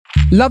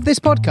Love this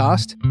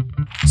podcast?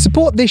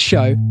 Support this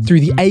show through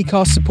the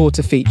Acast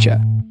supporter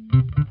feature.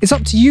 It's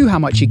up to you how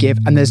much you give,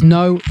 and there's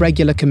no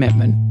regular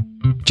commitment.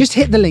 Just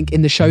hit the link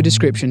in the show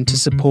description to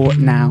support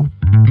now.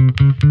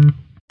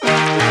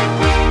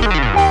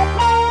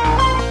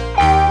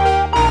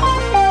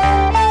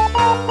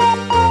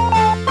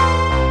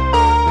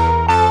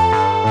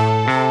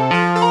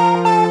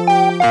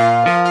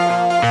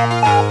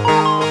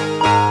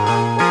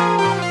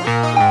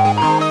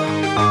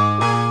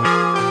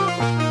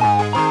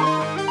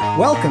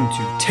 Welcome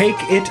to Take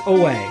It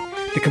Away,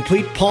 the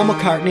complete Paul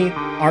McCartney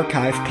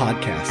Archive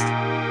podcast.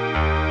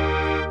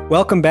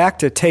 Welcome back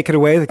to Take It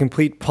Away, the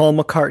complete Paul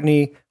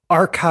McCartney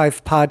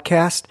Archive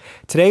podcast.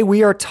 Today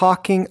we are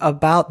talking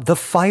about The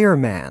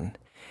Fireman,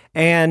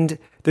 and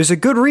there's a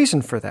good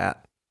reason for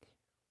that.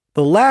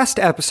 The last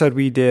episode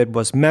we did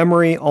was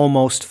Memory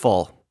Almost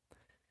Full.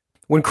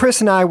 When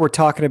Chris and I were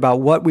talking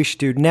about what we should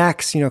do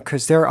next,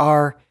 because there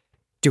are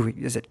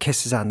is it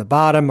Kisses on the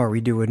Bottom? Are we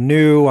doing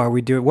new? What are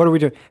we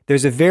doing?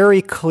 There's a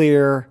very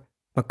clear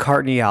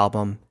McCartney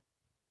album,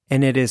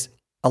 and it is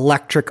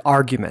Electric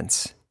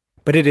Arguments,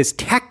 but it is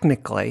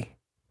technically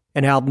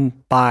an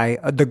album by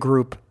the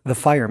group The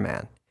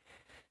Fireman.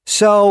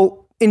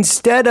 So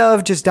instead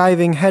of just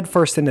diving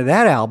headfirst into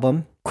that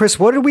album, Chris,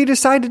 what did we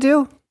decide to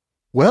do?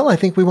 Well, I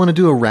think we want to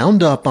do a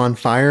roundup on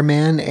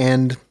Fireman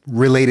and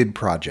related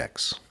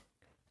projects.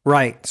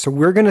 Right. So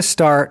we're going to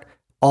start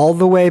all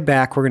the way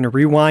back. We're going to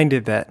rewind a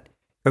bit.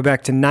 Go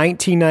back to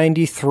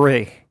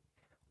 1993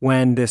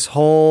 when this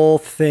whole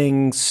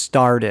thing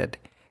started.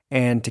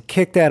 And to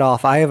kick that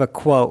off, I have a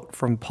quote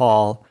from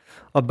Paul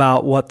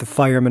about what the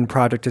Fireman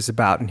Project is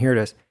about. And here it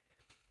is.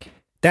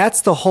 That's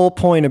the whole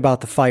point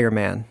about the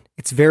Fireman.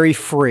 It's very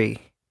free.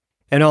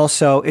 And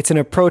also, it's an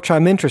approach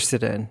I'm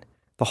interested in.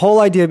 The whole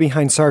idea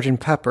behind Sgt.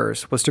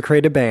 Pepper's was to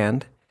create a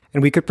band,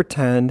 and we could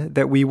pretend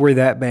that we were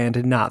that band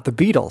and not the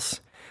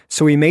Beatles.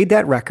 So we made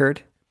that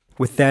record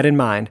with that in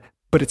mind,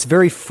 but it's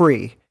very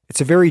free. It's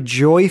a very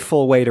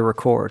joyful way to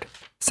record.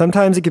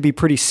 Sometimes it can be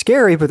pretty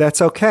scary, but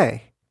that's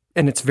okay.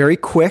 And it's very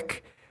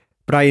quick,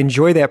 but I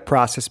enjoy that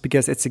process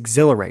because it's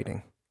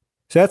exhilarating.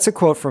 So that's a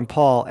quote from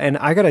Paul. And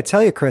I got to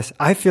tell you, Chris,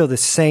 I feel the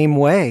same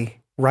way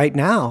right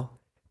now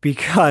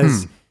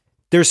because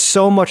there's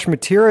so much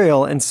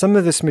material, and some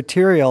of this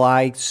material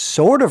I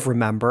sort of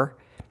remember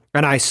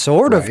and I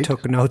sort of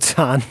took notes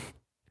on.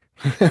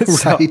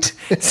 Right.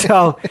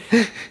 So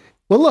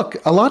well,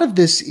 look, a lot of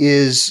this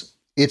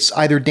it's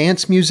either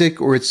dance music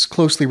or it's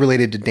closely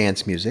related to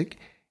dance music.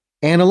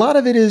 And a lot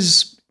of it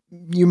is,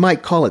 you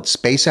might call it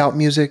space out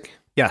music.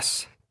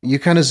 Yes. You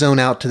kind of zone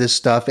out to this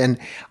stuff. And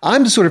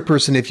I'm the sort of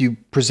person, if you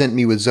present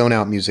me with zone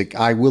out music,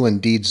 I will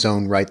indeed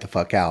zone right the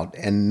fuck out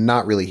and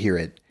not really hear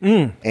it.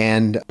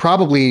 And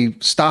probably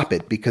stop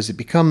it because it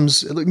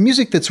becomes,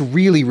 music that's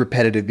really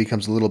repetitive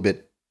becomes a little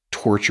bit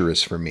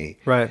torturous for me.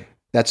 Right.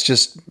 That's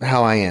just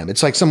how I am.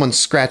 It's like someone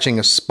scratching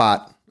a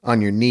spot on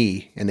your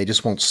knee and they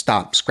just won't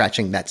stop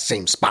scratching that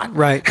same spot.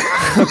 Right.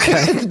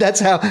 Okay.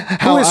 That's how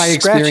Who is I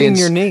scratching experience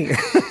your knee?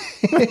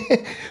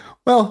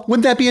 Well,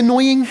 wouldn't that be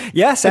annoying?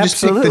 Yes, I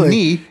absolutely. Just pick the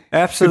knee.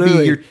 Absolutely. Could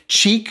be your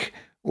cheek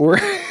or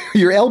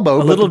your elbow.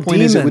 A little but the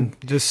point is demon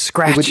just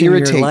scratching it would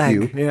irritate your leg.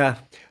 you. Yeah.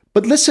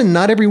 But listen,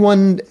 not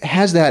everyone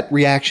has that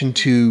reaction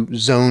to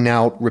zone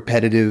out,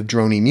 repetitive,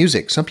 drony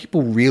music. Some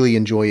people really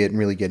enjoy it and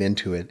really get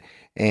into it.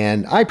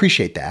 And I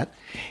appreciate that.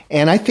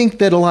 And I think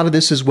that a lot of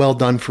this is well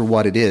done for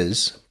what it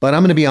is. But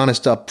I'm going to be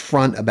honest up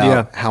front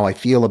about how I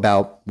feel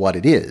about what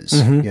it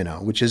is,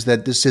 which is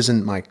that this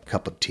isn't my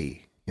cup of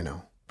tea,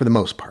 for the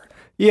most part.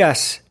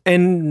 Yes.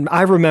 And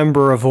I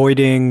remember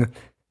avoiding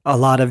a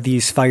lot of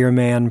these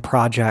Fireman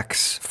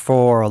projects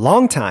for a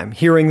long time,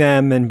 hearing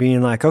them and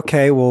being like,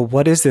 okay, well,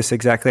 what is this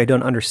exactly? I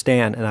don't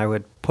understand. And I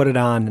would put it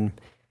on and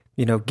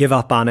give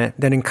up on it.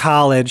 Then in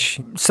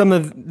college, some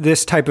of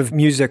this type of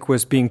music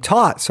was being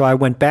taught. So I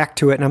went back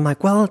to it and I'm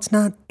like, well, it's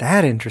not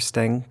that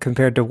interesting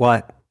compared to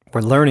what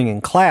we're learning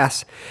in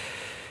class.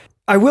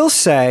 I will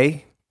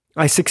say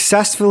I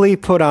successfully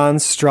put on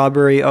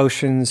Strawberry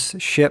Ocean's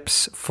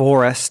Ships,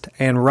 Forest,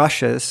 and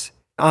Rushes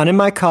on in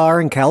my car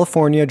in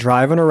California,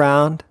 driving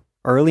around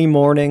early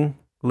morning,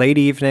 late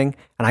evening.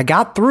 And I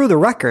got through the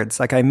records.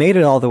 Like I made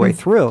it all the way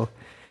through.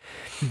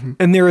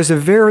 And there is a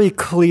very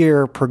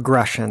clear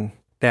progression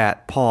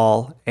that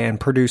Paul and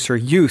producer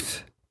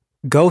Youth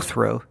go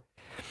through.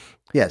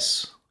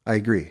 Yes, I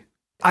agree.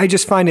 I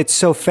just find it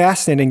so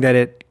fascinating that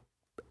it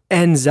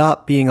ends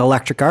up being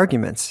Electric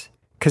Arguments.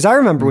 Because I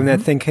remember when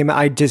that thing came out,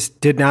 I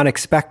just did not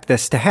expect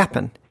this to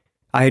happen.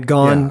 I had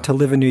gone to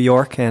live in New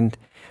York and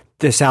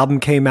this album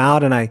came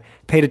out and I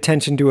paid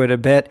attention to it a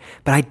bit,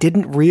 but I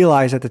didn't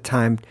realize at the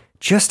time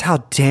just how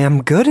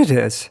damn good it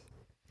is.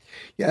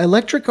 Yeah,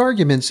 Electric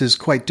Arguments is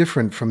quite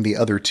different from the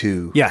other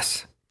two.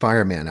 Yes.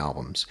 Fireman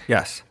albums.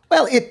 Yes.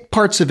 Well,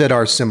 parts of it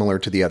are similar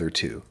to the other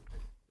two.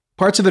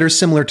 Parts of it are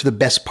similar to the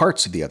best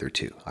parts of the other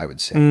two, I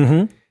would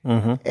say.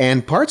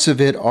 And parts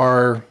of it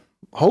are,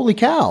 holy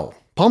cow,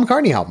 Paul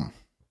McCartney album.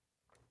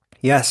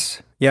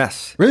 Yes.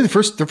 Yes. Really, the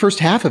first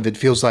half of it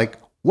feels like,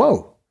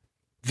 whoa,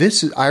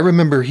 I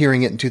remember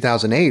hearing it in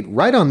 2008,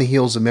 right on the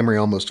heels of Memory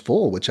Almost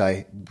Full, which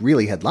I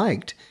really had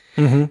liked,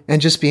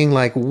 and just being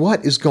like,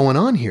 what is going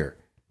on here?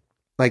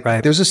 Like,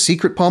 there's a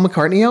secret Paul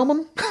McCartney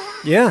album?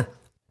 Yeah.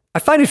 I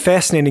find it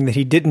fascinating that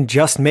he didn't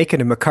just make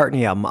it a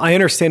McCartney album. I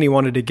understand he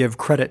wanted to give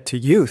credit to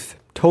Youth.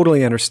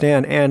 Totally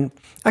understand. And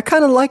I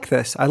kind of like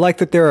this. I like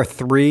that there are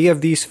 3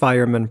 of these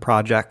Fireman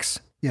projects.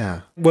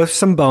 Yeah. With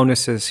some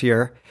bonuses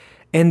here.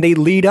 And they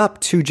lead up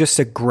to just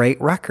a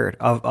great record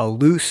of a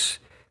loose,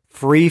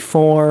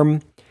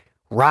 free-form,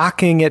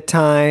 rocking at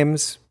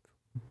times,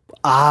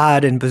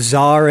 odd and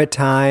bizarre at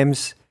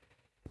times.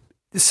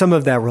 Some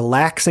of that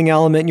relaxing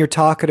element you're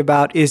talking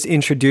about is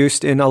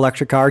introduced in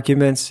Electric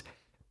Arguments,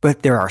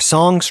 but there are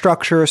song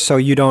structures, so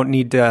you don't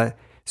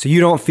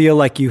feel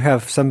like you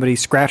have somebody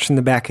scratching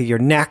the back of your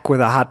neck with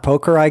a hot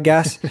poker, I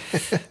guess.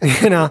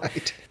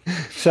 Right.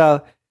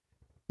 So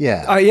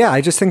yeah,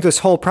 I just think this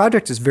whole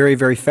project is very,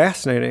 very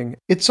fascinating.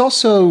 It's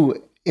also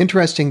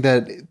interesting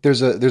that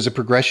there's a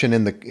progression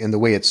in the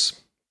way it's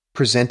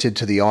presented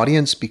to the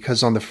audience,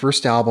 because on the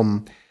first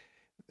album,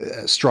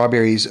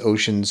 Strawberries,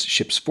 Oceans,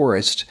 Ships,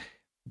 Forest,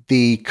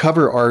 the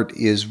cover art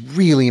is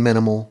really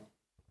minimal,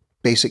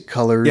 basic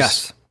colors.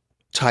 Yes.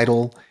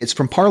 Title. It's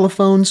from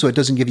Parlophone, so it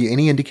doesn't give you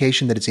any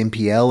indication that it's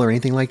MPL or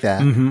anything like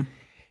that. Mm-hmm.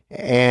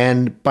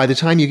 And by the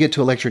time you get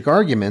to Electric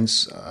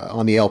Arguments,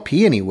 on the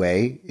LP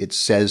anyway, it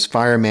says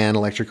Fireman,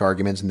 Electric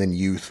Arguments, and then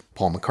Youth,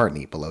 Paul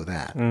McCartney below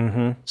that.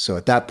 Mm-hmm. So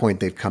at that point,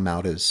 they've come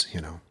out as,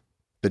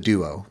 the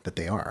duo that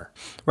they are.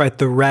 Right.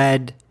 The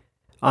red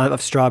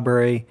of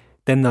Strawberry,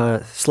 then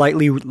the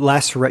slightly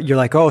less red. You're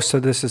like, oh, so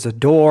this is a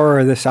door,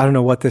 or this, I don't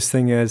know what this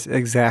thing is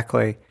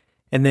exactly.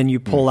 And then you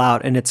pull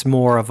out, and it's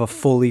more of a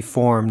fully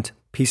formed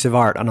piece of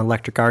art on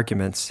Electric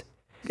Arguments.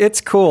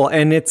 It's cool,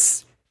 and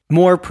it's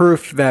more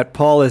proof that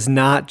Paul is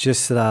not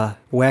just a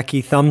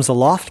wacky thumbs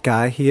aloft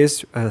guy. He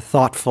is a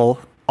thoughtful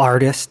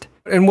artist.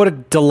 And what a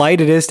delight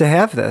it is to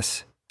have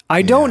this.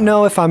 I don't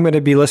know if I'm going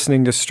to be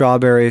listening to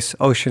Strawberries,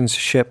 Oceans,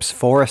 Ships,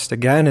 Forest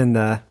again in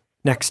the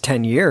next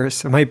 10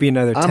 years. It might be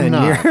another 10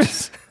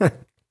 years.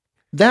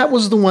 That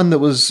was the one that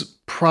was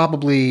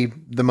probably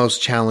the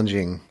most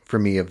challenging for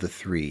me of the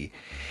 3.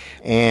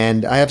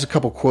 And I have a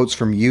couple quotes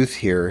from Youth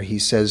here. He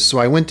says, "So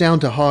I went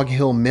down to Hog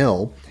Hill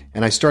Mill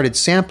and I started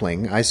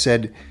sampling. I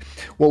said,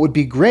 what would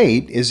be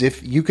great is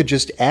if you could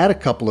just add a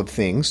couple of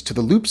things to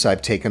the loops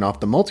I've taken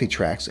off the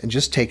multitracks and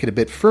just take it a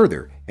bit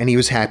further." And he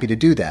was happy to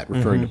do that,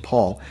 referring to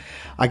Paul.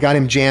 I got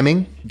him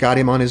jamming, got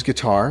him on his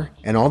guitar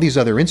and all these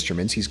other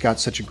instruments. He's got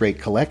such a great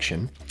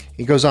collection.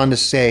 He goes on to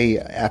say,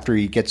 after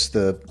he gets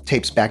the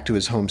tapes back to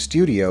his home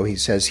studio, he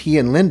says he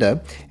and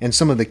Linda and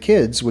some of the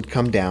kids would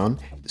come down,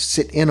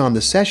 sit in on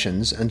the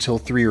sessions until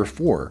 3 or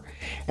 4,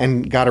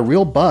 and got a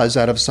real buzz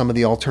out of some of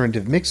the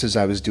alternative mixes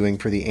I was doing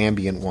for the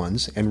ambient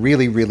ones, and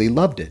really, really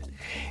loved it.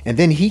 And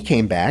then he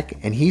came back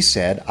and he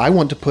said, I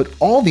want to put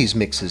all these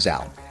mixes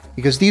out,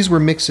 because these were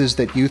mixes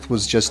that Youth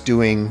was just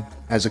doing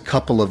as a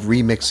couple of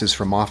remixes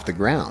from Off the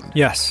Ground.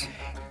 Yes.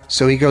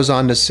 So he goes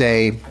on to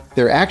say,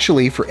 they're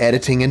actually for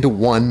editing into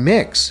one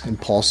mix. And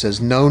Paul says,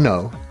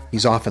 no.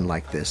 He's often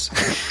like this.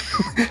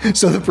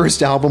 So the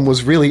first album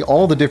was really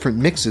all the different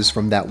mixes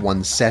from that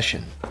one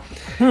session.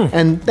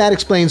 And that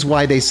explains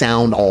why they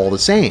sound all the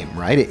same,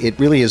 right? It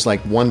really is like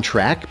one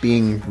track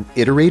being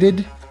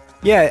iterated.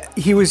 Yeah,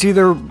 he was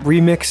either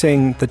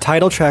remixing the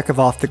title track of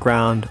Off the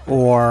Ground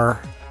or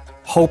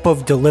Hope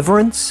of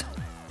Deliverance.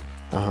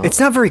 It's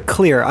not very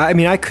clear. I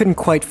mean, I couldn't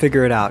quite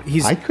figure it out.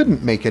 I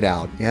couldn't make it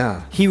out,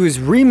 yeah. He was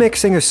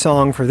remixing a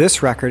song for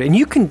this record, and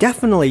you can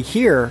definitely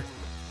hear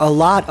a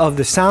lot of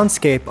the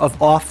soundscape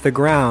of Off the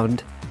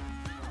Ground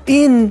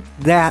in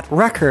that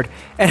record.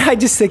 And I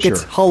just think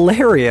it's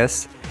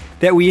hilarious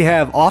that we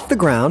have Off the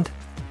Ground,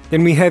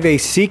 then we have a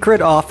secret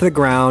Off the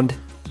Ground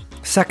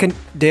second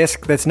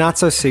disc that's not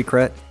so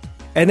secret,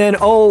 and then,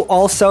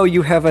 also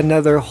you have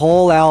another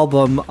whole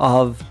album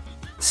of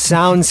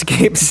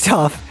soundscape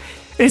stuff.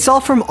 It's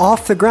all from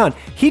Off the Ground.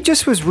 He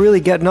just was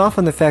really getting off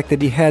on the fact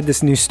that he had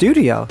this new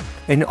studio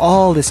and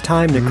all this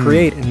time to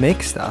create and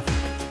make stuff.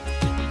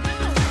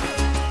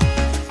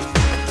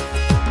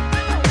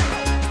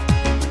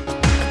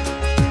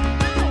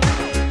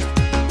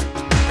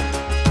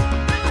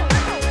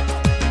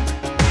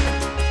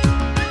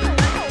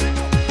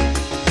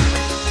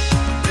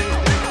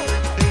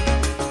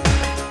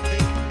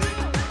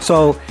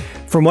 So,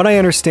 from what I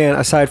understand,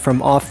 aside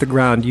from Off the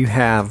Ground, you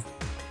have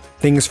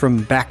things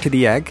from Back to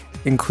the Egg,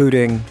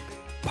 including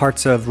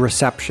parts of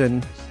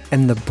Reception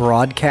and The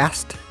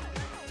Broadcast,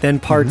 then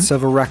parts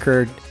of a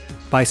record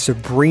by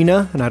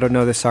Sabrina, and I don't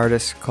know this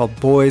artist, called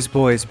Boys,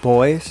 Boys,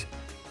 Boys,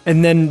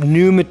 and then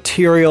new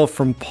material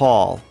from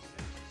Paul,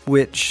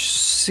 which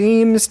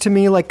seems to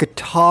me like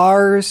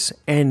guitars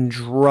and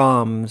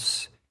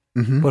drums,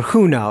 but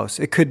who knows?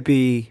 It could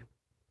be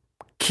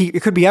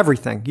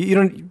everything. You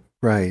don't.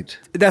 Right.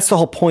 That's the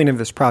whole point of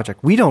this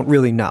project. We don't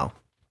really know.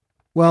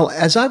 Well,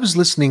 as I was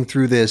listening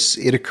through this,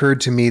 it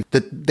occurred to me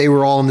that they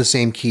were all in the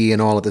same key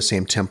and all at the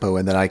same tempo,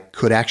 and that I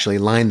could actually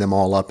line them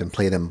all up and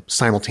play them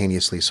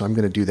simultaneously. So I'm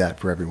going to do that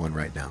for everyone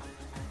right now.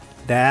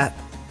 That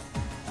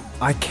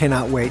I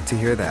cannot wait to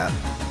hear that.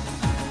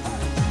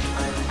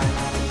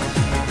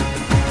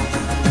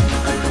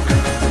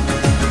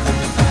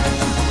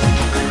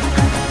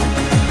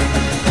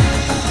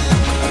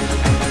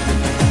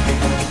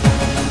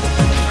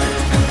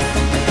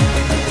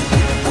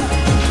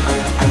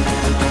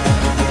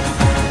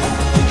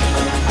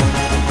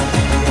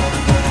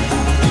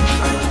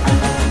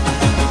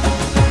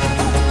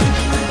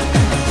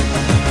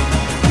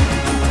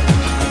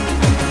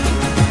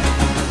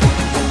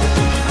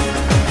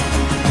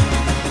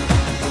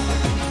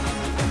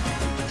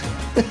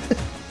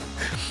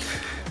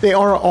 They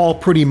are all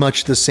pretty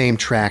much the same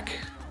track,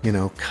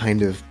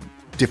 kind of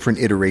different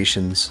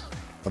iterations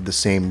of the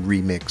same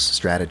remix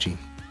strategy.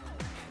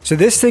 So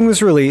this thing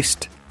was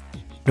released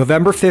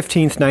November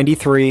 15th,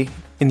 93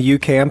 in the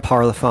UK on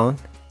Parlophone,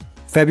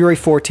 February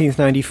 14th,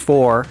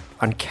 94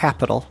 on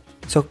Capitol.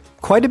 So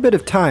quite a bit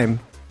of time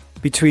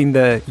between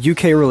the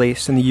UK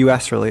release and the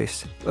US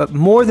release.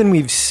 More than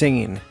we've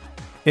seen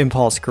in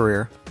Paul's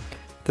career.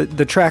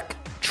 The track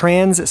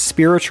Trans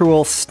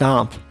Spiritual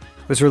Stomp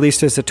was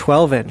released as a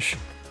 12-inch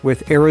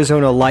with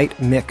Arizona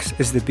Light Mix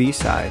as the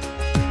B-side.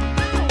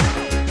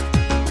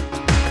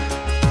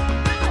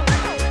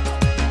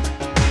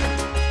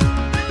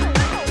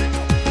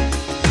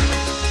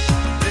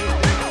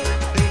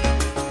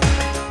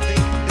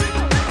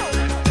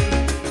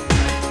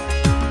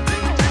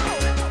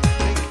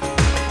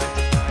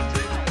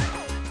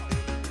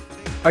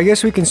 I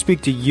guess we can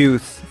speak to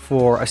Youth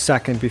for a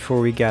second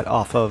before we get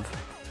off of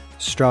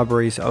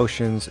Strawberries,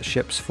 Oceans,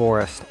 Ships,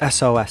 Forest,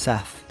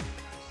 SOSF.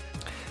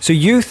 So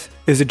Youth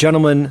is a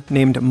gentleman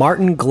named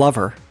Martin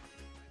Glover,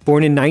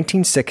 born in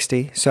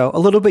 1960, so a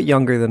little bit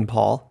younger than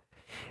Paul.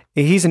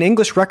 He's an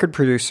English record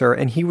producer,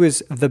 and he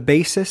was the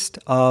bassist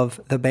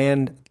of the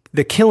band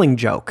The Killing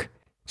Joke.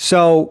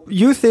 So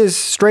Youth is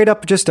straight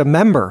up just a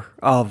member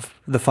of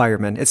the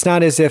Firemen. It's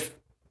not as if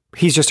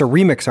he's just a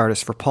remix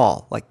artist for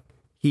Paul. Like,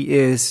 he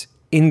is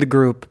in the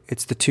group.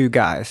 It's the two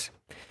guys.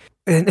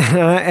 And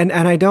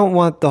I don't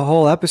want the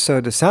whole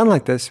episode to sound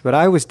like this, but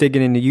I was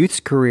digging into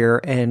Youth's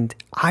career, and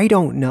I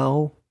don't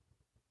know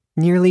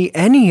nearly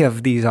any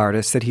of these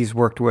artists that he's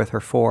worked with or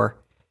for,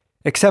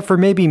 except for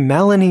maybe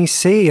Melanie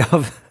C.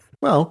 of...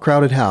 Well,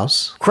 Crowded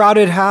House.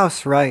 Crowded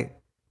House, right.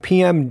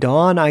 PM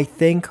Dawn, I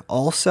think,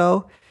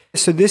 also.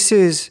 So this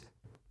is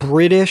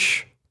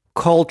British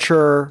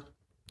culture,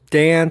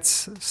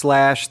 dance /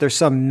 there's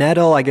some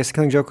metal. I guess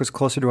Killing Joke was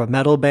closer to a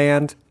metal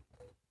band.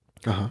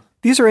 Uh-huh.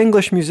 These are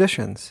English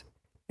musicians.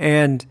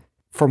 And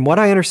from what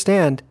I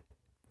understand,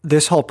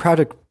 this whole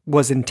project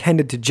was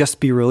intended to just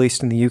be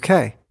released in the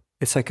UK.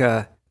 It's like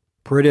a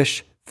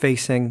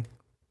British-facing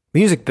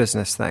music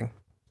business thing.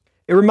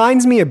 It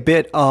reminds me a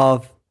bit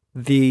of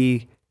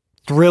the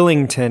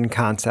Thrillington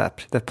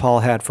concept that Paul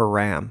had for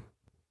Ram.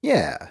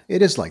 Yeah,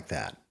 it is like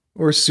that.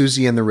 Or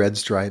Susie and the Red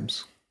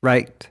Stripes.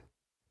 Right.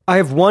 I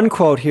have one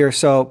quote here.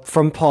 So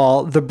from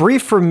Paul, the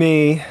brief for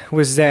me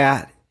was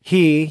that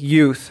he,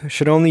 Youth,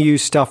 should only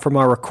use stuff from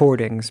our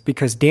recordings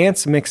because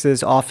dance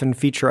mixes often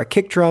feature a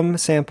kick drum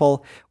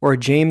sample or a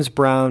James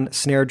Brown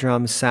snare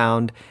drum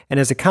sound, and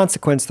as a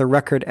consequence, the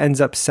record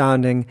ends up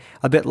sounding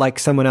a bit like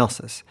someone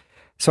else's.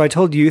 So I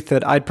told Youth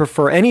that I'd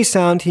prefer any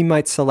sound he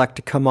might select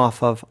to come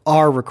off of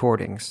our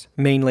recordings,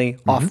 mainly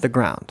Off the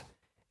Ground.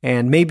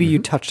 And maybe you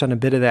touched on a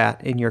bit of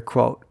that in your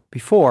quote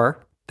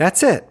before.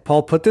 That's it.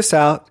 Paul put this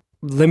out,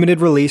 limited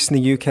release in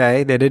the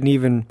UK. They didn't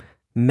even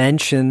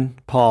mention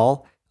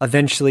Paul.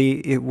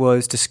 Eventually, it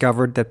was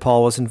discovered that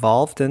Paul was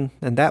involved, and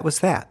that was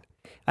that.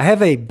 I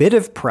have a bit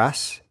of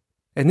press,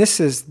 and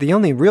this is the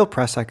only real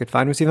press I could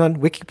find was even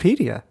on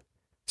Wikipedia.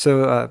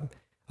 So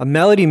a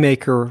Melody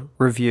Maker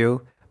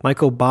review,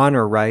 Michael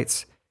Bonner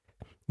writes,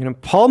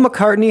 Paul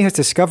McCartney has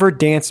discovered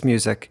dance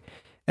music,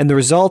 and the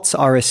results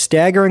are as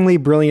staggeringly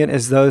brilliant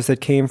as those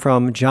that came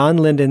from John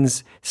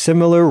Lydon's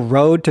similar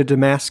Road to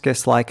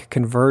Damascus-like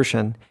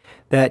conversion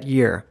that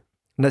year.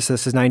 This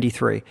is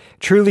 93.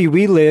 Truly,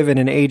 we live in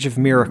an age of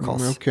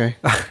miracles. Okay.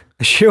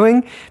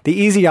 Eschewing the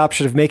easy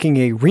option of making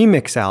a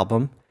remix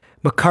album,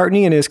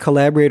 McCartney and his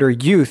collaborator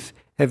Youth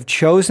have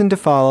chosen to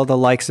follow the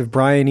likes of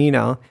Brian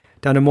Eno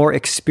down a more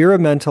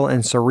experimental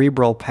and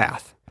cerebral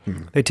path.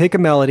 They take a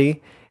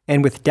melody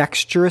and with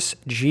dexterous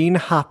gene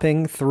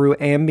hopping through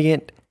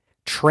ambient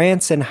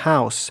trance and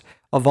house,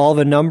 evolve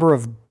a number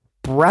of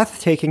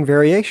breathtaking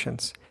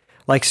variations.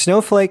 Like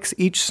snowflakes,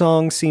 each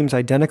song seems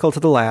identical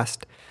to the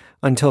last,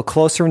 until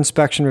closer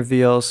inspection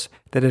reveals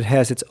that it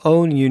has its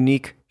own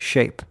unique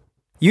shape.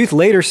 Youth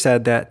later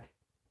said that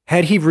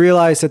had he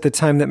realized at the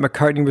time that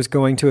McCartney was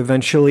going to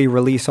eventually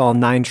release all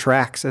 9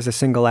 tracks as a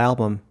single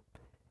album,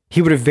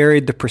 he would have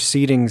varied the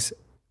proceedings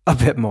a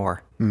bit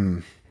more.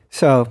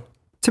 So,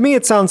 to me,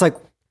 it sounds like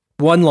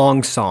one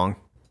long song.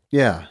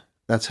 Yeah,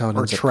 that's how it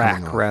ends or up track,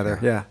 coming off, rather,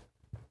 yeah.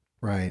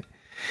 Right.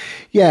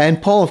 Yeah,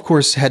 and Paul, of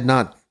course, had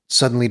not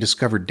suddenly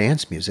discovered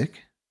dance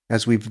music,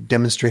 as we've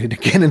demonstrated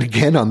again and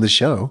again on the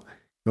show,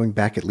 going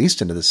back at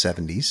least into the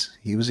 70s.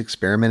 He was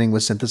experimenting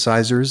with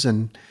synthesizers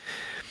and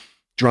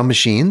drum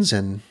machines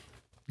and,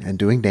 and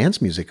doing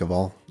dance music of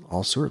all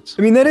sorts.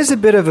 I mean, that is a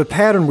bit of a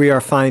pattern we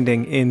are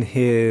finding in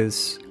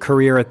his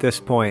career at this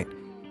point.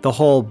 The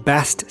whole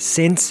best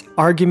since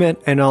argument,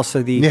 and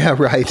also the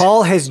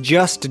Paul has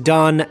just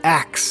done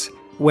X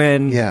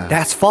when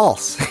that's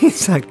false.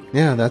 It's like,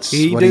 that's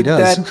he what did he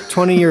does. that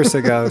 20 years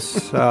ago.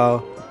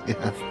 So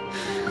Yeah.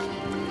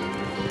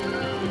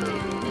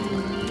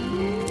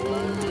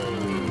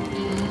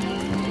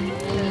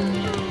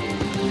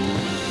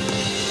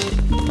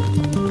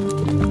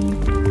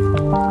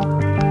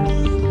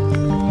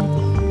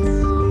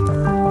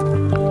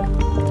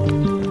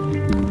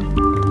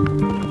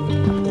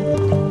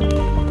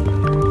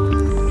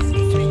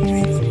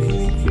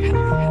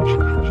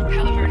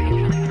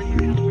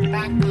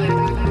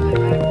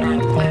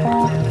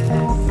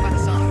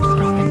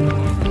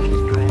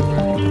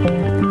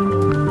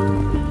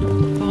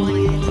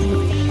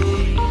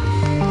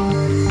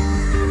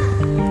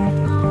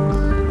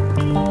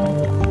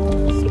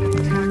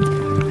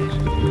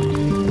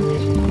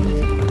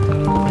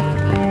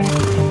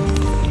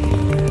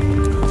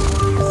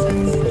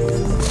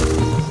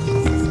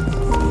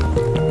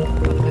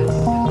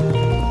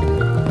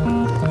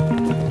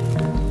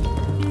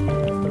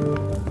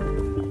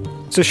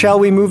 So shall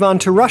we move on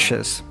to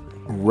Rush's?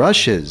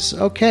 Rush's.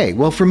 Okay.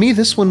 Well, for me,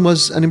 this one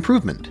was an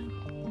improvement.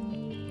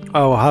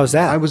 Oh, how's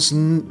that? I was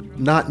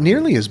not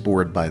nearly as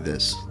bored by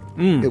this.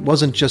 It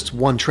wasn't just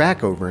one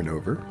track over and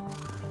over.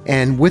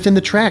 And within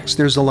the tracks,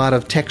 there's a lot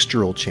of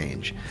textural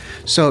change.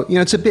 So,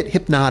 it's a bit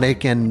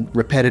hypnotic and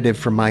repetitive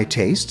for my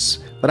tastes,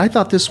 but I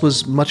thought this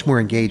was much more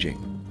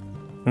engaging.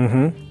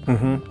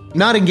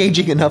 Not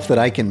engaging enough that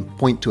I can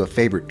point to a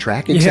favorite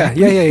track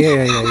exactly.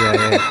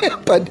 Yeah.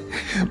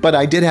 But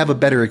I did have a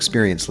better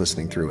experience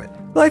listening through it.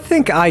 Well, I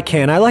think I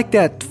can. I like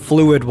that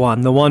Fluid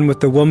one, the one with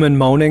the woman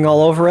moaning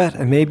all over it.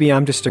 And maybe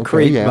I'm just a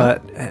creep,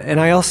 and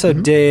I also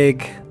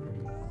dig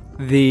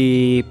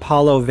the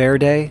Palo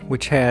Verde,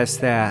 which has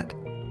that.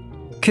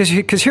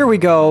 Because here we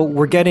go,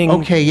 we're getting...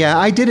 Okay, yeah,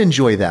 I did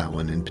enjoy that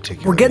one in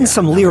particular. We're getting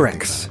some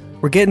lyrics.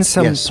 We're getting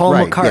some Paul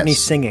McCartney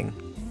singing.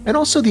 And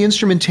also the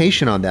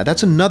instrumentation on that.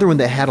 That's another one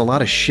that had a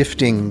lot of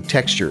shifting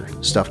texture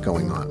stuff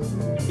going on.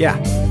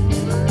 Yeah.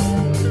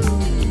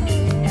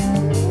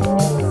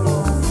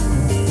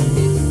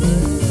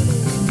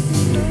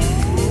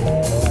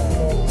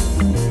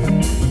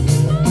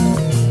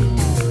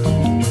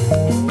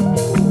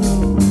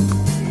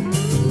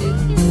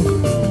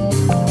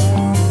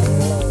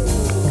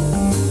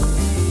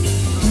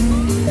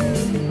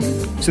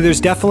 So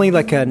there's definitely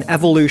like an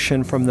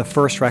evolution from the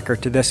first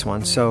record to this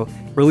one. So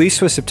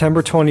release was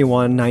September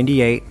 21,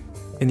 98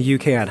 in the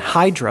UK on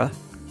Hydra,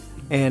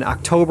 and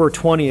October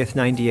 20th,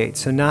 98.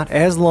 So not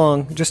as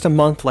long, just a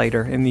month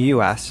later in the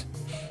US.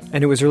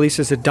 And it was released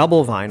as a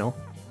double vinyl.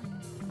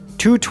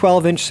 2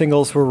 12-inch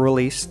singles were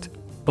released,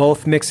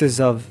 both mixes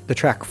of the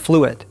track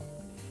Fluid.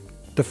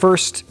 The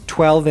first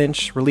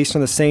 12-inch, released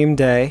on the same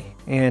day,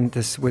 and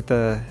this with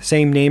the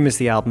same name as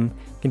the album,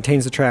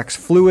 contains the tracks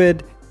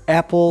Fluid,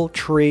 Apple,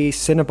 Tree,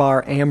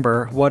 Cinnabar,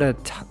 Amber.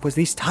 Was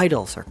these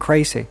titles are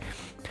crazy.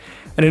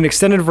 And an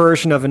extended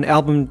version of an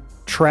album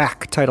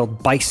track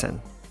titled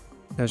Bison.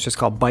 That was just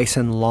called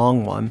Bison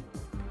Long One.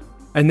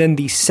 And then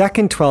the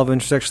second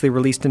 12-inch was actually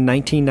released in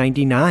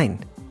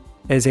 1999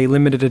 as a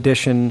limited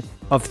edition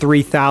of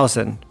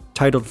 3000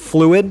 titled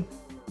Fluid.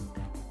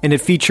 And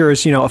it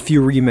features, a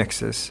few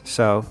remixes.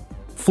 So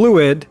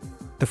Fluid,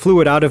 the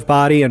Fluid Out of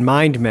Body and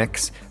Mind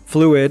mix,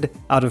 Fluid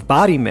Out of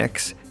Body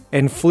mix,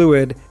 and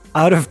Fluid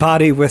Out of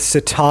Body with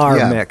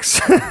Sitar mix.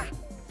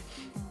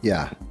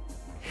 Yeah.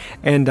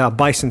 And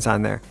Bison's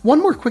on there.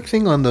 One more quick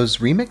thing on those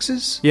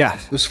remixes. Yeah.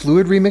 Those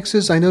Fluid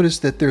remixes. I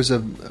noticed that there's a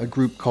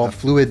group called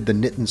Fluid, the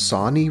Nitin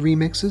Sawhney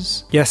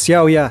remixes. Yes,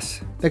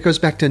 yes. That goes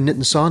back to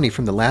Nitin Sawhney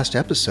from the last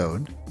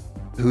episode,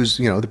 who's,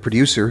 the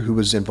producer who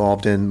was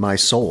involved in My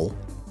Soul.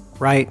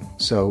 Right.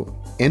 So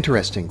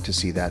interesting to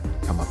see that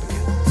come up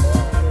again.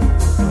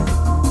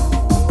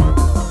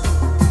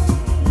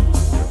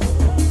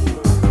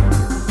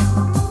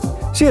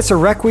 See, it's a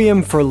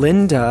Requiem for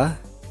Linda,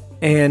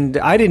 and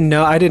I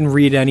didn't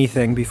read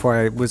anything before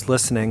I was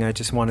listening. I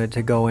just wanted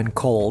to go in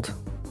cold,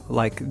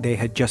 like they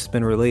had just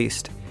been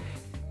released.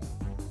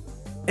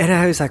 And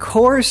I was like,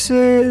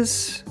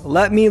 horses,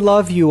 let me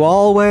love you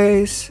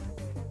always.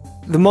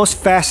 The most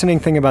fascinating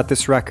thing about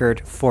this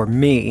record for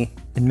me,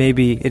 and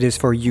maybe it is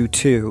for you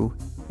too,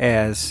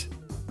 as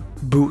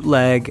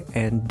bootleg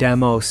and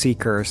demo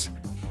seekers,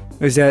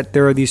 is that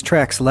there are these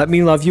tracks, Let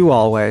Me Love You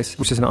Always,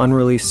 which is an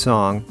unreleased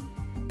song,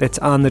 that's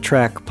on the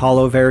track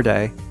Palo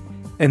Verde,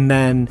 and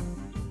then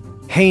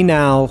Hey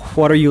Now,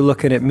 What Are You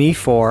Looking at Me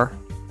For?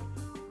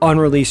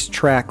 Unreleased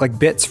track, like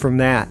bits from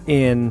that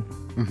in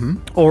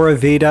Ora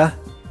Vita,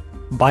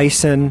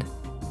 Bison,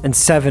 and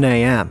 7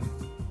 a.m.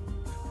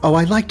 Oh,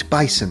 I liked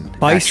Bison.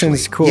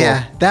 Bison's actually. cool.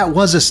 Yeah, that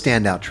was a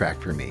standout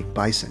track for me.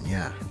 Bison,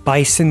 yeah.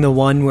 Bison, the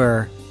one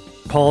where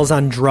Paul's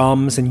on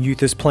drums and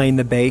Youth is playing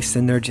the bass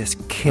and they're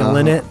just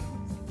killing it.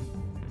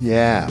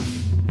 Yeah.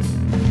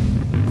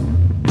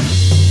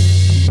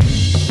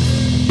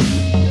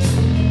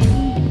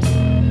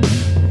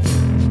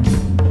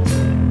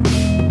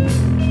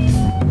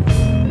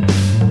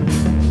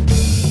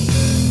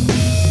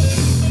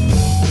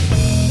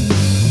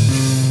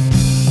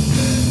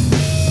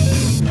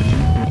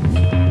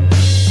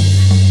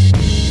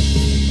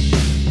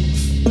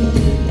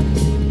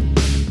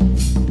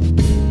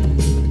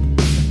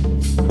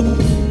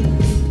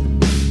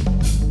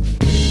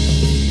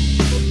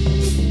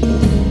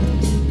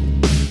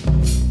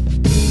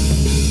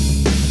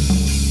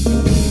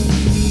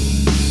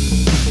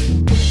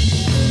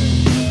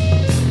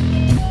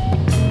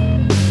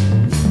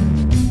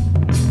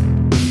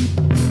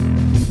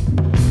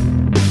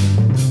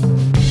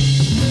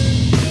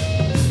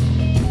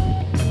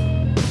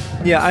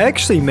 Yeah, I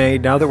actually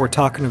made, now that we're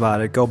talking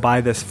about it, go buy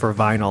this for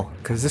vinyl,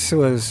 because this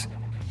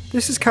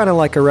is kind of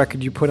like a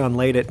record you put on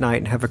late at night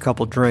and have a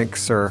couple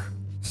drinks or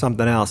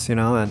something else,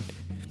 and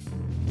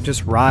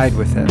just ride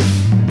with it.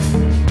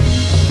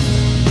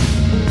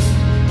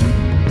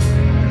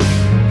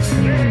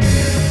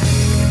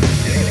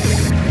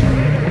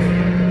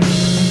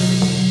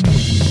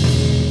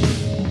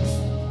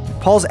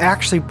 Paul's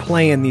actually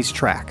playing these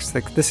tracks.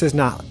 Like, this is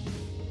not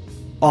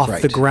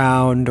off the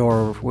ground,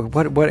 or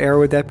what era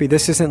would that be?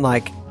 This isn't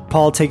like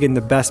Paul taking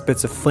the best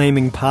bits of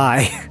Flaming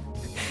Pie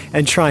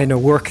and trying to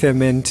work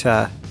them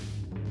into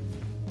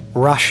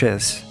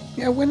rushes.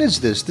 Yeah, when is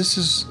this? This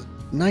is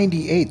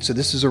 98, so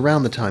this is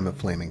around the time of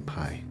Flaming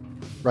Pie.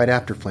 Right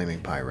after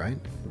Flaming Pie, right?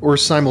 Or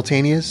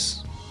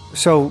simultaneous?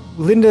 So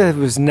Linda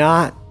was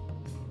not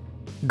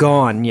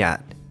gone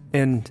yet.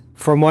 And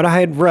from what I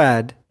had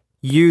read,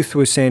 Youth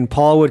was saying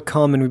Paul would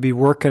come and would be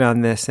working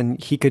on this, and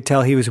he could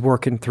tell he was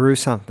working through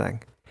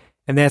something.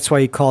 And that's why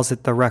he calls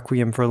it the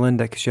Requiem for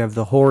Linda, because you have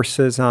the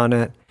horses on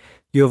it.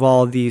 You have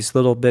all of these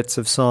little bits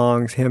of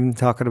songs, him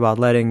talking about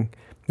letting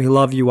me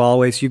love you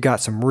always. You got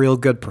some real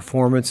good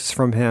performances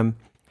from him.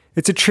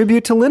 It's a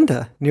tribute to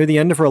Linda near the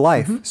end of her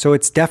life. Mm-hmm. So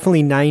it's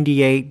definitely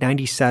 98,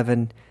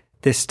 97,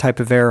 this type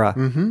of era.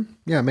 Mm-hmm.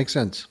 Yeah, it makes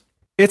sense.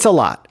 It's a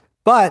lot.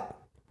 But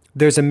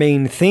there's a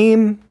main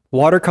theme.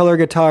 Watercolor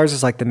guitars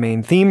is like the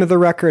main theme of the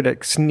record.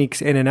 It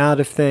sneaks in and out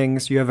of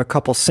things. You have a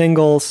couple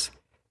singles.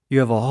 You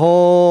have a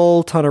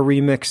whole ton of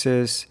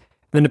remixes.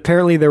 Then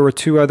apparently there were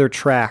 2 other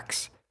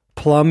tracks,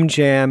 Plum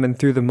Jam and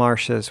Through the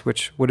Marshes,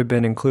 which would have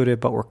been included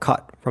but were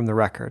cut from the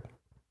record.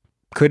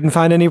 Couldn't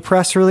find any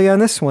press really on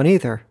this one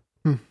either.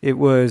 It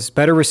was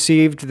better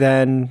received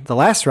than the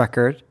last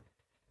record,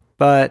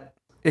 but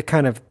it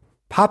kind of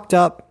popped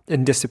up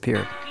and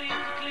disappeared.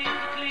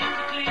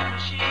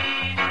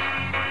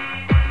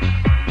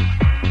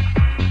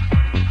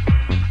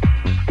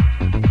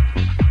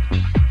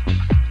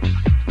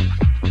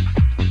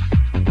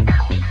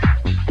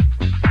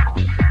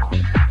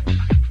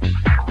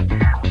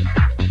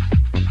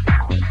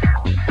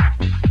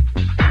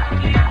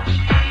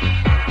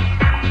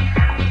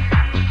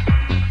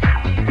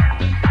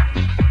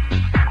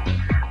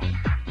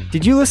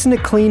 Did you listen to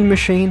Clean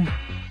Machine?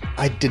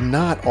 I did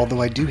not,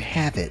 although I do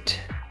have it.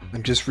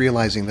 I'm just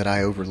realizing that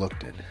I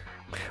overlooked it.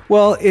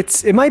 Well,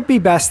 it might be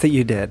best that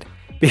you did,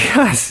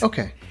 because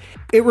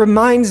it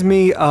reminds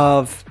me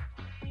of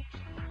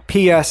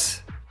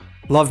P.S.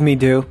 Love Me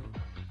Do,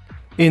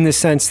 in the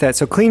sense that,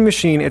 so Clean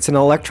Machine, it's an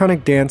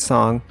electronic dance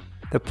song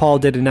that Paul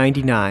did in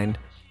 99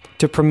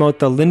 to promote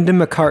the Linda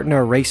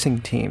McCartney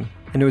racing team,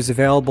 and it was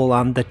available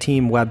on the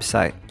team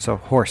website, so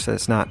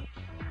horses, not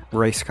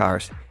race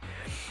cars.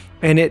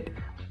 And it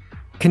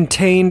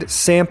contained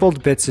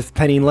sampled bits of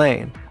Penny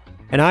Lane.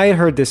 And I had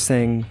heard this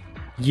thing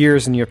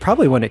years and years,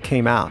 probably when it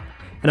came out.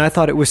 And I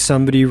thought it was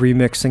somebody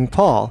remixing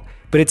Paul.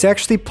 But it's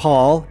actually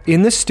Paul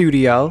in the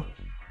studio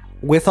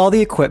with all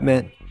the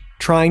equipment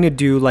trying to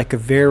do like a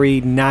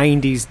very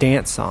 90s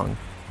dance song.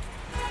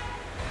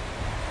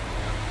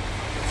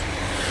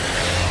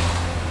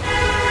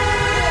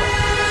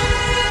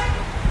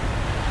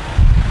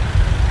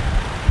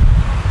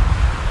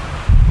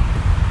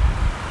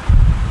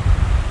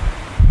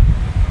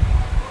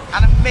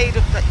 Made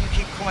up that you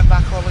keep coming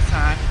back all the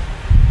time.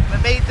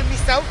 I made them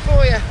myself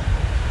for you.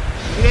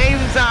 The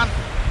name's Anne.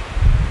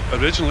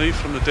 Originally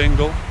from the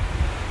Dingle,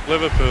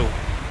 Liverpool.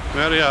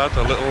 Mary had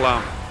a little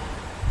lamb.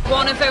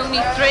 One of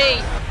only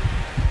 3.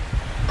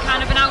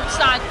 Kind of an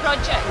outside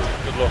project.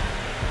 Good luck.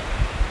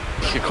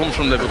 She comes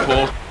from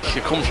Liverpool.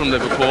 She comes from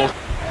Liverpool.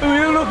 Who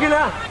are you looking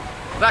at?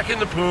 Back in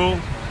the pool.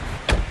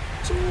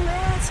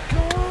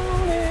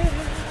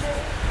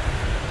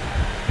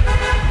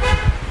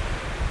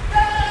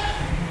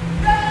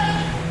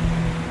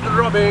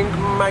 Robbing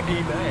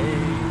Maggie May.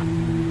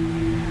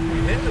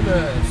 Hit the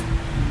nurse.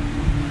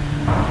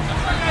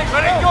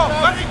 Let it go!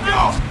 Let it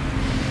go!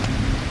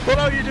 What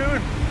are you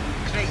doing?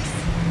 Great.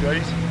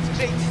 Great. It's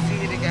great to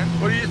see it again.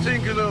 What do you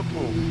think of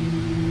Liverpool?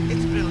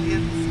 It's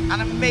brilliant.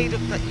 And I'm made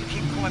up that you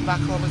keep coming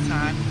back all the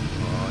time.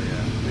 Oh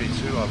yeah, me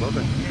too, I love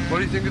it. Yeah. What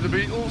do you think of the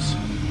Beatles?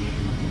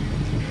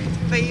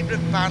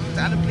 Favourite band,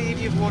 and I believe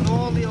you've won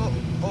all the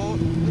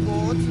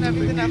awards and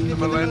everything, haven't you, the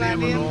for the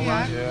Millennium and all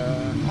yeah. that,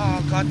 yeah.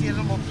 Oh God, you're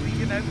lovely,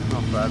 you know.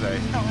 Not bad, eh?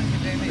 No,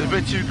 you're doing It's a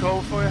bit too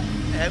cold for you?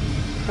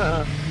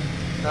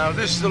 Now,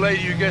 this is the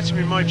lady who gets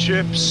me my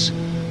chips,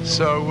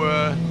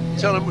 so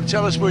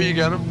tell us where you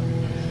get them.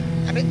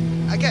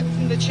 I get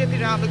from the chippy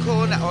round the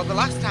corner, or the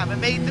last time I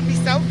made them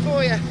myself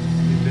for you.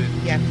 You did?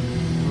 Yeah.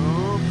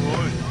 Oh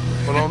boy.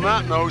 Well, on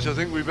that note, I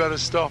think we better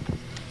stop.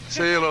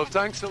 See you, love.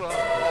 Thanks a lot.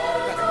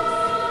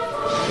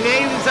 The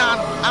name's Anne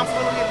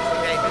Williams,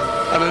 the name is.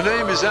 And her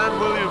name is Anne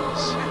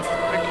Williams.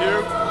 Thank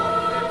you.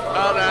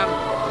 And Anne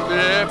from the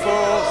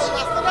airport.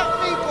 That's not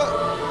me, but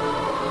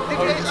the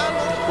great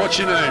Anne. What's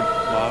your name?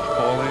 Mark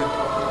Pauline.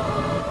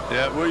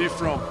 Yeah, where are you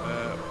from?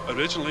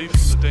 Originally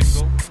from the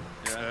Dingle.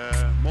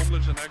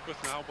 lives in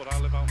Egworth now, but I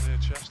live out near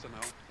Chester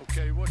now.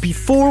 Okay, what's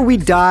Before we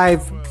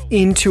dive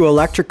into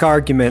electric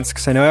arguments,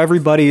 because I know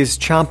everybody is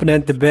chomping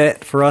at the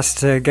bit for us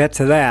to get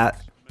to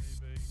that,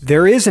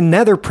 there is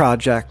another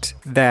project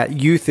that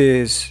youth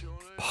is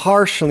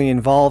partially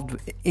involved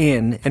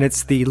in, and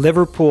it's the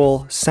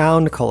Liverpool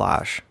Sound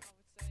Collage.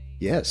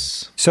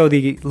 Yes. So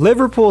the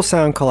Liverpool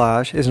Sound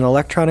Collage is an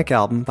electronic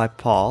album by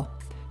Paul,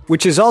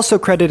 which is also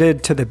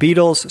credited to the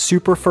Beatles,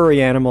 Super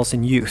Furry Animals,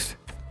 and Youth.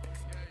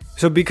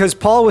 So because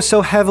Paul was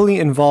so heavily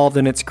involved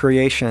in its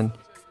creation,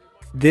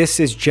 this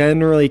is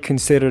generally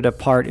considered a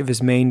part of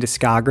his main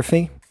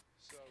discography.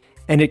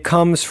 And it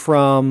comes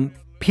from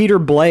Peter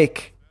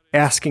Blake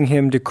asking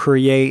him to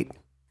create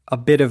a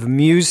bit of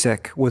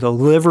music with a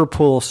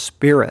Liverpool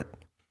spirit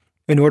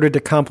in order to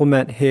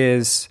complement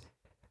his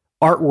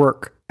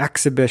artwork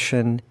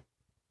exhibition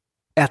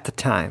at the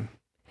time.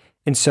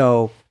 And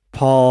so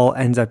Paul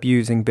ends up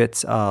using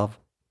bits of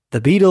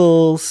the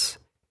Beatles,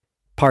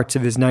 parts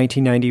of his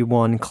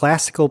 1991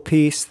 classical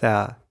piece,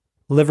 the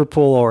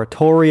Liverpool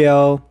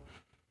Oratorio.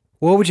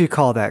 What would you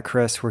call that,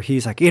 Chris? Where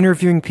he's like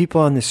interviewing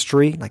people on the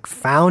street, like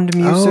found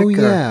music? Oh,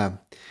 yeah.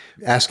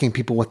 Asking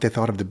people what they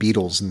thought of the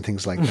Beatles and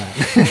things like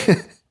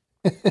that.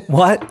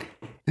 What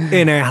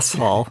an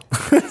asshole.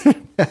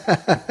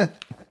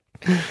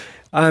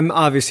 I'm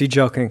obviously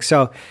joking.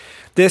 So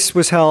this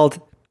was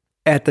held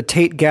at the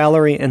Tate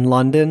Gallery in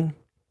London.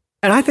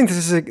 And I think this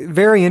is a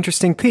very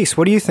interesting piece.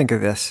 What do you think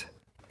of this?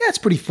 Yeah, it's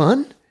pretty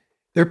fun.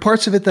 There are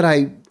parts of it that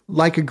I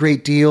like a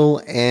great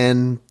deal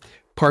and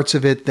parts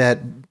of it that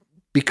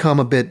become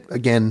a bit,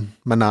 again,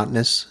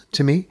 monotonous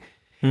to me.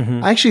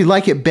 Mm-hmm. I actually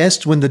like it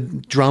best when the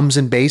drums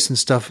and bass and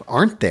stuff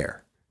aren't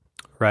there.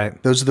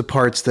 Right. Those are the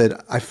parts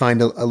that I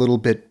find a little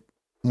bit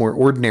more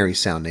ordinary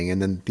sounding.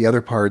 And then the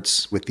other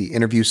parts with the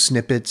interview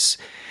snippets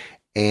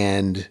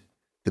and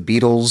the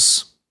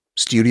Beatles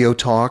studio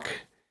talk,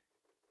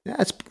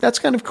 that's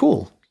kind of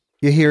cool.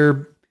 You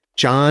hear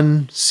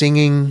John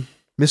singing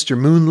Mr.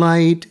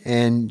 Moonlight,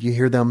 and you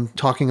hear them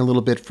talking a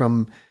little bit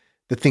from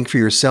the Think for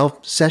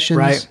Yourself sessions.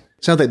 Right.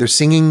 Sounds like they're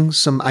singing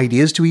some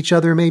ideas to each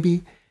other,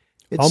 maybe.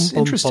 It's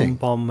interesting.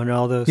 And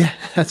all those. Yeah,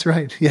 that's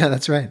right. Yeah,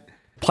 that's right.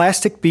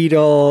 Plastic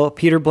Beetle,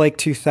 Peter Blake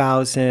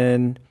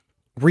 2000,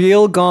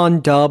 Real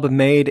Gone Dub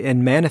Made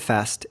and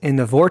Manifest in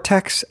the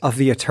Vortex of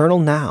the Eternal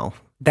Now.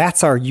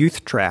 That's our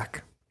youth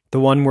track. The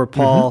one where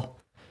Paul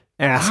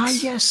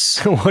asks,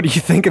 yes. What do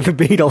you think of the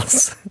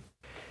Beatles?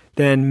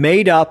 Then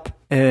Made Up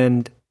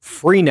and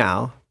Free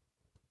Now.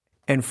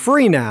 And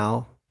Free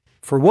Now,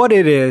 for what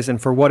it is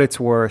and for what it's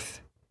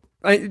worth,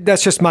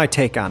 that's just my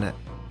take on it.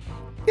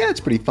 Yeah, it's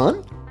pretty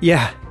fun.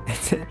 Yeah.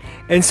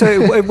 And so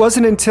it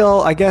wasn't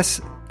until, I guess,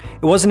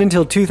 it wasn't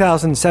until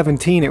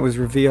 2017 it was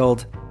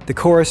revealed the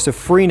chorus of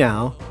Free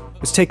Now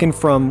was taken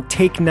from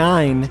take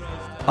 9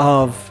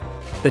 of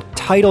the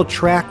title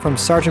track from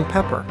Sgt.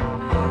 Pepper.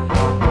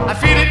 I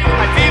feel it,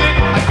 I feel it,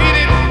 I feel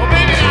it, oh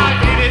baby now I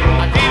feel it,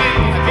 I feel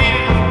it, I feel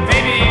it,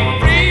 baby,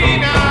 free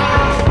now,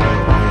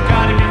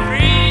 gotta be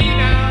free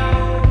now,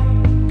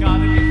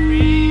 gotta be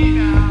free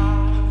now,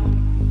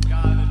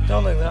 gotta be.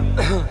 Don't think that.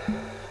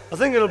 I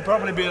think it'll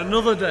probably be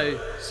another day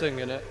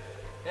singing it.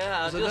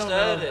 Yeah, I just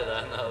heard it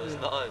then, that was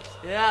nice.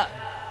 Yeah,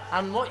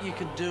 and what you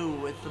could do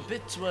with the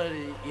bits where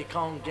you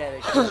can't get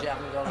it because you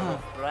haven't got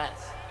enough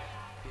breath,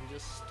 you can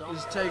just stop.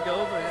 Just take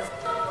over, yeah.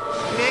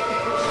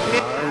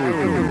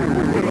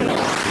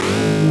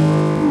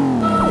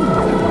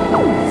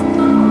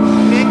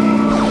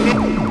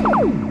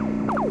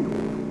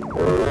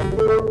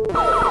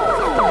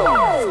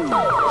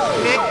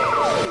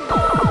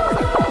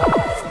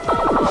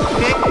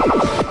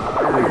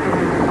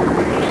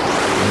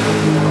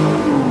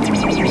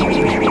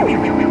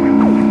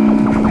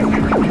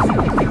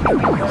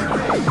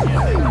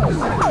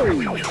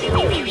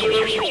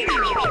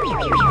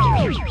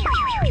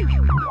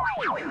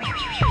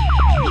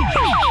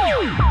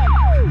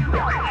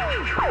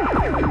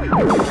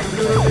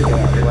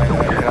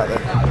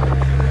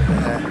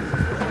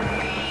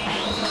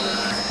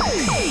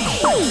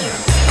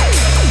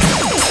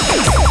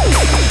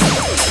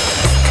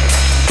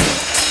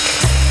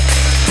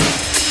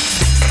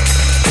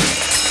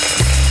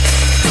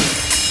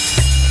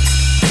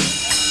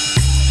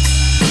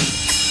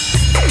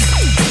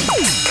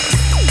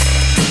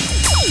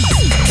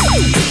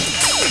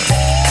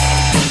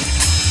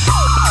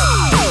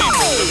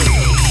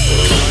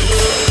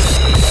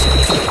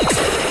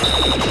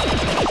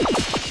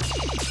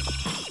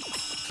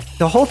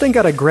 The whole thing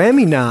got a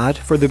Grammy nod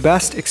for the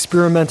best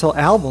experimental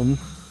album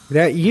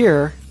that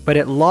year, but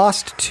it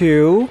lost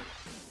to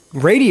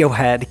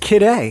Radiohead,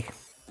 Kid A.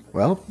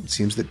 Well, it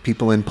seems that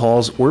people in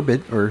Paul's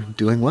orbit are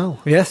doing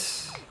well.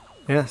 Yes.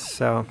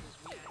 So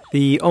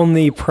the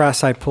only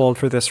press I pulled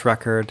for this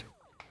record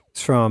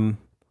is from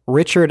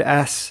Richard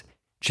S.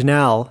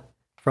 Janelle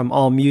from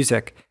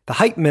AllMusic. The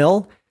Hype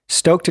Mill,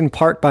 stoked in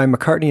part by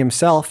McCartney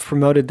himself,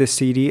 promoted this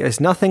CD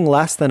as nothing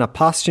less than a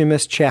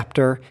posthumous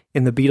chapter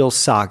in the Beatles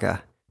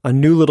saga. A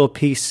new little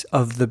piece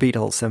of the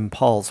Beatles, in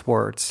Paul's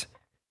words.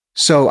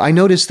 So I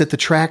noticed that the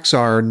tracks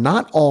are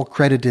not all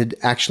credited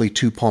actually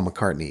to Paul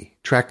McCartney.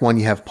 Track 1,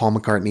 you have Paul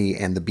McCartney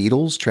and the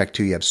Beatles. Track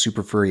 2, you have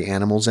Super Furry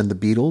Animals and the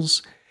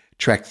Beatles.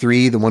 Track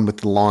 3, the one with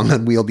the long,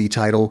 unwieldy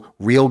title,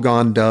 Real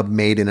Gone Dub,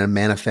 made in a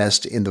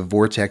manifest in the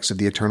vortex of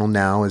the eternal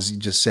now, as you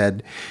just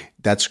said.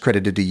 That's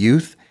credited to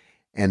Youth.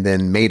 And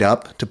then Made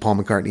Up to Paul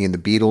McCartney and the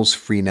Beatles.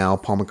 Free Now,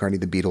 Paul McCartney,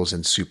 the Beatles,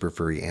 and Super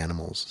Furry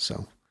Animals.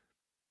 So,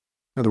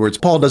 in other words,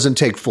 Paul doesn't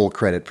take full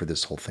credit for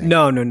this whole thing.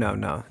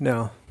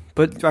 No.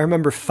 But I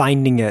remember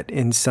finding it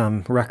in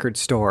some record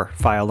store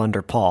filed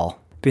under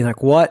Paul, being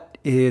like, what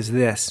is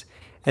this?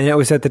 And it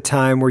was at the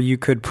time where you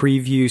could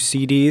preview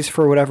CDs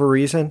for whatever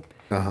reason.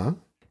 Uh-huh.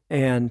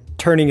 And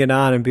turning it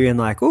on and being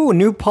like, ooh,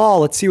 new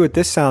Paul, let's see what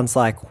this sounds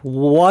like.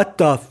 What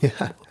the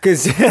fuck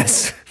is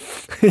this?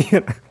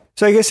 You know?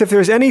 So I guess if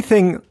there's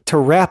anything to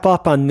wrap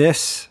up on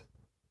this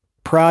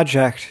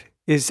project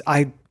is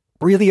I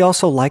really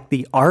also like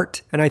the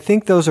art. And I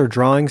think those are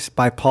drawings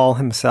by Paul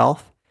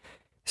himself.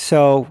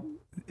 So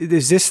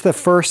is this the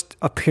first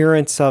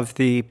appearance of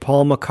the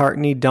Paul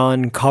McCartney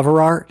done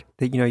cover art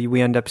that,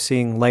 we end up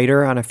seeing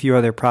later on a few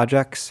other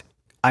projects?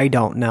 I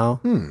don't know.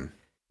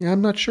 Yeah,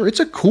 I'm not sure.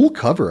 It's a cool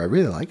cover. I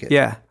really like it.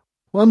 Yeah.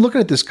 Well, I'm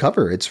looking at this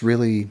cover. It's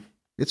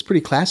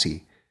pretty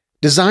classy.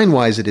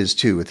 Design-wise, it is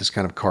too, with this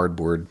kind of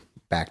cardboard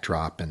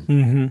backdrop.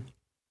 And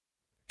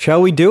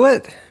Shall we do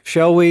it?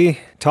 Shall we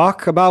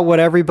talk about what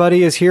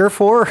everybody is here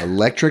for?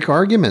 Electric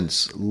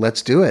Arguments.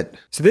 Let's do it.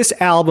 So this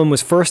album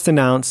was first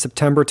announced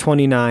September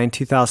 29,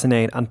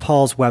 2008 on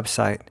Paul's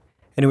website.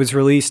 And it was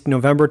released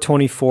November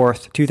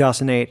 24th,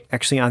 2008,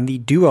 actually on the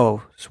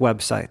Duo's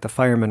website, the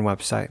Fireman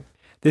website.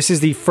 This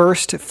is the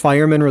first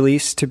Fireman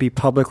release to be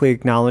publicly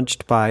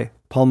acknowledged by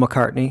Paul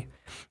McCartney.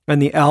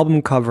 And the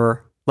album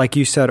cover, like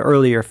you said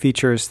earlier,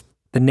 features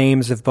the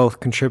names of both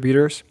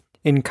contributors,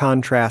 in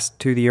contrast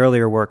to the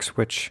earlier works,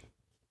 which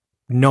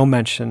no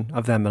mention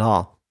of them at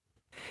all.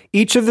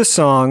 Each of the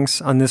songs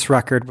on this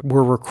record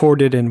were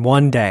recorded in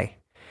one day.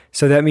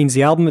 So that means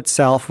the album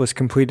itself was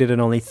completed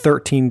in only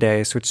 13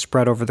 days, which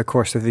spread over the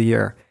course of the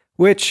year.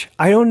 Which,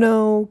 I don't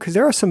know, because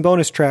there are some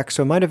bonus tracks,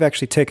 so it might have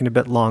actually taken a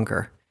bit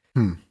longer.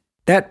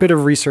 That bit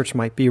of research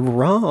might be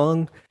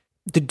wrong.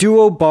 The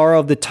duo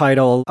borrowed the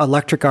title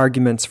Electric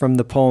Arguments from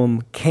the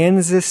poem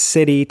Kansas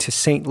City to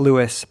St.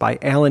 Louis by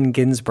Allen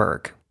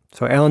Ginsberg.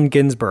 So Allen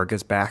Ginsberg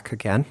is back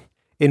again.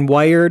 In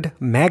Wired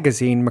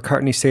magazine,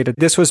 McCartney stated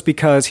this was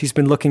because he's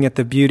been looking at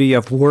the beauty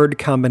of word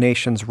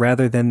combinations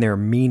rather than their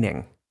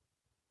meaning.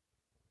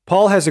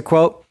 Paul has a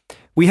quote,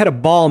 "We had a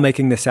ball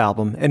making this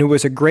album, and it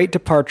was a great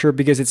departure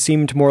because it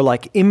seemed more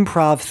like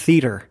improv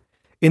theater.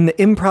 In the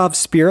improv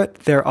spirit,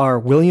 there are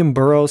William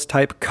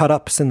Burroughs-type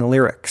cut-ups in the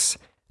lyrics.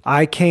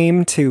 I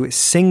came to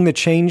sing the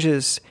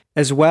changes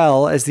as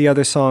well as the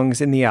other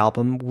songs in the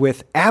album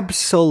with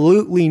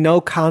absolutely no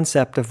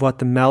concept of what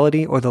the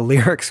melody or the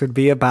lyrics would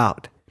be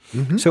about.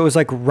 So it was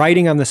like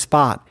writing on the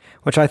spot,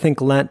 which I think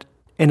lent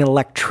an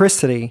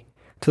electricity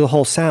to the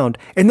whole sound.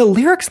 And the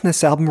lyrics in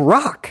this album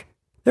rock.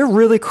 They're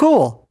really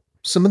cool.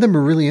 Some of them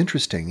are really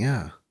interesting,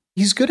 yeah.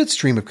 He's good at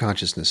stream of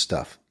consciousness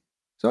stuff.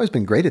 He's always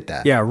been great at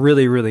that. Yeah,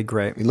 really, really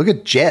great. I mean, look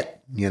at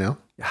Jet,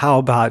 How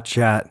about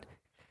Jet?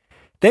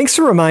 Thanks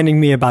for reminding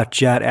me about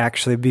Jet,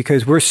 actually,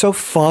 because we're so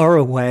far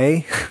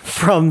away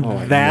from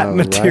that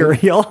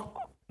material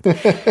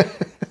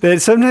that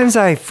sometimes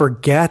I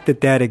forget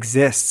that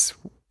exists.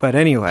 But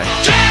anyway,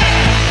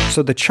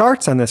 so the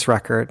charts on this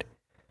record,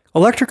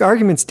 Electric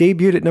Arguments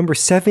debuted at number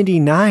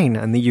 79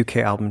 on the UK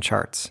album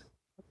charts,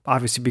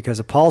 obviously because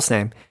of Paul's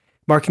name,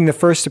 marking the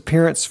first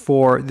appearance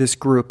for this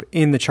group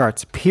in the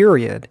charts,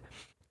 period.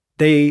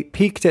 They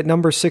peaked at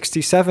number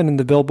 67 in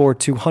the Billboard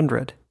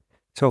 200.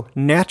 So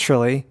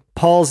naturally,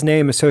 Paul's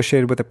name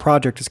associated with the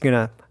project is going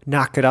to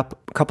knock it up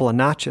a couple of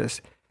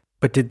notches.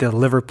 But did the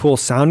Liverpool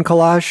Sound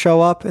Collage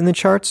show up in the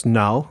charts?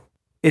 No.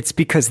 It's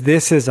because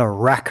this is a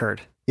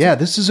record. Yeah,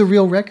 this is a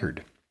real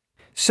record.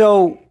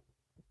 So,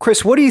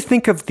 Chris, what do you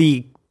think of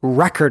the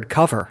record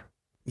cover?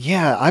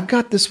 Yeah, I've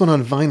got this one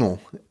on vinyl,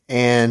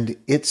 and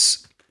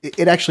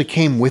it actually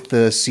came with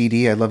the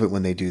CD. I love it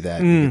when they do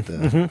that.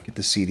 Get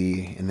the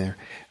CD in there.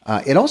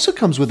 It also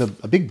comes with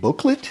a big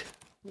booklet.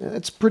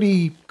 It's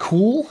pretty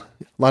cool.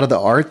 A lot of the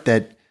art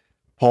that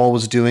Paul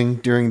was doing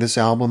during this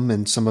album,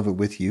 and some of it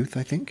with Youth,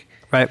 I think.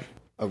 Right.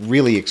 A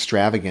really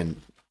extravagant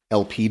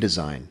LP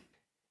design.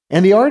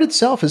 And the art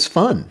itself is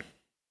fun.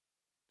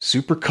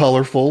 Super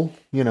colorful,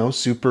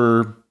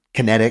 super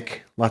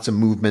kinetic, lots of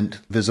movement,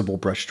 visible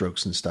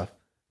brushstrokes and stuff.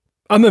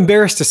 I'm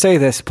embarrassed to say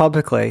this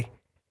publicly.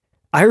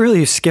 I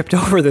really skipped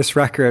over this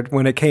record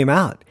when it came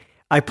out.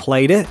 I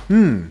played it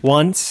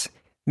once,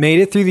 made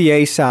it through the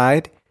A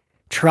side,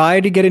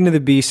 tried to get into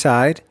the B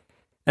side,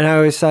 and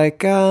I was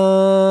like,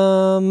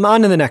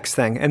 on to the next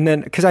thing. And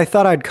then, because I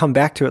thought I'd come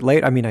back to it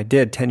late. I mean, I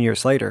did 10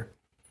 years later.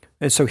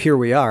 And so here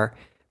we are.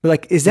 But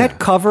like, is that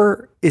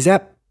cover, is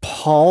that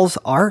Paul's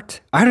art?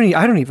 I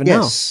don't even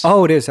know.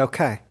 Oh, it is.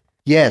 Okay.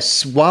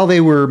 Yes. While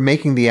they were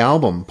making the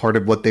album, part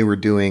of what they were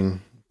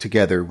doing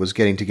together was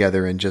getting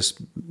together and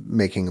just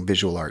making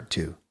visual art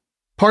too.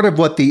 Part of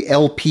what the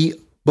LP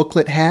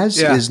booklet has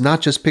is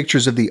not just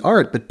pictures of the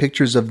art, but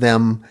pictures of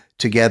them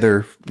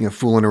together,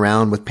 fooling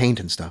around with paint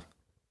and stuff.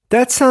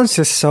 That sounds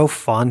just so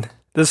fun.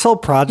 This whole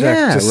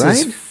project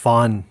is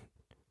fun.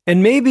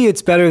 And maybe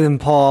it's better than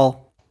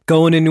Paul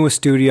going into a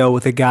studio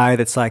with a guy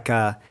that's like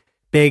a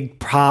big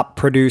pop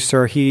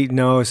producer. He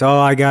knows,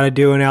 I got to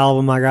do an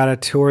album. I got to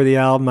tour the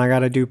album. I got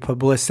to do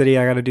publicity.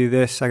 I got to do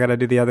this. I got to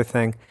do the other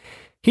thing.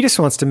 He just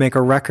wants to make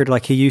a record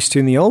like he used to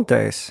in the old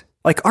days,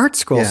 like art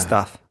school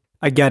stuff.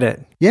 I get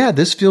it. Yeah,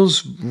 this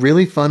feels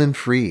really fun and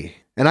free.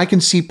 And I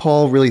can see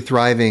Paul really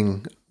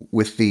thriving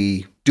with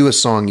the do a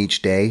song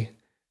each day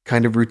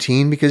kind of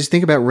routine, because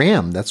think about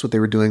Ram. That's what they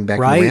were doing back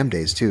in the Ram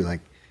days too. Like,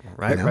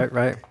 right.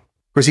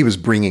 Of course, he was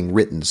bringing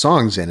written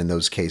songs in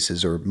those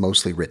cases, or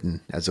mostly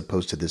written, as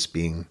opposed to this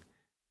being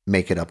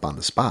make it up on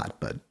the spot.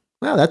 But,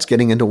 well, that's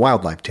getting into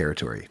wildlife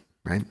territory,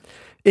 right?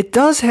 It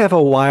does have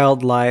a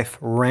wildlife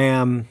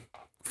Ram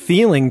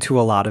feeling to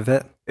a lot of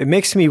it. It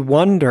makes me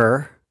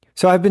wonder.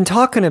 So I've been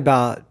talking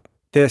about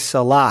this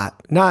a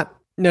lot, not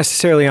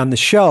necessarily on the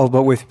show,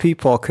 but with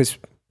people,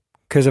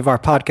 because of our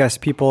podcast,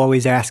 people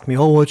always ask me,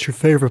 what's your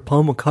favorite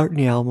Paul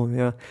McCartney album?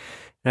 Yeah.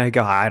 And I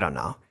go, I don't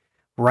know.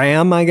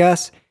 Ram, I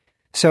guess.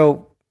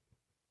 So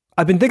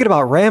I've been thinking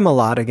about Ram a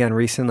lot again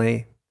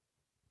recently.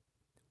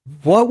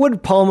 What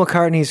would Paul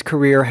McCartney's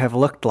career have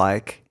looked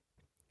like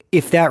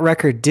if that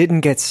record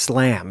didn't get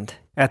slammed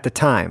at the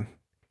time?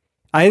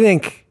 I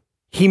think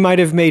he might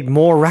have made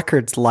more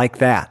records like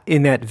that,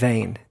 in that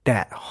vein,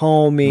 that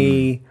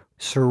homey,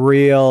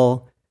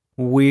 surreal,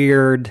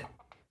 weird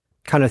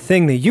kind of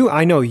thing that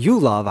I know you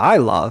love, I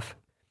love.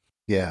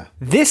 Yeah.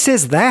 This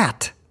is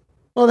that.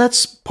 Well,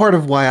 that's part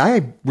of why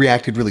I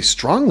reacted really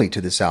strongly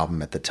to this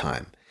album at the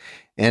time.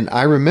 And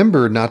I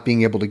remember not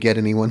being able to get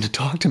anyone to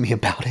talk to me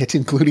about it,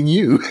 including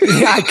you.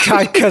 Yeah,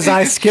 because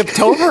I skipped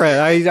over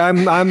it.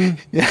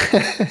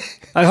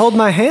 I hold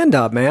my hand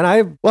up, man.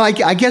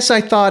 I guess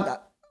I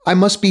thought I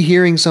must be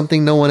hearing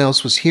something no one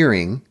else was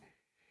hearing,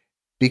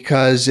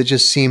 because it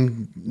just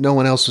seemed no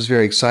one else was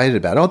very excited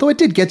about it. Although it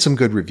did get some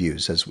good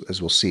reviews,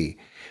 as we'll see.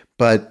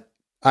 But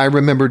I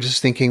remember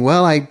just thinking,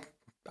 well,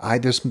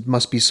 there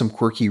must be some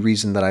quirky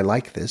reason that I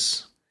like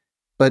this.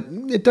 But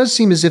it does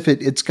seem as if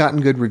it's gotten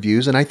good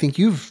reviews, and I think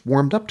you've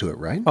warmed up to it,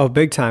 right? Oh,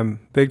 big time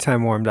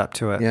warmed up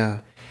to it.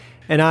 Yeah.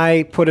 And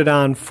I put it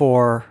on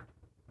for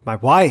my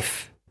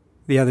wife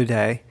the other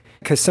day,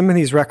 because some of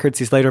these records,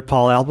 these later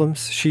Paul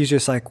albums, she's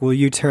just like, will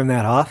you turn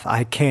that off?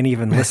 I can't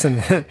even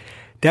listen.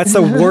 That's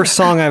the worst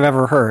song I've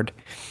ever heard.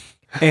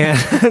 And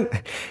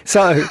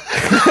so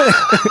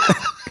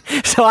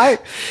I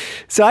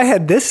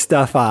had this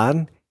stuff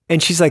on,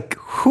 and she's like,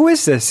 who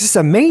is this? This is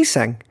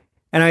amazing.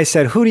 And I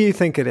said, who do you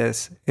think it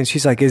is? And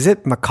she's like, is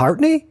it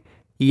McCartney?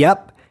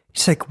 Yep.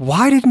 She's like,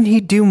 why didn't he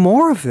do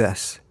more of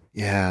this?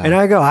 Yeah. And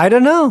I go, I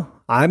don't know.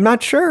 I'm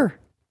not sure.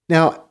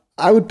 Now,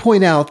 I would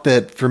point out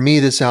that for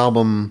me, this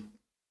album,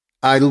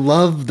 I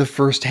love the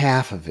first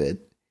half of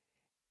it.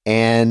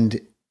 And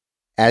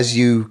as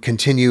you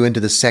continue into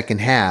the second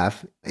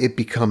half, it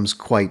becomes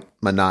quite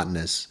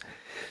monotonous.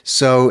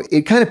 So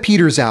it kind of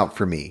peters out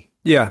for me.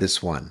 Yeah.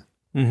 This one.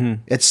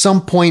 Mm-hmm. At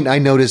some point, I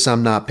notice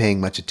I'm not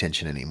paying much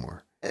attention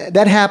anymore.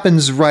 That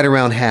happens right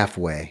around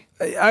halfway.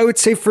 I would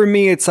say for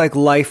me, it's like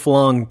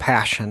lifelong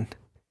passion,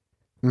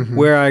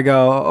 where I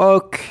go,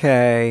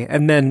 okay.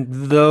 And then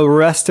the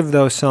rest of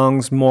those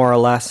songs, more or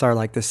less, are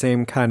like the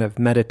same kind of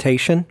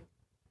meditation.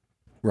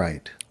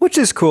 Right. Which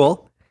is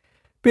cool.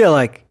 But yeah,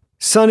 like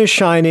Sun is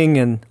Shining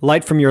and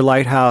Light from Your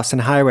Lighthouse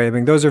and Highway. I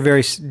mean, those are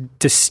very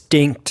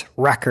distinct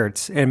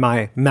records in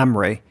my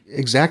memory.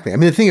 Exactly. I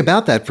mean, the thing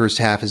about that first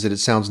half is that it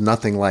sounds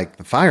nothing like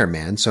The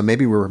Fireman, so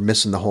maybe we're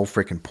missing the whole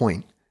freaking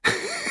point.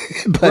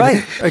 But,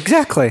 right,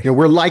 exactly.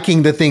 We're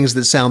liking the things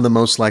that sound the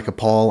most like a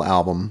Paul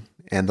album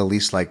and the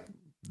least like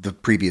the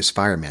previous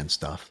Fireman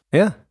stuff.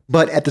 Yeah.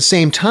 But at the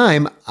same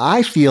time,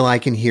 I feel I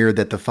can hear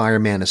that the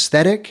Fireman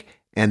aesthetic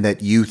and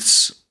that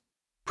Youth's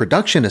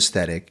production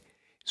aesthetic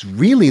is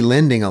really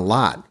lending a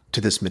lot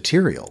to this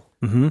material.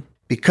 Mm-hmm.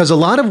 Because a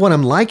lot of what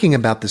I'm liking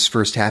about this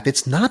first half,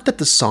 it's not that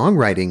the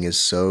songwriting is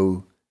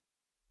so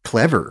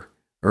clever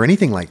or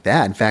anything like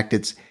that. In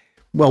fact,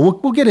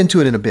 we'll get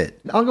into it in a bit.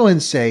 I'll go ahead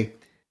and say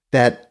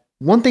that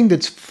one thing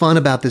that's fun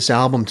about this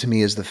album to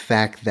me is the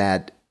fact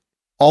that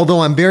although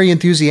I'm very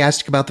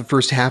enthusiastic about the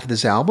first half of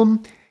this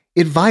album,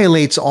 it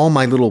violates all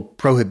my little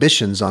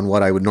prohibitions on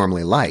what I would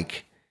normally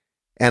like.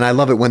 And I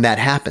love it when that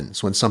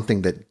happens, when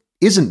something that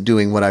isn't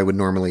doing what I would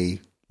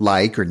normally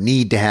like or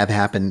need to have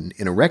happen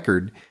in a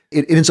record,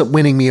 it ends up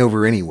winning me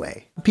over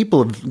anyway.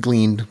 People have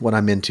gleaned what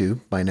I'm into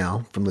by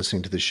now from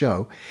listening to the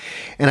show.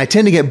 And I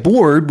tend to get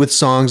bored with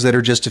songs that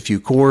are just a few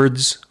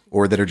chords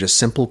or that are just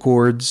simple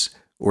chords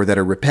or that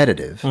are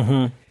repetitive.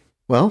 Mm-hmm.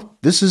 Well,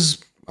 this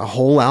is a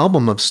whole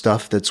album of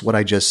stuff that's what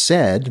I just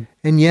said,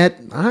 and yet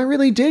I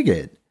really dig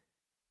it.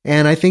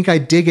 And I think I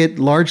dig it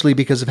largely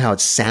because of how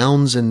it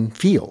sounds and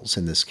feels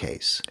in this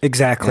case.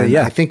 Exactly, and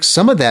yeah. I think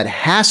some of that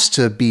has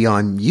to be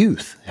on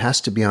Youth,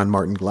 has to be on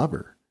Martin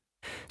Glover.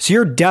 So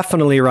you're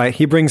definitely right.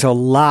 He brings a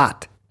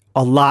lot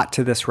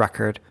to this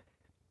record.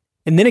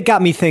 And then it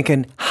got me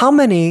thinking, how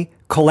many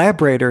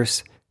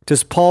collaborators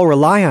does Paul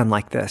rely on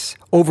like this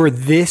over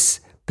this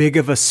big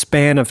of a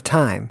span of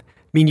time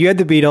mean, you had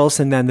the Beatles,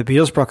 and then the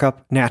Beatles broke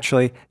up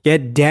naturally. You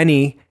had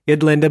Denny, you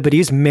had Linda, but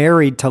he's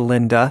married to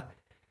Linda.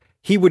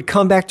 He would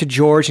come back to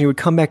George, and he would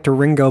come back to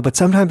Ringo, but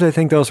sometimes I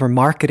think those were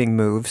marketing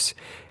moves.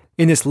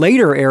 In this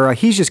later era,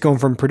 he's just going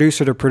from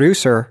producer to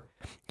producer.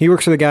 He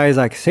works with a guy, he's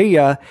like, see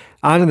ya,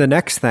 on to the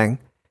next thing.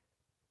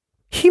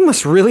 He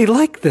must really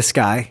like this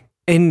guy.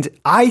 And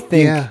I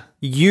think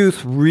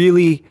Youth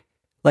really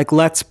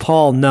lets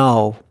Paul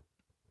know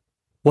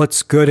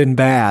what's good and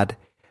bad,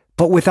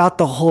 but without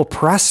the whole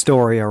press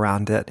story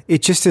around it.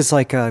 It just is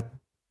like a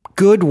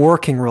good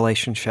working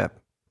relationship.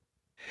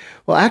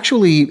 Well,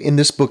 actually, in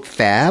this book,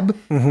 Fab,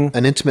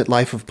 An Intimate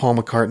Life of Paul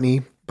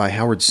McCartney by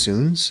Howard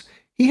Soons,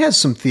 he has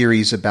some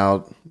theories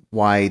about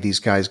why these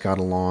guys got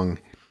along.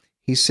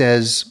 He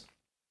says,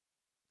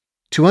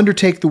 to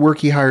undertake the work,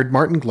 he hired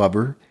Martin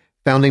Glover,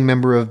 founding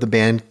member of the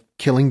band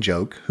Killing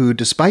Joke, who,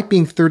 despite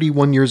being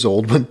 31 years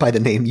old, went by the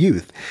name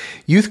Youth.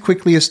 Youth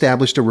quickly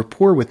established a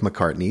rapport with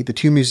McCartney, the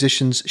two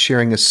musicians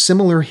sharing a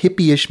similar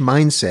hippie-ish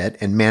mindset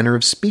and manner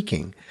of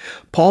speaking.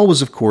 Paul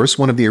was, of course,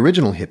 one of the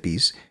original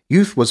hippies.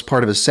 Youth was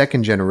part of a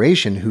second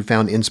generation who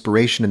found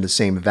inspiration in the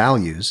same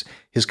values,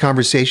 his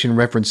conversation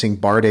referencing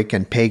Bardic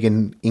and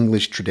pagan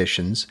English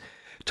traditions,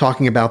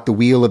 talking about the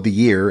Wheel of the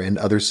Year and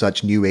other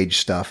such New Age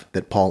stuff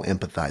that Paul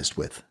empathized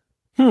with.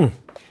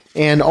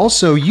 And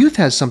also, Youth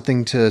has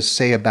something to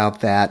say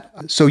about that.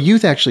 So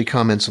Youth actually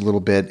comments a little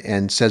bit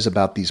and says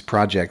about these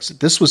projects,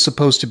 this was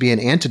supposed to be an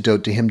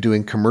antidote to him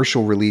doing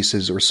commercial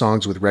releases or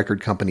songs with record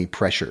company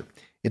pressure.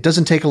 It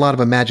doesn't take a lot of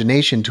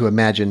imagination to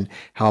imagine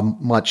how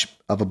much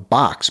of a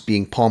box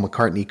being Paul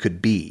McCartney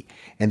could be.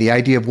 And the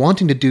idea of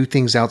wanting to do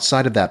things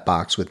outside of that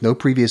box with no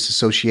previous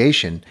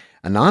association,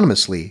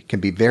 anonymously,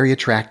 can be very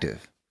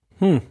attractive.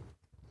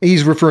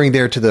 He's referring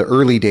there to the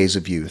early days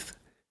of Youth.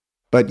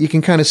 But you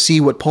can kind of see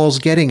what Paul's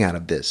getting out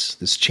of this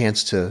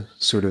chance to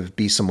sort of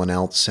be someone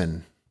else.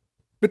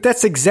 But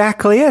that's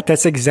exactly it.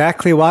 That's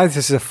exactly why this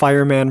is a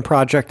Fireman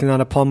project and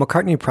not a Paul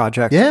McCartney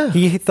project. Yeah.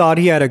 He thought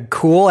he had a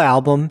cool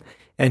album,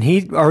 and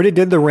he already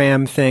did the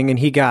Ram thing, and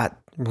he got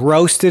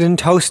roasted and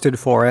toasted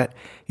for it.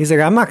 He's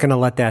like, I'm not going to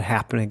let that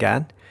happen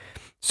again.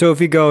 So if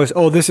he goes,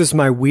 oh, this is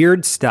my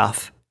weird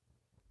stuff,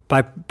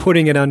 by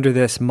putting it under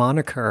this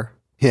moniker,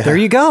 there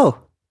you go.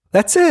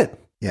 That's it.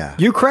 Yeah.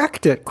 You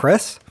cracked it,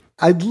 Chris.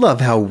 I love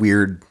how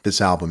weird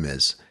this album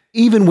is.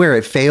 Even where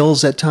it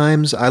fails at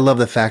times, I love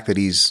the fact that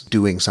he's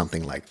doing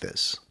something like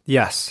this.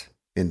 Yes.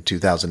 In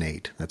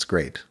 2008. That's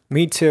great.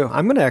 Me too.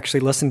 I'm going to actually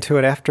listen to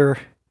it after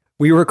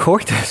we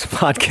record this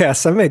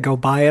podcast. I'm going to go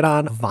buy it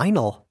on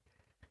vinyl.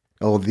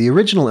 Oh, the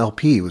original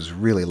LP was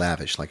really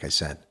lavish, like I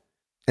said.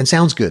 And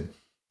sounds good.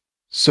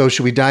 So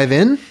should we dive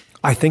in?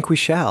 I think we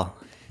shall.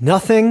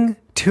 Nothing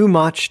too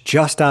much,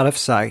 just out of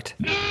sight.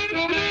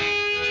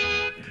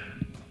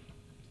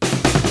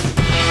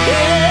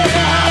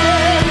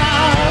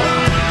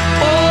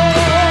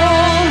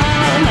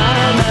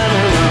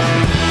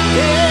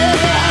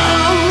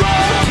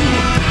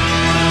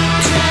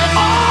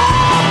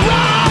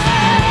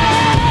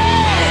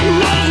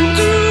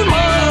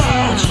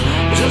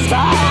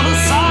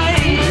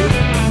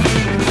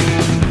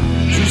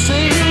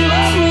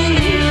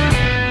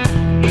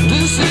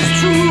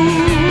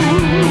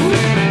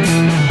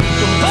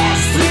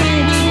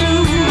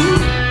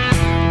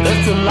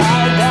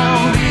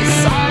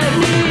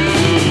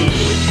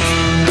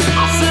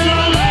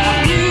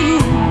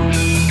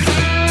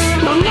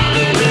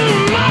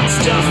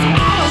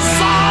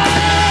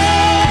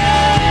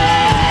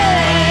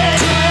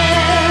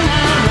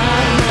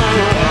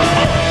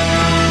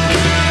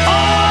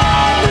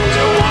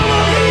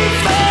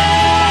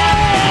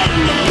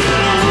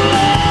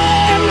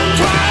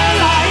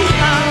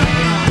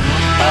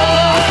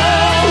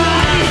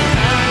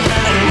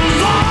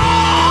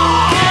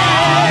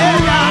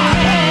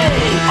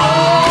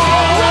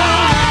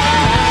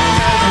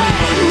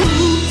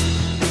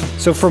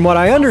 So from what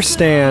I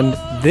understand,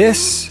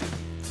 this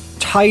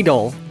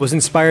title was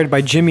inspired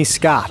by Jimmy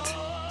Scott.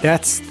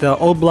 That's the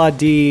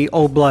Obla-Di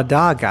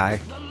Obla-Da guy.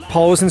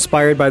 Paul was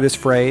inspired by this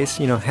phrase,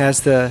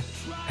 has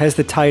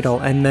the title,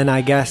 and then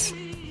I guess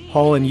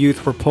Paul and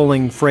Youth were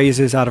pulling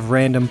phrases out of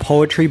random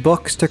poetry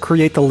books to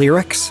create the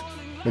lyrics.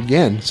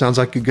 Again, sounds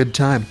like a good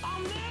time.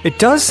 It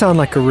does sound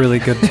like a really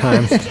good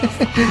time.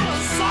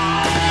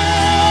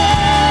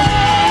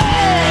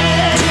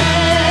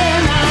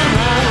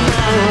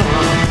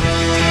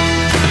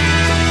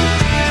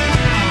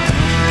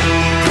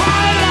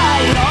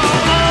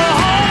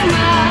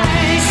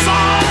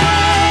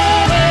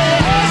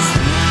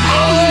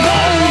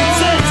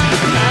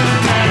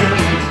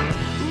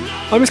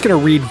 I'm just going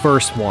to read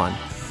verse 1.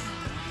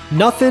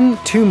 Nothing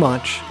too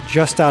much,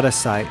 just out of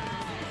sight.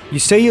 You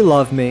say you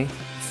love me.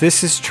 If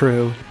this is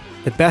true,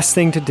 the best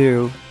thing to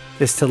do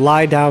is to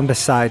lie down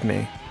beside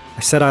me.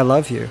 I said I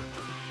love you.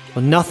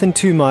 Well, nothing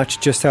too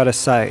much, just out of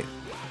sight.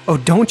 Oh,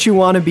 don't you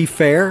want to be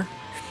fair?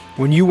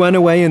 When you went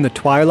away in the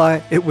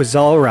twilight, it was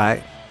all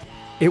right.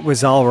 It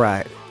was all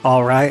right.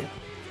 All right?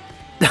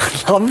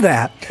 I love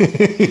that.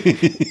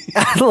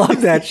 I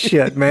love that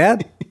shit, man.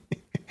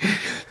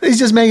 He's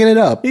just making it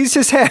up. He's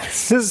just but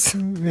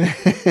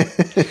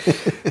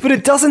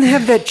it doesn't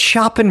have that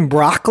chopping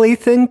broccoli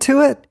thing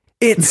to it.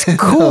 It's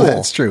cool. No,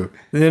 that's true.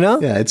 You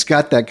know? Yeah, it's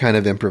got that kind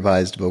of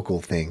improvised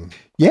vocal thing.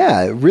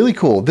 Yeah, really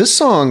cool. This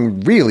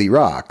song really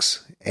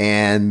rocks.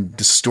 And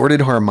distorted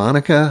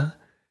harmonica,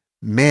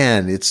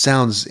 man, it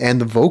sounds,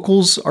 and the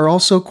vocals are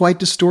also quite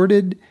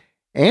distorted.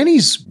 And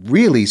he's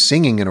really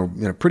singing in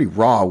a pretty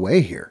raw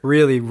way here.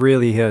 Really,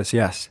 really is,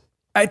 yes.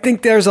 I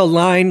think there's a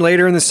line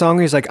later in the song.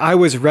 He's like, I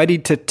was ready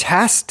to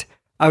test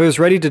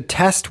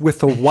with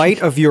the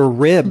white of your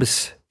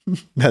ribs.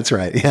 That's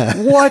right, yeah.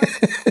 What?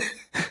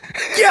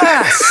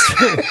 Yes!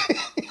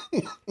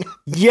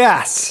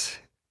 Yes!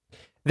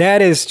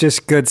 That is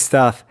just good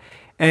stuff.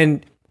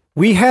 And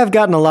we have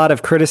gotten a lot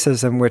of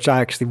criticism, which I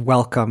actually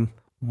welcome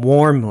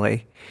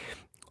warmly,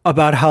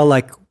 about how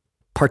like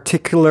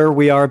particular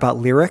we are about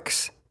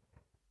lyrics.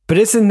 But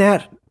isn't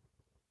that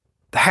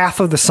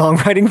half of the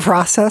songwriting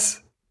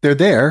process? They're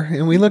there,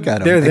 and we look at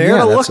them. They're there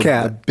to look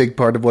at. A big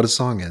part of what a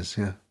song is,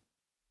 yeah.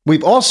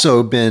 We've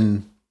also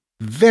been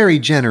very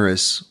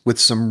generous with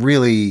some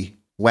really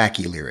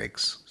wacky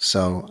lyrics.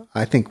 So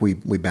I think we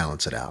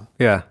balance it out.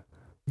 Yeah.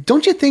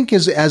 Don't you think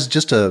as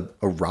just a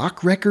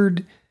rock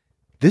record,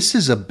 this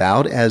is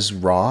about as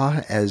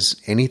raw as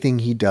anything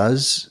he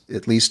does,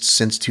 at least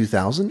since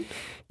 2000?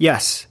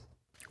 Yes.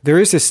 There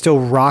is this still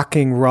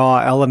rocking, raw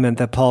element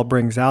that Paul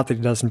brings out that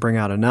he doesn't bring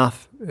out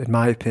enough, in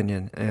my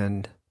opinion.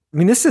 And I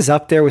mean, this is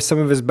up there with some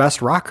of his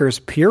best rockers,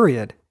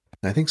 period.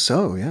 I think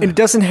so, yeah. And it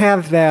doesn't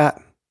have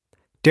that,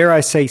 dare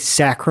I say,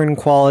 saccharine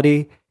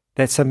quality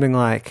that something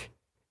like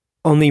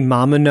Only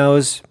Mama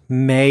Knows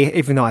may,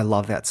 even though I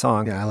love that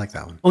song. Yeah, I like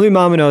that one. Only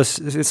Mama Knows,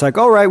 it's like,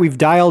 all right, we've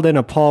dialed in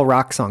a Paul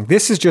rock song.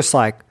 This is just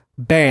like,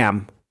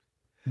 bam,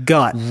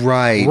 gut,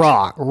 right,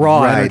 raw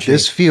right. energy.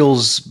 This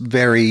feels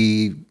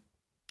very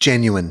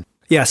genuine.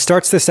 Yeah,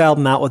 starts this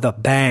album out with a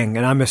bang,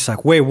 and I'm just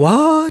like, wait,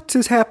 what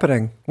is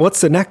happening?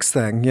 What's the next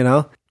thing, you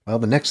know? Well,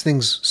 the next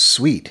thing's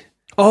sweet.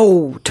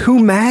 Oh, Two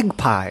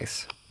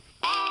Magpies.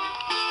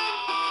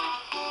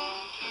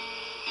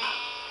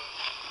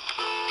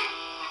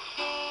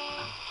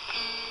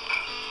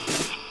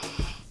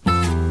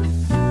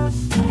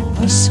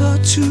 I saw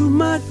two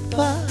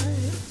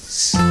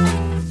magpies, a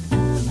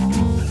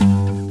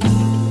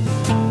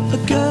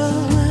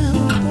girl and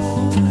a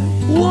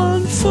boy,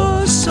 one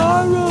for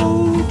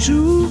sorrow,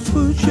 two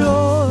for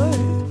joy.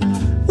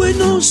 With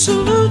no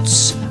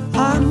salutes,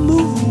 I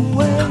move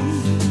away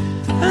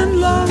and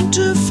long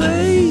to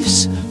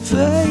face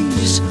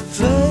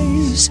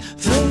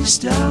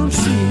down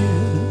fear.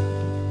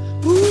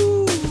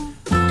 Ooh.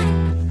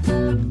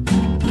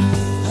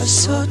 I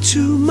saw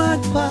two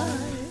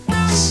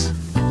magpies.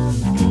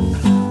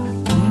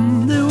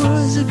 There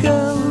was a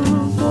girl and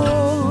a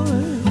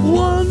boy,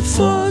 one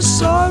for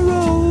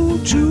sorrow,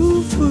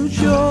 two for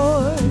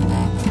joy.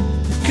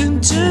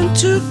 Content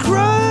to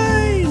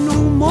cry,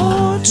 no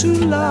more to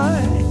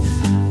lie.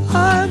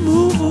 I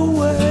move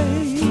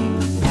away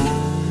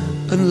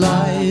and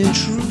lie in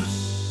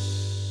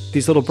truth.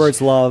 These little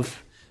birds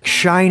love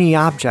shiny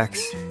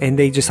objects, and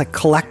they just like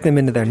collect them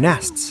into their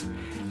nests.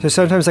 So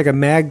sometimes like a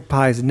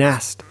magpie's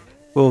nest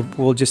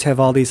will just have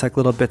all these like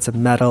little bits of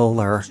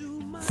metal or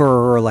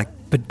fur or like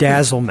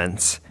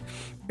bedazzlements.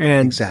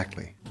 And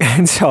exactly.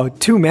 And so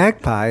Two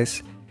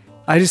Magpies,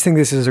 I just think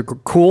this is a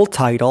cool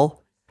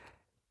title.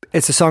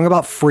 It's a song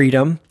about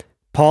freedom.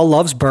 Paul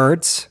loves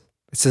birds.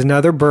 It's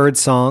another bird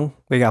song.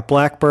 We got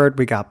Blackbird,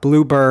 we got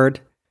Bluebird,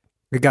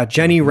 we got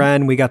Jenny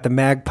Wren, we got the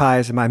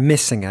Magpies. Am I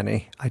missing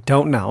any? I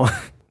don't know.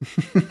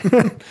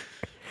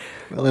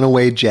 Well, in a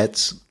way,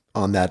 Jet's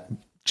on that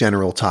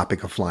general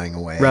topic of flying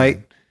away.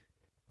 Right.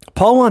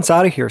 Paul wants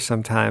out of here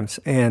sometimes,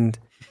 and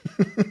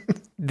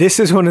this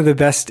is one of the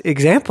best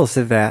examples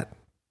of that,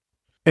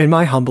 in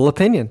my humble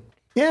opinion.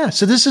 Yeah,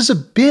 so this is a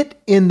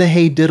bit in the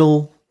Hey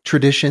Diddle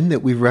tradition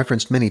that we've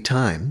referenced many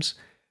times,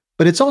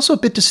 but it's also a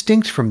bit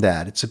distinct from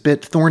that. It's a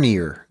bit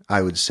thornier,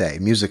 I would say,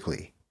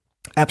 musically.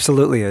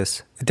 Absolutely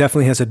is. It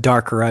definitely has a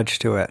darker edge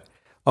to it,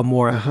 a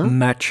more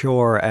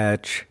mature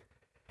edge.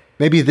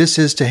 Maybe this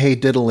is to Hey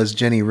Diddle as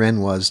Jenny Wren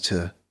was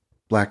to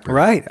Blackbird.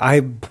 Right. I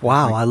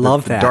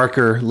love that.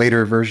 Darker,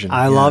 later version.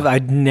 I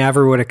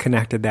never would have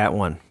connected that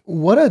one.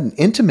 What an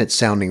intimate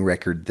sounding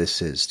record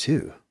this is,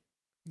 too.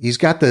 He's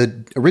got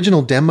the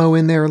original demo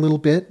in there a little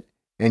bit,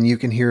 and you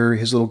can hear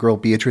his little girl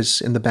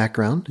Beatrice in the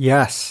background.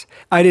 Yes.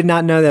 I did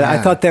not know that. Yeah. I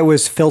thought that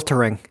was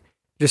filtering,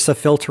 just a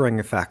filtering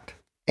effect.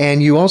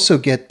 And you also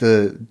get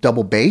the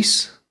double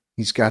bass.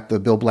 He's got the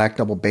Bill Black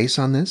double bass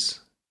on this.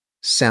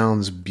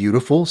 Sounds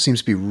beautiful. Seems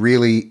to be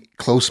really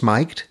close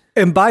mic'd.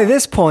 And by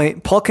this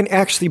point, Paul can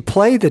actually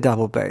play the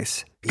double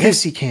bass.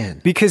 Yes, he can.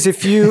 Because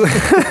if you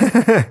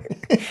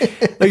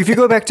if you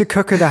go back to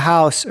Cook of the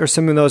House or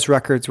some of those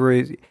records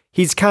where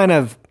he's kind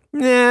of,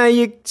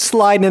 you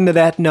slide into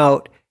that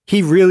note,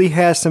 he really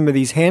has some of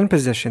these hand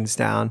positions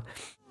down.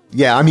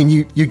 Yeah, I mean,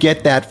 you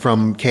get that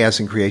from Chaos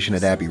and Creation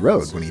at Abbey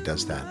Road when he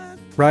does that.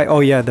 Right?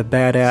 Oh, yeah, the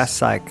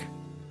badass, like,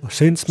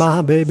 since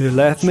my baby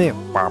left me.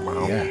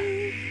 Yeah.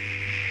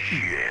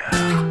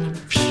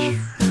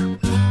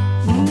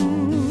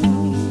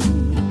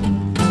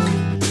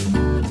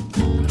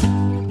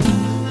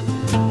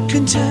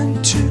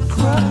 content to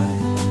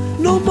cry,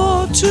 no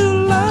more to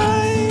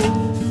lie,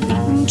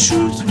 in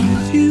truth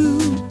with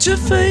you, to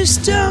face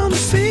down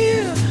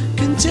fear,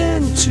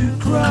 content to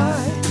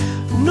cry,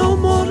 no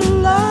more to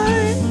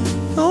lie,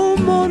 no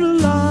more to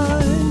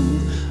lie,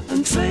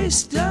 and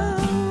face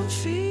down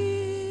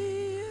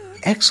fear.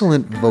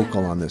 Excellent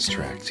vocal on this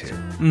track, too.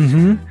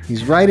 Mm-hmm.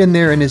 He's right in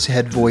there in his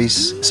head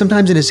voice.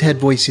 Sometimes in his head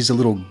voice, he's a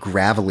little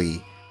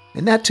gravelly.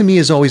 And that, to me,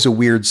 is always a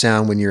weird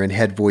sound when you're in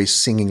head voice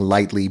singing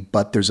lightly,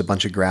 but there's a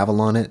bunch of gravel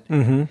on it.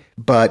 Mm-hmm.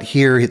 But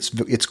here,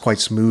 it's quite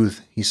smooth.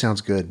 He sounds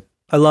good.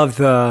 I love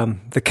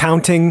the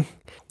counting.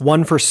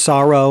 1 for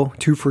sorrow,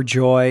 2 for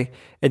joy.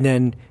 And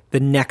then the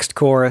next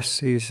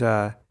chorus, he's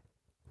 1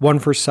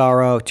 for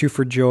sorrow, 2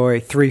 for joy,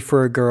 3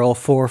 for a girl,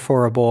 4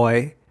 for a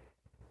boy.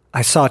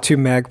 I saw 2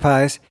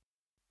 magpies.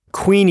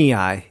 Queenie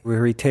Eye,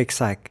 where he takes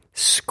like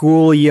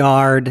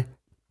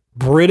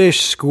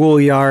British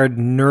schoolyard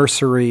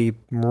nursery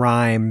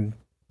rhyme,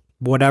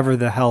 whatever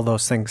the hell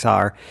those things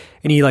are,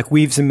 and he like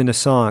weaves them into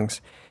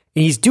songs.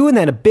 And he's doing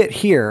that a bit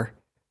here.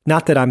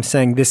 Not that I'm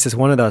saying this is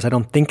one of those. I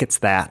don't think it's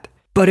that.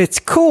 But it's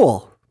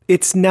cool.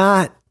 It's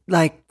not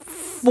like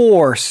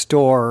forced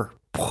or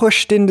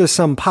pushed into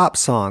some pop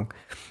song.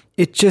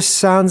 It just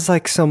sounds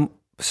like some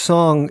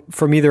song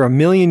from either a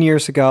million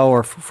years ago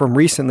or from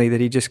recently that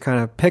he just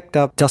kind of picked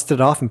up, dusted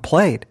off, and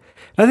played.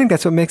 I think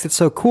that's what makes it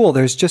so cool.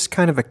 There's just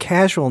kind of a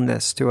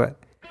casualness to it.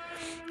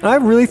 And I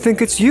really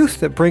think it's youth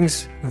that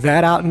brings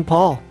that out in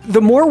Paul. The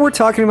more we're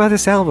talking about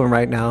this album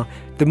right now,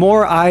 the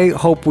more I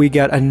hope we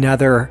get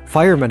another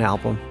Fireman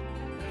album.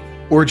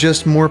 Or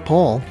just more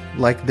Paul,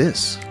 like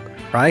this.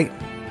 Right?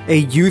 A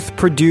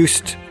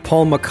youth-produced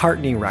Paul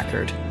McCartney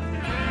record.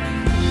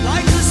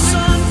 Like the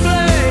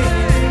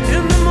sunflame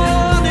in the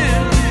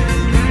morning,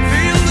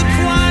 feel the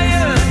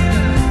quiet,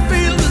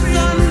 feel the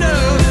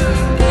thunder.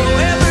 Oh,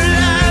 every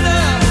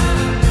ladder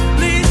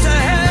leads to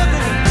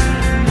heaven.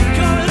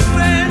 Colored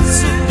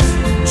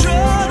pencils,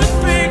 draw the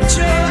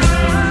picture.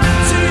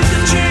 See the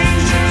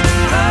change,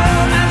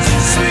 oh, as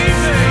you're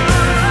sleeping.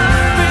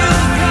 Feel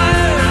the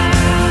quiet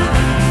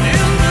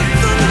in the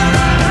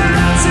thunder.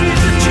 See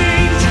the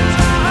change,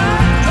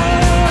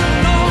 oh,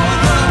 no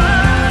other.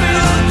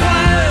 Feel the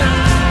quiet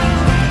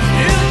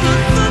in the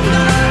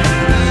thunder,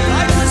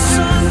 like the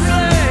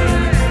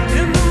sunflame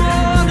in the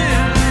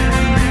morning.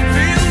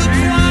 Feel the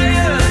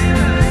quiet,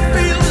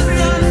 feel the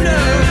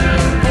thunder.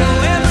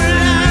 Oh, every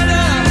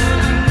ladder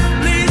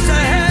leads to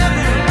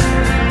heaven.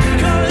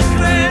 Colored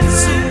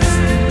pencils,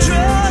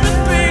 draw the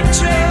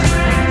picture.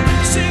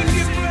 Sing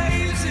your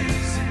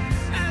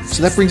praises. So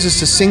that brings us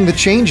to Sing the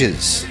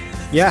Changes.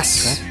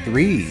 Yes. Track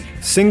 3.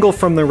 Single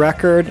from the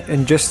record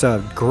and just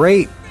a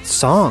great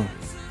song.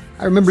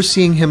 I remember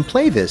seeing him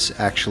play this,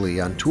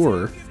 actually, on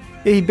tour.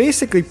 He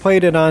basically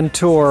played it on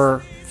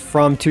tour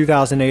from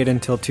 2008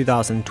 until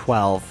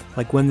 2012,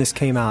 like when this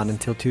came out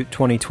until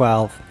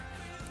 2012.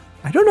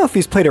 I don't know if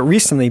he's played it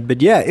recently,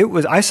 but yeah,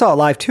 I saw it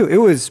live too. It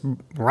was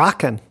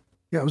rocking.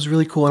 Yeah, it was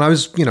really cool. And I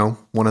was,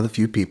 one of the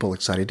few people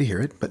excited to hear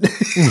it. But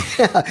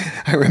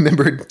I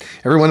remembered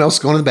everyone else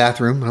going to the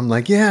bathroom. I'm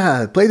like,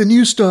 yeah, play the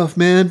new stuff,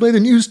 man. Play the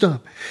new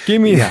stuff.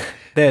 Give me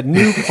that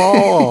new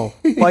Paul,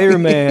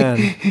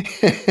 Fireman.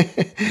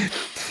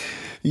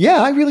 Yeah,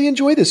 I really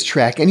enjoy this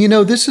track. And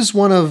this is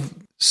one of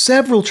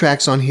several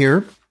tracks on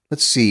here.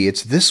 Let's see.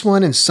 It's this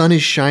one and Sun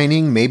is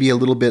Shining, maybe a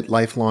little bit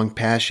Lifelong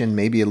Passion,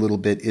 maybe a little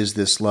bit Is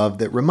This Love,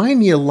 that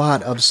remind me a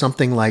lot of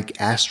something like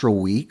Astral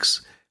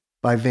Weeks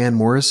by Van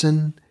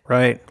Morrison.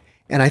 Right.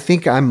 And I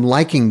think I'm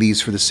liking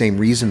these for the same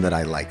reason that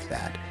I like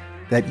that.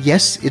 That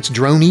yes, it's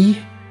droney,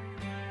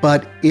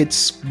 but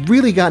it's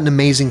really got an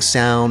amazing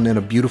sound and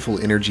a beautiful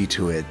energy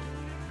to it.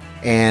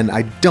 And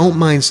I don't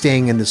mind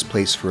staying in this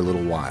place for a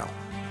little while.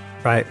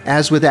 Right.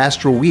 As with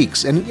Astral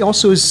Weeks. And he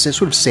also is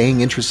sort of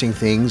saying interesting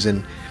things. And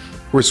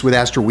of course, with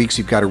Astral Weeks,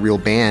 you've got a real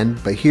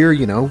band. But here,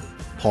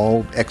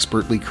 Paul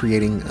expertly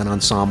creating an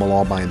ensemble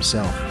all by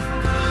himself.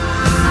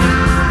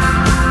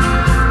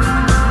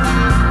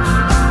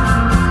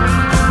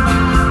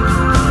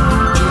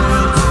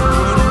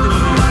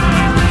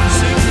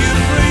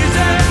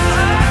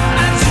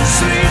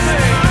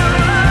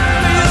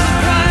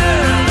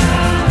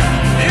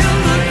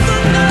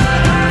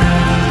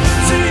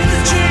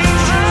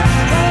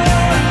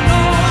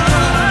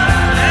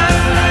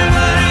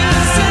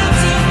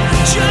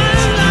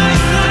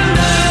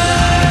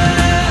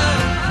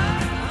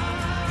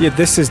 Yeah,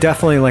 this is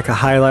definitely like a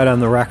highlight on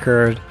the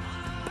record.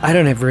 I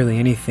don't have really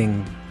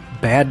anything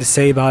bad to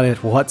say about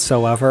it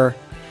whatsoever.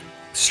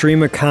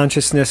 Stream of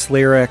consciousness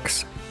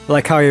lyrics. I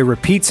like how he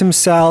repeats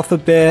himself a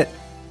bit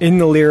in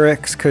the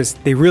lyrics because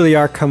they really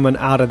are coming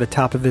out of the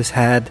top of his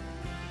head.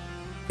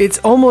 It's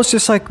almost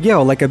just like,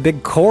 like a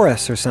big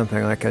chorus or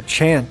something, like a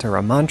chant or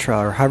a mantra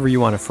or however you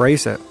want to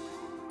phrase it.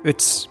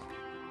 It's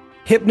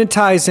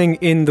hypnotizing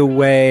in the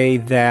way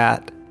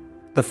that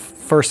the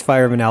first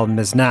Fireman album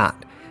is not,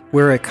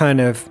 where it kind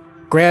of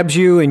grabs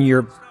you and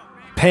you're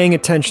paying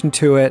attention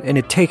to it and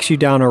it takes you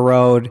down a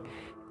road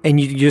and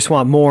you just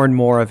want more and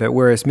more of it,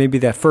 whereas maybe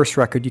that first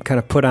record you kind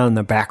of put on in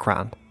the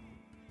background.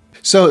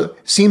 So,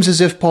 seems as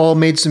if Paul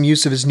made some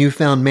use of his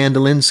newfound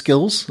mandolin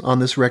skills on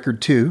this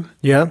record too.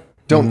 Yeah.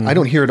 I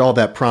don't hear it all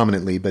that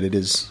prominently, but it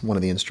is one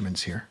of the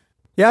instruments here.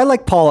 Yeah, I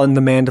like Paul and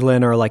the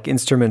mandolin are like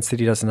instruments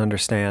that he doesn't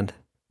understand.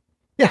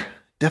 Yeah,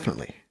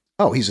 definitely.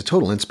 Oh, he's a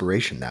total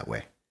inspiration that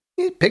way.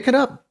 Yeah, pick it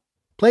up.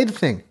 Play the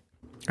thing.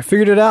 I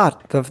figured it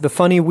out. The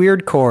funny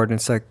weird chord. And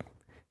it's like,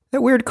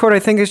 that weird chord I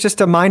think is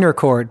just a minor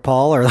chord,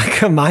 Paul, or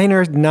like a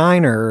minor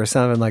niner or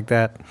something like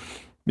that.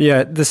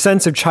 Yeah, the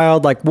sense of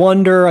childlike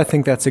wonder, I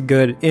think that's a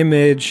good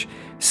image.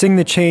 Sing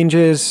the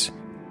changes,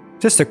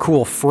 just a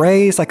cool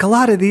phrase. Like a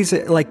lot of these,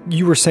 like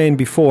you were saying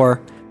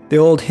before, the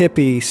old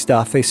hippie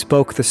stuff, they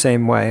spoke the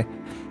same way.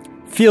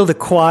 Feel the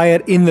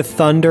quiet in the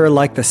thunder,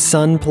 like the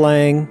sun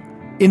playing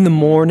in the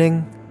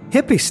morning.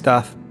 Hippie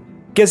stuff,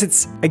 because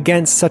it's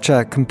against such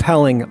a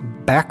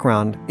compelling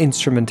background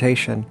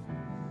instrumentation.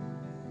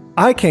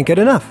 I can't get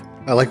enough.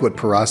 I like what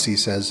Parasi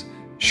says.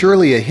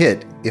 Surely a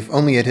hit, if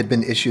only it had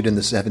been issued in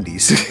the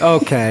 70s.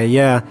 Okay,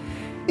 yeah.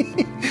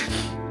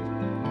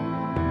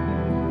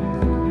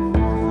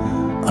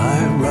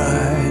 I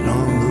ride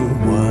on the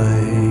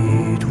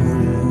white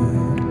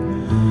wind,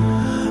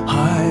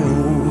 high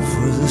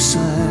over the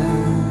sand.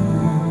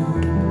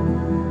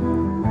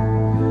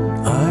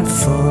 I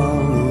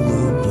follow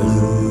the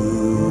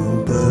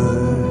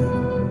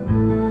bluebird,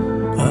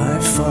 I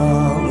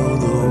follow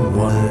the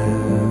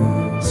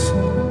winds.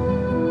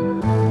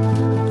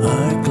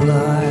 I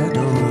glide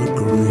on a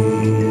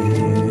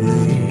green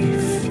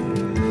leaf,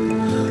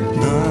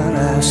 not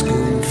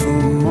asking for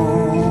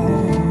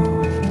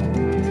more.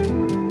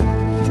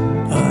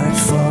 I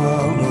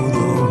follow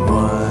the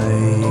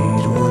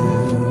white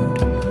wind,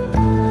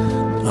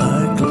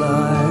 I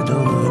glide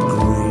on a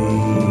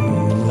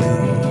green leaf.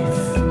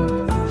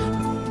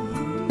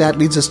 That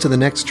leads us to the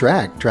next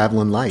track,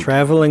 Traveling Light.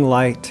 Traveling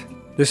Light.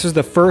 This is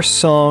the first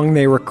song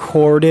they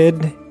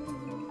recorded.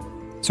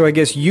 So I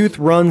guess Youth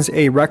runs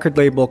a record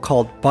label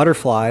called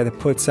Butterfly that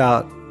puts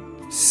out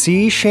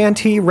sea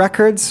shanty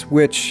records,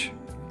 which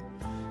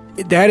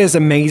that is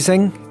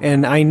amazing,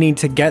 and I need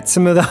to get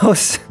some of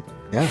those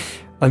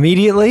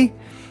immediately.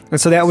 And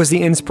so that was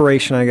the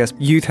inspiration, I guess.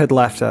 Youth had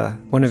left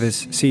one of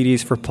his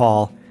CDs for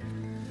Paul.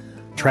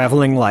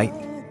 Traveling Light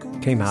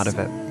came out of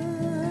it.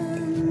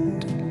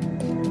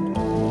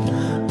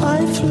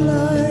 I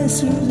fly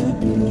through the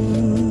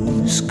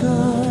blue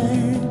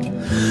sky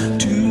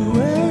to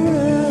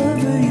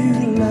wherever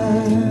you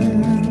land.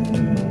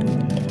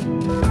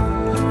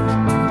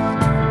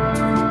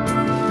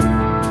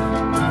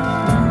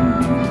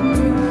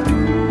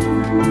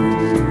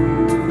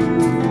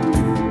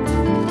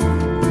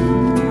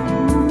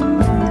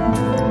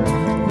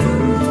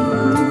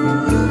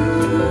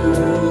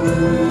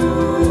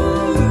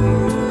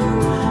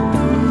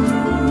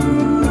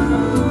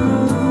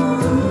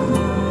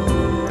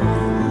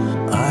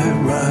 I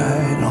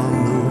ride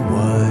on the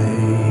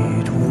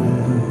white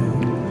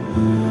wind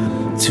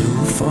to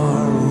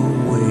far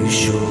away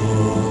shore.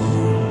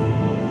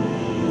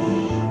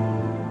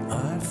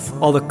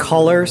 All the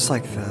colors,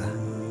 like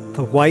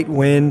the white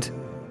wind,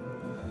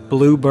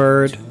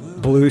 bluebird,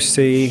 blue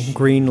sea,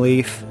 green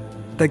leaf,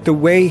 like the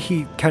way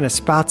he kind of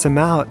spots them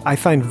out, I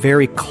find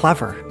very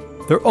clever.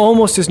 There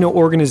almost is no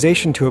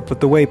organization to it, but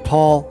the way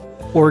Paul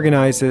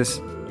organizes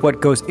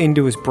what goes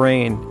into his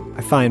brain,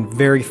 I find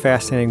very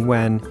fascinating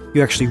when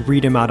you actually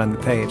read him out on the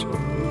page.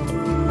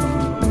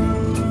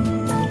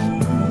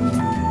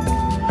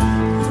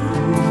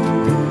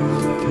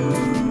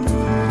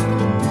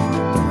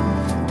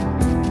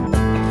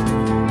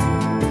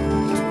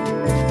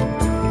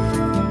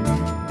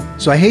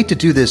 So I hate to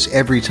do this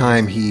every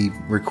time he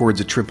records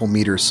a triple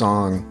meter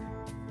song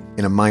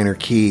in a minor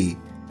key,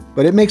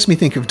 but it makes me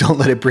think of Don't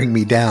Let It Bring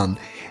Me Down.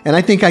 And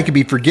I think I could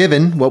be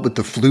forgiven, what with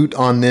the flute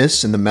on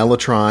this and the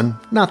mellotron.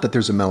 Not that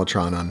there's a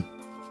mellotron on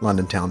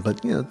London Town,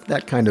 but you know,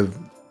 that kind of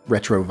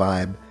retro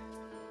vibe.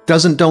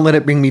 Doesn't Don't Let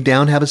It Bring Me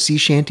Down have a sea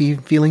shanty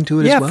feeling to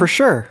it as well? Yeah, for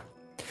sure.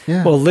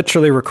 Yeah. Well,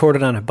 literally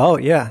recorded on a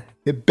boat, yeah.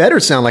 It better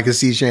sound like a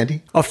sea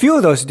shanty. A few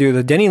of those do.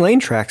 The Denny Lane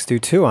tracks do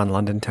too on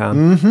London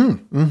Town.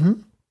 Mm-hmm, mm-hmm.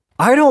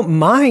 I don't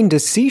mind a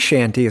sea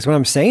shanty is what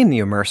I'm saying to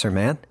you, Mercer,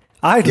 man.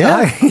 No,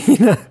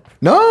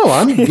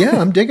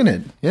 I'm digging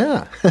it.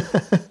 Yeah.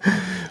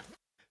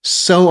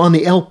 So on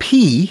the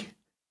LP,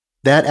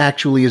 that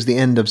actually is the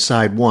end of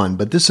side one,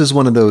 but this is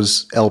one of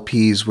those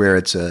LPs where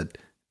it's a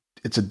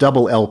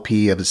double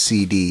LP of a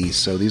CD,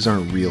 so these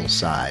aren't real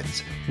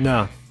sides.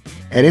 No.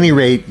 At any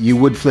rate, you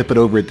would flip it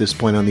over at this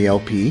point on the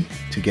LP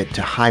to get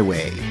to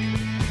Highway.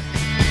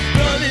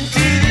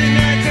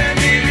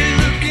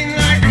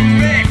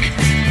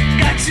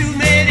 Too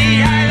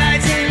many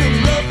highlights and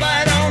a love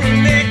bite on the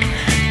neck.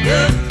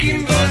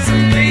 Looking for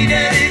somebody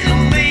that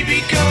it'll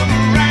maybe come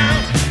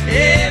around.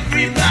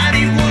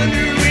 Everybody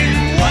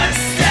wondering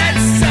what's that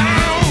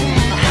sound?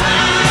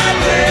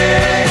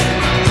 Highway.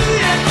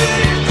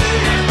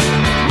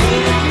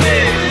 Move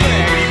me,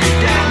 bring me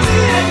down.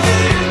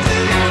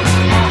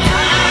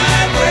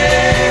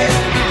 Highway.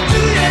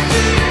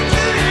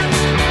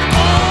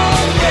 All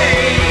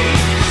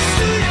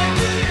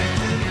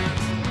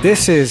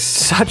This is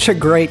such a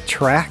great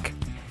track,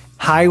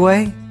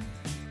 Highway.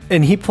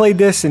 And he played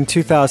this in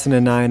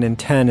 2009 and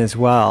 10 as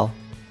well.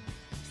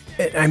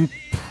 I'm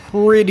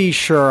pretty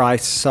sure I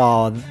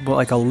saw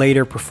like a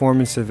later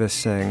performance of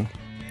this thing.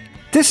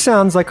 This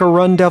sounds like a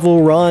Run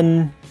Devil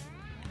Run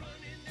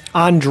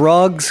on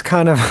drugs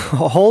kind of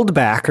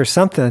holdback or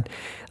something.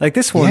 Like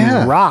this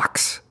one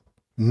rocks.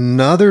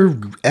 Another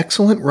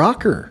excellent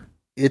rocker.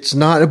 It's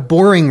not a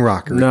boring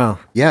rocker. No.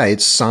 Yeah,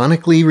 it's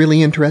sonically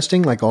really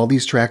interesting like all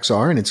these tracks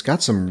are, and it's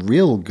got some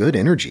real good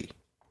energy.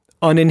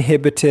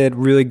 Uninhibited,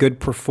 really good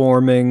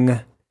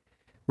performing,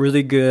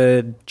 really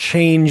good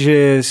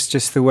changes,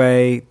 just the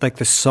way like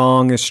the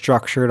song is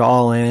structured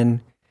all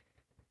in.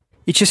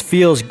 It just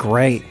feels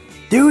great.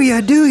 Do ya,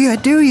 do ya,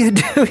 do ya,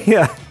 do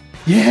ya?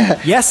 Yeah.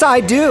 Yes,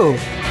 I do.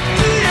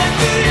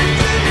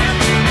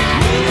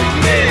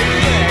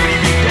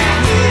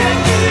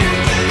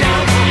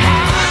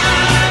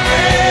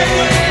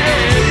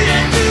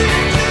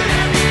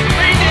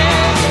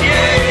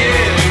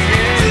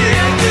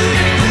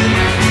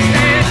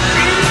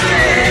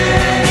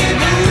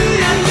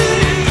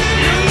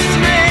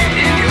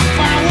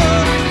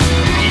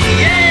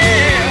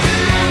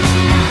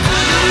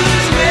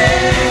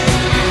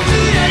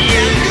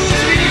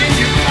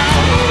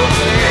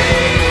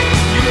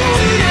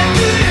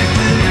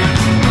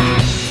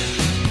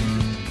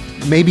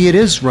 Maybe it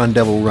is Run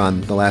Devil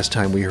Run the last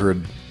time we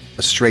heard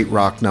a straight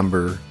rock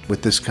number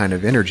with this kind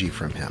of energy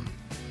from him.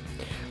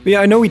 Yeah,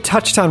 I know we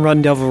touched on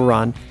Run Devil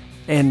Run,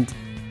 and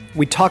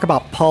we talk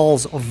about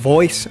Paul's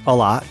voice a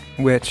lot,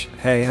 which,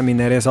 hey, I mean,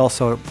 that is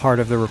also part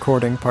of the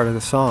recording, part of the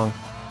song.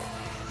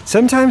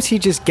 Sometimes he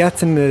just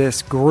gets into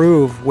this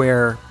groove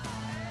where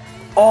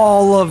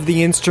all of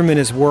the instrument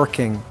is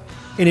working,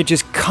 and it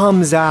just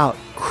comes out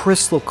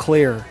crystal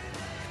clear.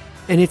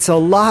 And it's a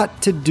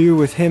lot to do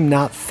with him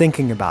not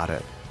thinking about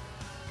it.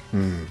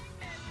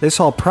 This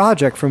whole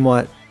project, from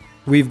what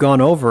we've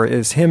gone over,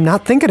 is him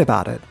not thinking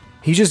about it.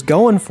 He's just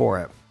going for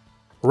it.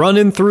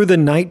 Running through the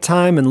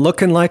nighttime and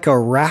looking like a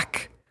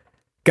wreck.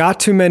 Got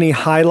too many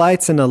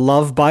highlights and a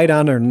love bite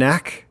on her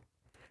neck.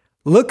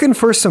 Looking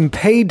for some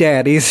pay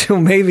daddies who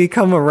maybe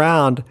come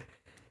around.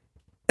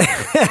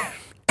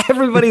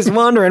 Everybody's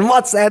wondering,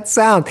 what's that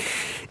sound?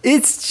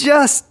 It's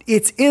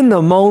in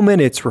the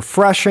moment. It's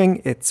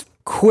refreshing. It's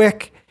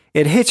quick.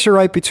 It hits you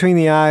right between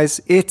the eyes.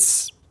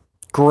 It's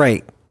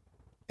great.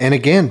 And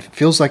again,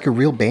 feels like a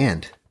real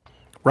band.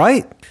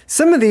 Right.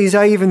 Some of these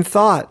I even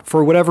thought,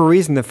 for whatever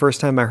reason, the first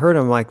time I heard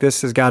them, like,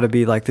 this has got to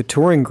be like the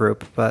touring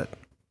group. But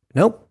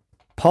nope.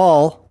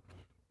 Paul,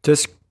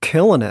 just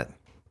killing it.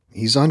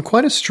 He's on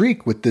quite a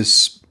streak with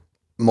this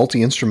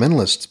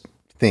multi-instrumentalist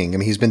thing. I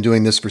mean, he's been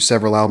doing this for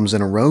several albums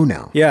in a row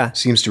now. Yeah.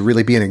 Seems to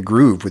really be in a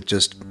groove with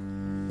just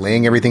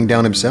laying everything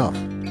down himself.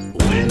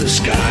 When the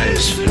sky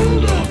is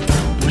filled up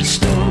with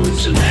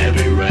storms and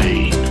heavy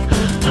rain,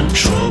 and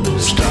trouble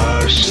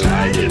starts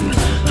sliding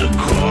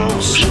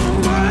across your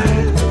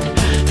mind,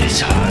 it's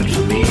hard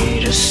for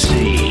me to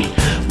see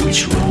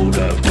which road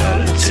I've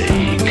gotta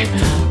take.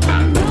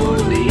 I know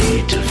I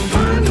need to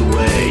find a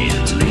way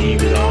to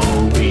leave it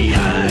all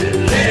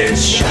behind.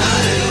 Let's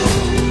shine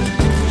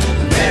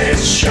on,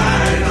 let's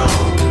shine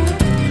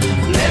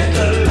on. Let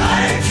the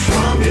light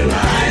from your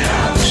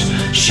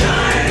lighthouse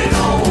shine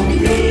on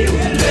me.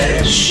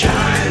 Let's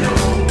shine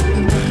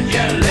on,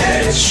 yeah,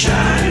 let's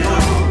shine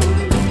on.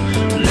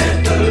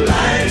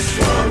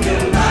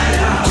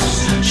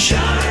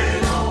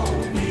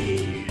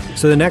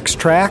 So the next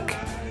track,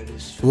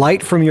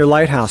 Light from Your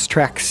Lighthouse,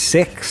 track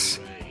 6.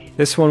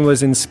 This one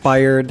was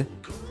inspired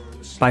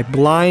by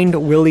Blind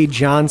Willie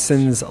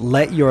Johnson's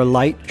Let Your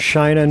Light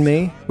Shine on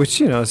Me, which,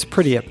 you know, is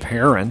pretty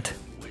apparent.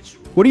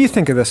 What do you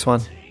think of this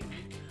one?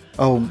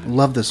 Oh,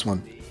 love this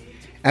one.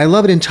 I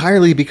love it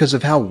entirely because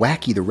of how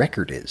wacky the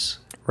record is.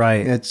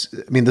 Right.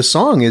 The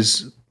song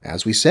is,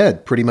 as we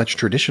said, pretty much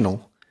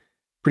traditional,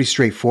 pretty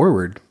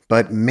straightforward.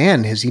 But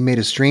man, has he made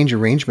a strange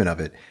arrangement of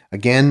it.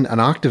 Again,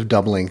 an octave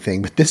doubling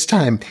thing, but this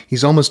time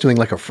he's almost doing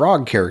like a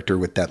frog character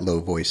with that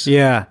low voice.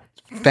 Yeah.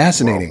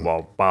 Fascinating.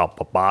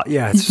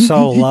 Yeah, it's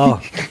so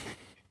low.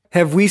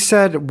 Have we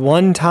said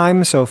one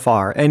time so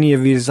far, any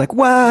of you is like,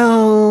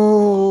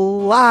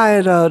 well,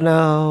 I don't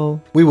know.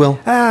 We will.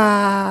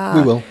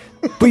 We will.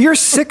 But you're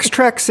 6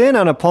 tracks in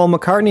on a Paul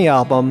McCartney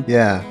album.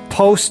 Yeah.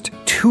 Post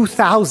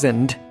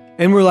 2000.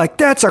 And we're like,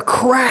 that's a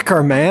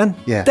cracker, man.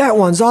 Yeah. That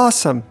one's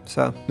awesome.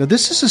 So now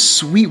this is a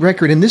sweet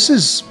record, and this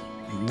is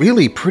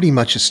really pretty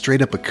much a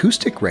straight up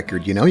acoustic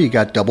record. You know, you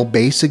got double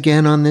bass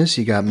again on this.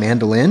 You got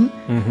mandolin.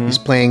 Mm-hmm. He's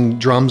playing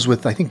drums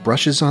with, I think,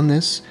 brushes on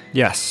this.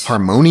 Yes.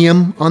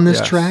 Harmonium on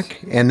this track.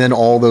 And then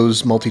all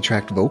those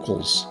multi-tracked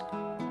vocals.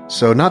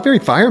 So not very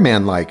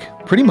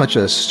Fireman-like. Pretty much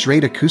a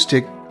straight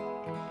acoustic.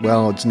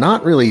 Well, it's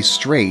not really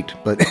straight,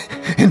 but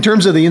in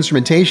terms of the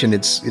instrumentation,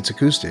 it's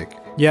acoustic.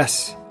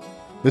 Yes.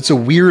 It's a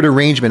weird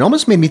arrangement.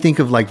 Almost made me think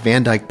of like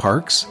Van Dyke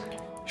Parks.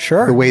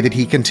 Sure. The way that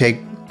he can take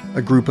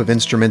a group of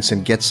instruments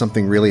and get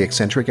something really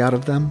eccentric out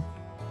of them.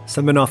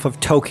 Something off of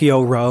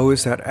Tokyo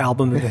Rose, that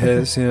album of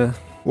his. Yeah.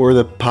 Or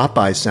the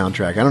Popeye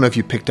soundtrack. I don't know if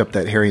you picked up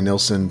that Harry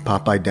Nilsson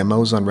Popeye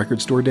demos on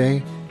Record Store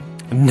Day.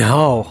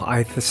 No,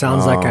 it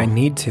sounds like I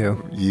need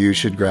to. You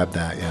should grab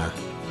that, yeah.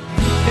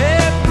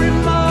 Every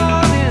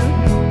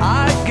morning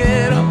I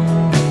get up,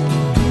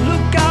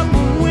 look out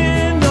the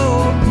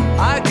window,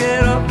 I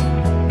get up,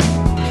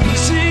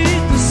 see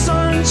the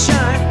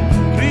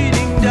sunshine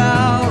beating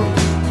down.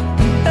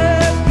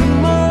 Every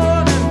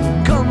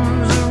morning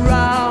comes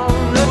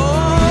around. Oh,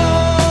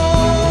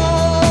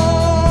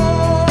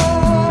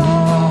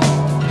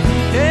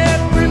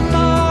 every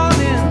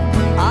morning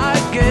I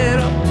get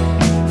up,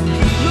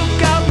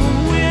 look out the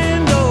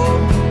window,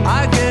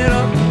 I get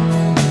up,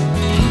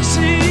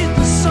 see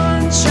the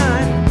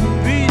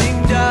sunshine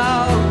beating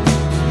down.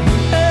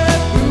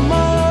 Every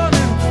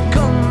morning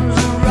comes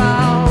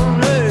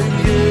around,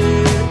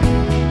 yeah.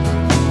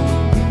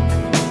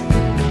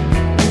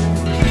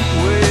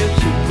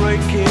 Waves are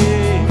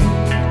breaking,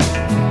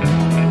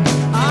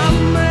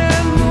 I'm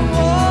in the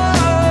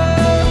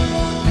water.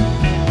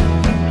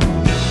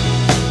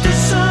 The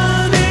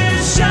sun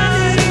is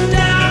shining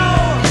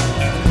down,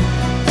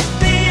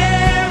 the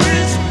air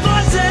is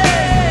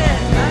buzzing.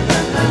 Na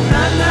na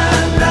na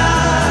na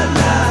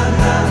na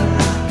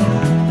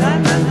na na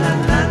na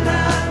na na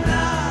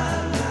na.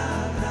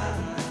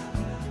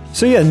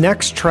 So yeah,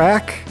 next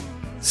track,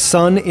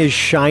 Sun is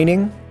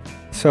Shining.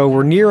 So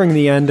we're nearing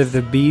the end of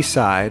the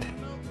B-side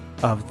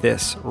of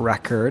this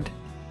record.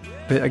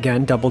 But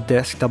again, double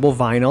disc, double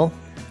vinyl.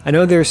 I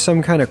know there's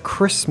some kind of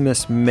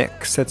Christmas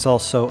mix that's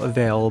also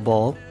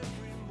available.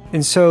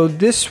 And so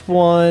this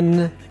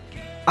one,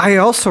 I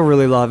also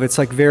really love. It's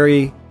like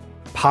very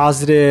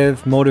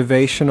positive,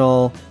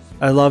 motivational.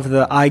 I love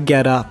the I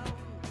Get Up.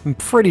 I'm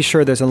pretty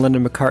sure there's a Linda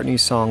McCartney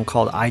song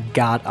called I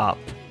Got Up.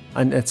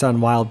 And it's on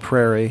Wild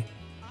Prairie,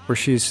 where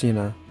she's,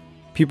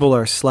 people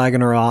are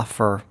slagging her off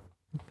for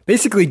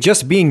basically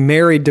just being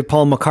married to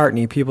Paul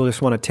McCartney. People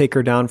just want to take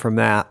her down from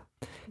that.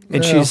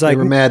 And she's like, they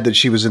were mad that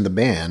she was in the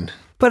band.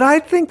 but I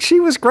think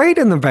she was great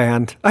in the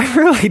band. I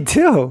really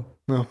do.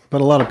 Well,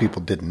 but a lot of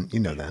people didn't. You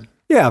know that.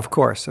 Yeah, of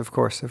course.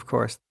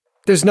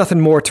 There's nothing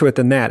more to it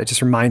than that. It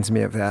just reminds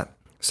me of that.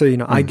 So,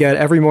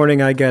 every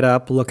morning I get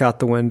up, look out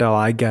the window,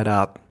 I get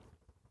up.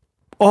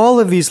 All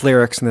of these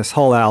lyrics in this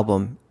whole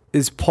album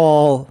is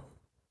Paul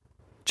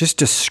just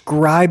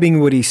describing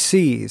what he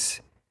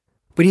sees.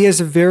 But he has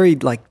a very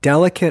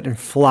delicate and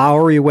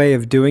flowery way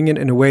of doing it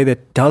in a way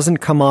that doesn't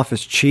come off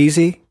as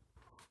cheesy.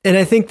 And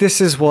I think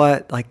this is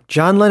what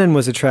John Lennon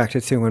was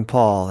attracted to in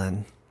Paul,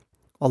 and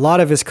a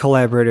lot of his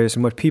collaborators,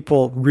 and what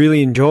people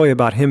really enjoy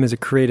about him as a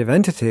creative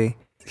entity.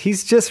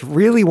 He's just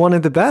really one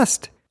of the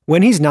best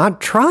when he's not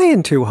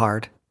trying too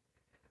hard.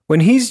 When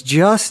he's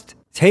just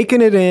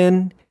taking it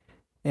in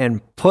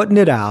and putting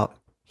it out,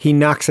 he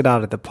knocks it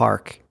out of the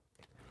park.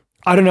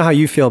 I don't know how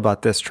you feel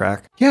about this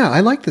track. Yeah,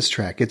 I like this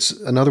track. It's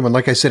another one.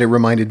 Like I said, it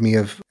reminded me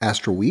of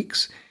Astral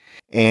Weeks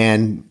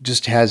and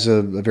just has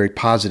a very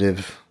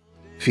positive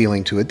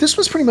feeling to it. This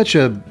was pretty much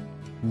a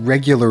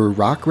regular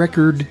rock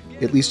record,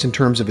 at least in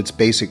terms of its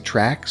basic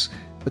tracks.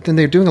 But then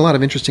they're doing a lot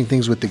of interesting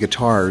things with the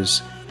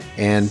guitars,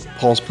 and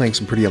Paul's playing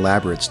some pretty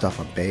elaborate stuff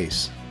on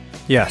bass.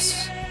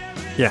 Yes.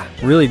 Yeah,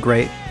 really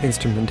great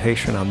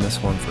instrumentation on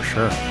this one for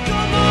sure.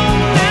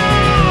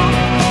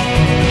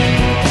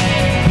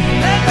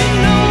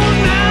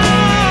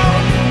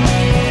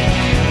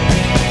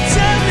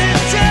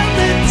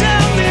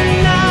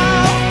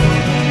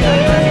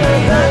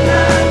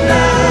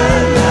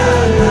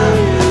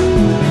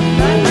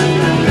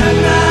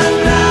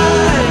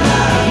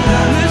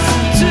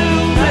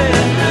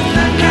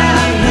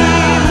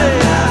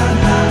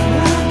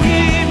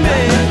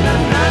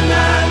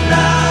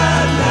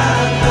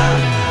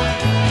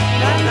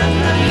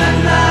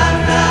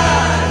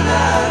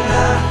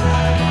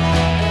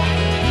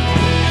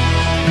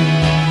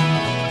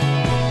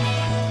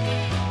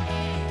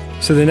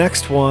 So the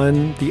next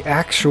one, the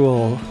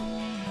actual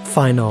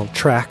final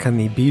track on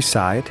the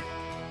B-side,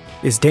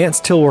 is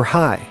Dance Till We're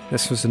High.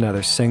 This was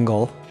another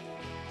single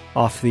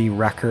off the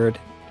record.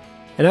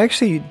 And I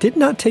actually did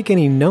not take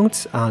any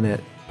notes on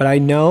it, but I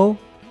know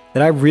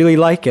that I really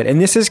like it. And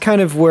this is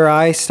kind of where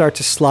I start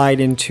to slide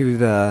into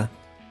the,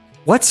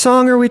 what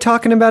song are we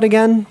talking about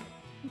again?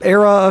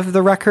 Era of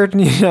the record,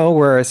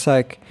 where it's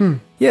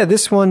yeah,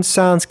 this one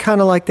sounds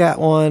kind of like that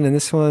one, and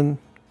this one,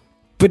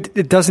 but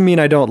it doesn't mean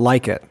I don't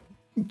like it.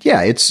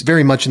 Yeah, it's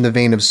very much in the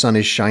vein of Sun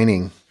is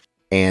Shining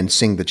and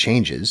Sing the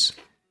Changes.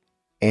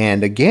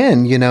 And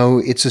again,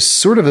 it's a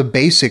sort of a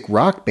basic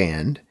rock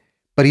band,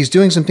 but he's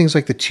doing some things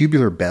like the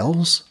Tubular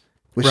Bells,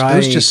 which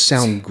those just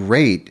sound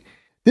great.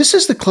 This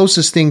is the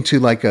closest thing to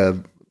like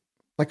a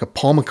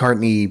Paul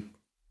McCartney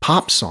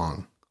pop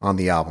song on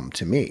the album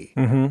to me.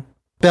 Mm-hmm.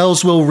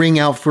 Bells will ring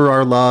out for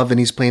our love, and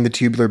he's playing the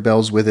Tubular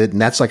Bells with it,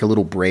 and that's like a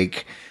little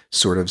break,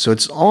 sort of. So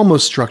it's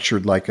almost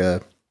structured like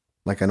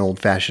an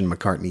old-fashioned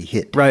McCartney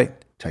hit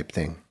type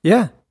thing.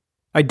 Yeah,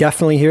 I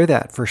definitely hear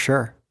that for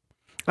sure.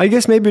 I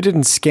guess maybe it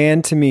didn't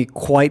scan to me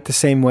quite the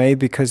same way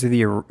because of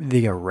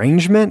the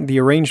arrangement. The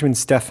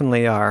arrangements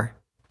definitely are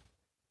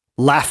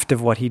left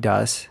of what he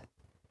does.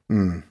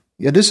 Yeah,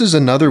 Yeah, this is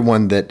another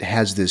one that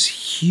has this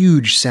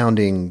huge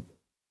sounding,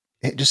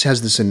 it just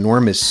has this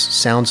enormous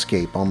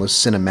soundscape,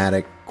 almost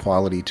cinematic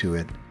quality to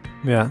it.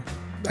 Yeah.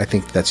 I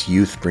think that's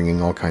Youth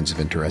bringing all kinds of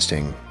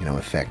interesting,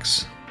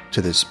 effects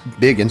to this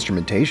big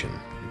instrumentation.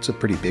 It's a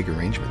pretty big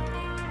arrangement.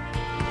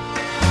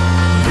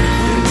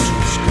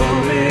 Winter's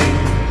coming,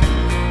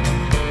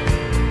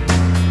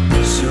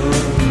 soon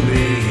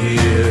be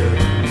here.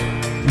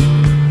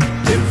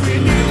 If we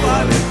knew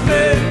what it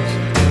meant,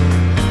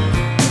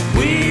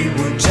 we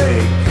would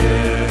take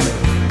care.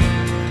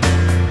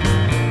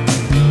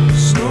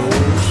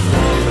 Snow's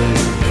falling,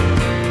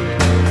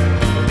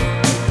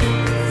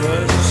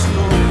 first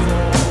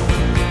snowfall.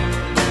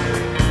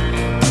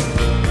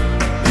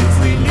 If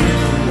we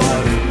knew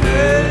what it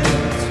meant,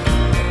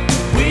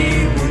 we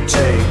would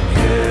take care.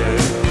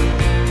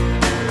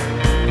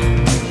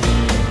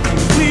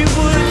 We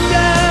would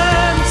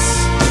dance,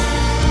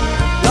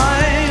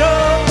 light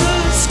up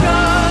the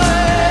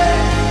sky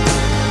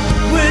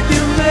with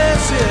your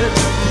message,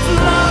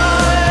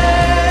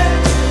 fly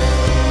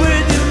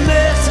with your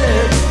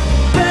message.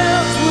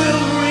 Bells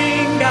will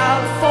ring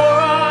out for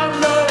our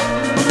love.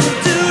 We'll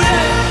do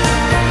it,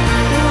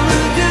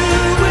 we'll do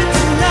it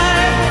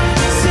tonight.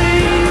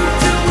 Sing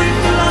till we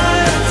fly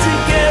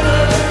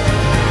together,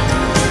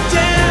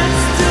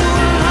 dance till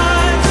we're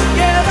high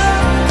together,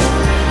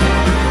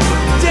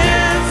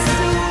 dance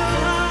till we're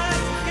high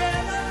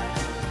together.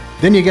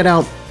 Then you get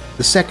out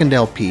the second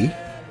LP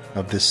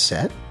of this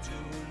set.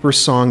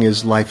 First song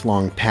is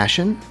Lifelong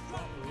Passion.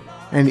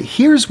 And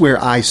here's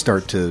where I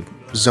start to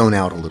zone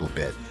out a little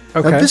bit.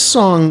 Now, Okay. this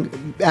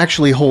song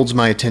actually holds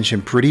my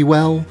attention pretty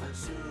well,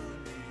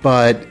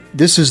 but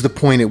this is the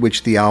point at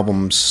which the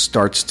album I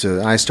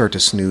start to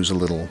snooze a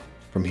little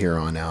from here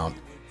on out.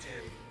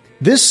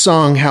 This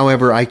song,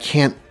 however, I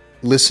can't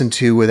listen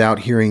to without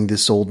hearing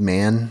this old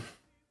man.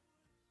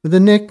 With a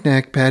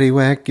knick-knack,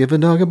 paddywhack, give a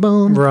dog a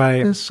bone.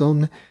 Right. This old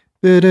man.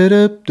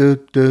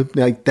 Da-da-da-da-da.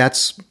 Like,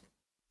 that's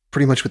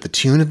pretty much what the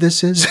tune of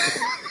this is.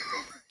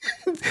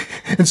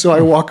 And so I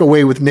walk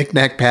away with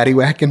knick-knack,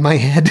 paddywhack in my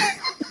head.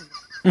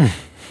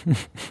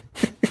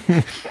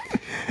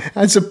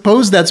 I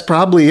suppose that's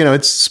probably,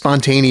 it's a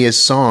spontaneous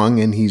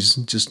song and he's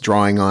just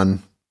drawing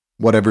on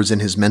whatever's in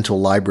his mental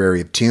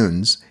library of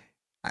tunes.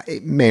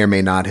 It may or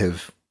may not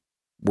have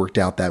worked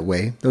out that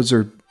way. Those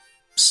are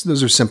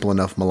simple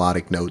enough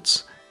melodic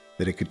notes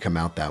that it could come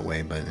out that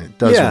way, but it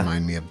does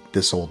remind me of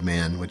This Old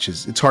Man, which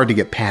is, it's hard to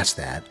get past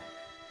that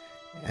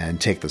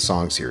and take the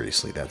song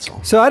seriously, that's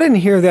all. So I didn't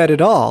hear that at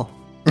all.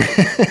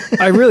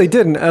 I really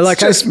didn't. It's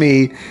just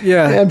me.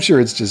 Yeah. I'm sure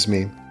it's just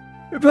me.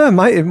 But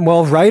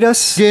write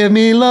us. Give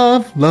me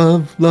love,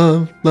 love,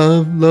 love,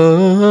 love,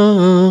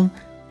 love.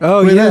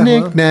 Oh, With yeah. a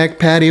knick-knack,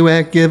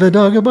 paddywhack, give a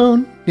dog a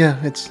bone. Yeah,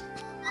 it's...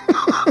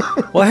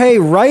 Well, hey,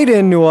 write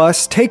into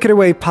us,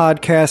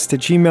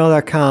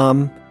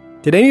 takeitawaypodcast@gmail.com.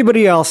 Did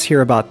anybody else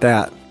hear about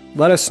that?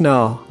 Let us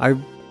know.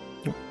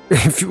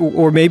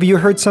 Or maybe you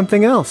heard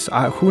something else.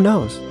 Who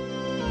knows?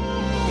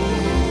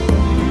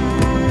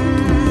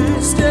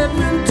 Step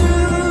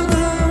into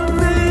the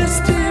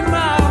misty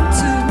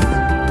mountain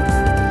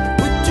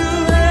with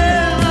your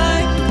hair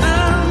like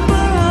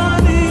amber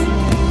honey,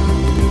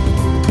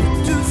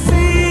 to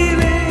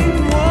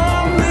feeling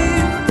warm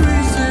with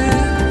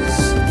breezes.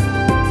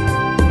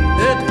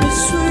 Let me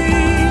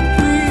sweet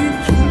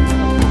dreams,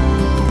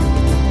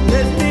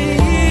 let me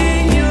hear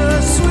your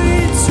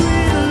sweet,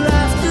 sweet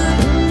laughter,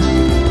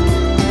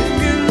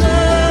 your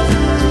love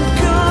and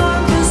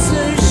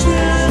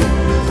conversation.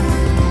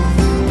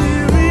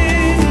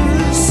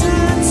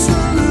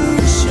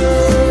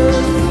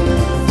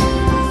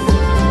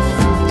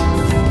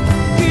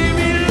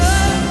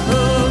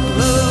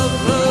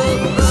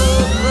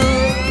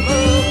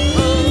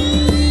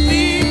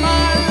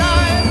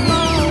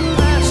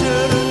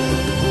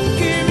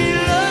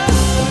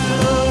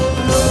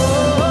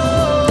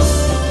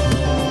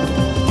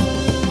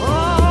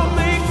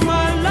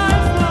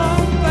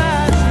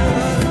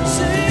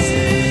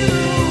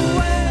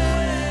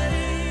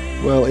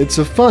 Well, it's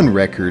a fun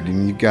record,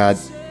 and you've got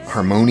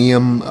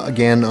harmonium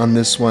again on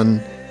this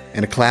one,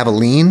 and a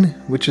claveline,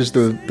 which is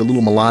the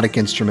little melodic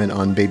instrument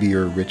on Baby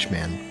You're a Rich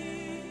Man.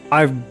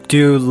 I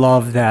do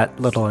love that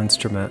little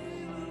instrument.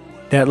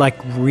 That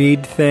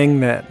reed thing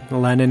that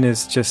Lennon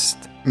is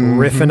just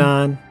riffing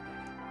on.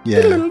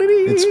 Yeah,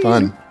 it's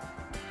fun.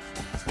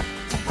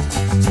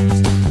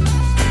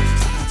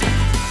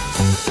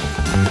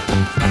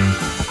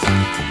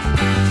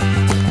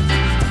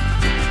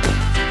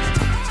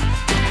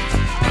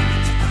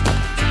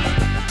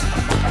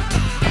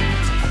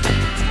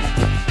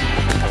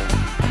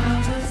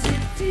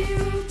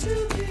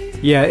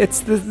 Yeah,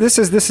 this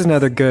is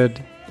another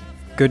good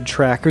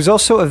track. It was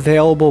also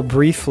available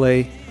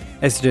briefly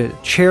as a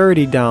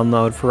charity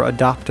download for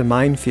Adopt a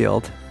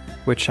Minefield,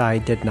 which I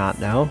did not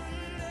know.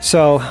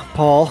 So,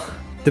 Paul,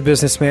 the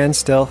businessman,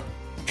 still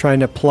trying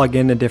to plug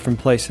into different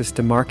places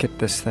to market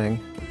this thing.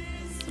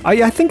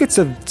 I think it's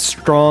a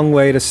strong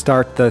way to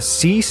start the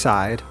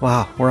C-side.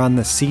 Wow, we're on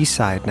the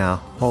C-side now.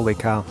 Holy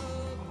cow.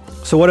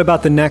 So what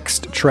about the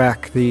next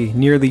track, the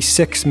nearly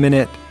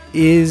 6-minute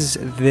Is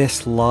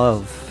This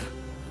Love?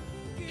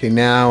 Okay,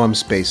 now I'm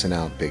spacing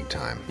out big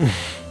time.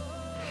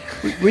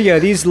 Yeah,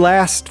 these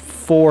last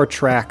 4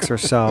 tracks or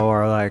so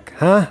are like,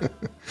 huh?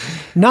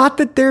 Not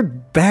that they're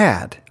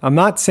bad. I'm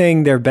not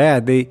saying they're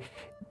bad.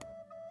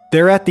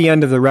 They're at the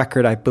end of the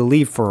record, I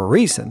believe, for a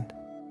reason,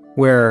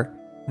 where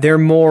they're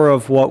more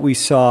of what we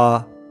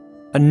saw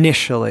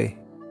initially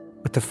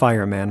with the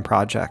Fireman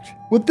project.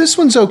 Well, this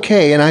one's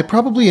okay, and I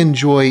probably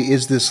enjoy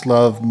Is This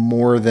Love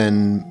more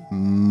than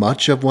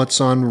much of what's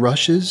on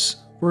Rush's,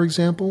 for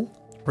example.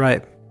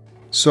 Right.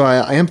 So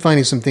I am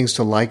finding some things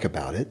to like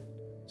about it.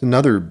 It's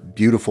another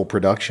beautiful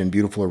production,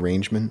 beautiful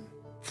arrangement.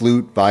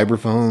 Flute,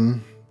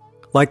 vibraphone.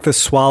 Like the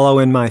swallow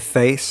in my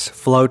face,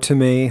 flow to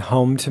me,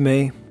 home to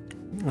me.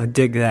 I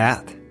dig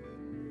that.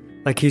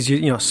 Like he's,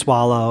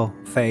 swallow,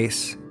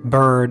 face,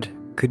 bird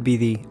could be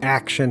the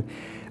action.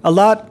 A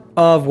lot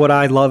of what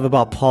I love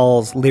about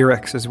Paul's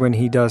lyrics is when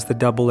he does the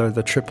double or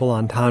the triple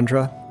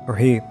entendre, or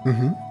he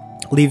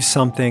leaves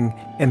something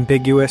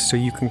ambiguous so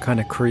you can kind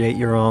of create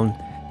your own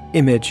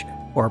image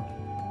or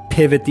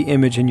pivot the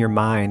image in your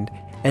mind.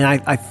 And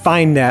I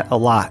find that a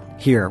lot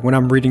here when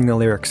I'm reading the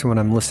lyrics and when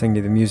I'm listening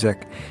to the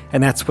music.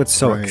 And that's what's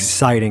so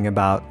exciting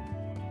about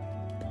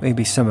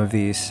maybe some of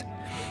these.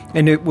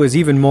 And it was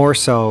even more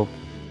so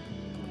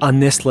on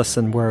this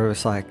listen where it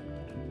was like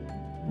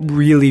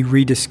really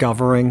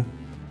rediscovering.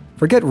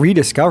 Forget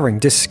rediscovering,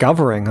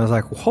 discovering. I was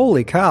like,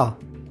 holy cow.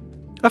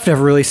 I've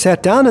never really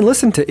sat down and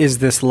listened to Is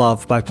This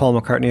Love by Paul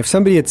McCartney. If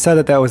somebody had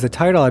said that was the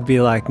title, I'd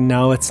be like,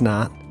 no, it's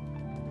not.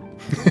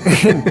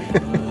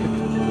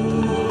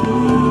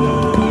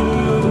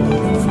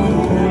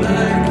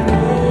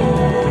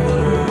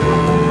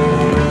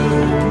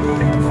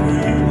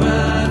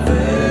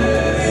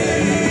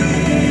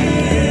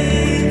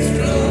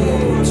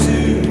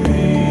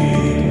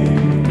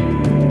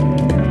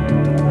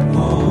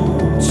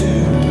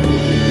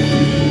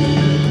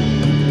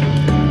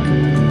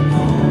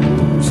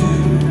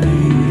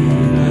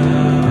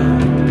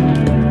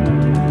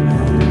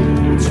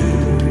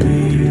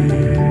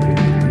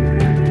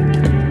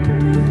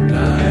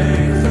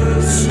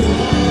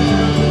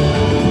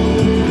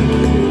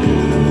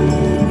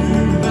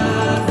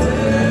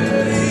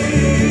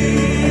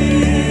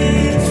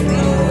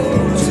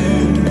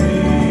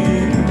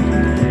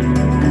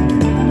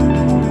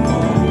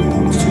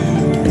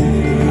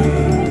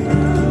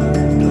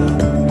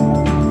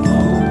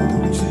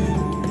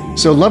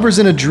 So Lovers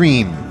in a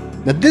Dream.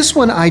 Now this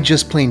one I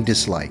just plain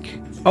dislike.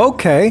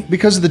 Okay.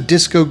 Because of the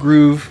disco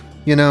groove,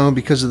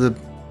 because of the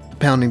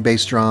pounding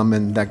bass drum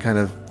and that kind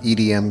of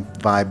EDM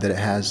vibe that it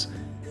has.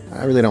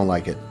 I really don't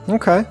like it.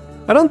 Okay.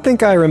 I don't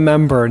think I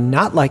remember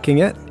not liking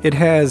it. It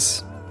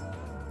has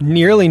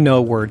nearly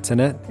no words in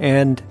it,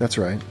 and that's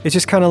right. It's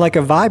just kind of like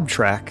a vibe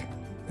track.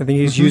 I think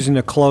he's using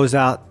to close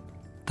out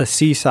the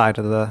C side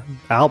of the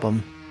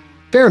album.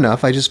 Fair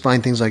enough. I just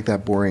find things like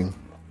that boring.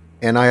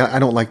 And I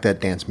don't like that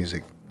dance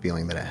music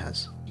feeling that it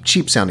has.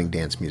 Cheap sounding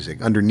dance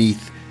music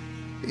underneath.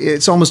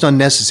 It's almost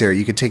unnecessary.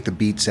 You could take the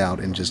beats out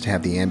and just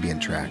have the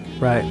ambient track.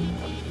 Right.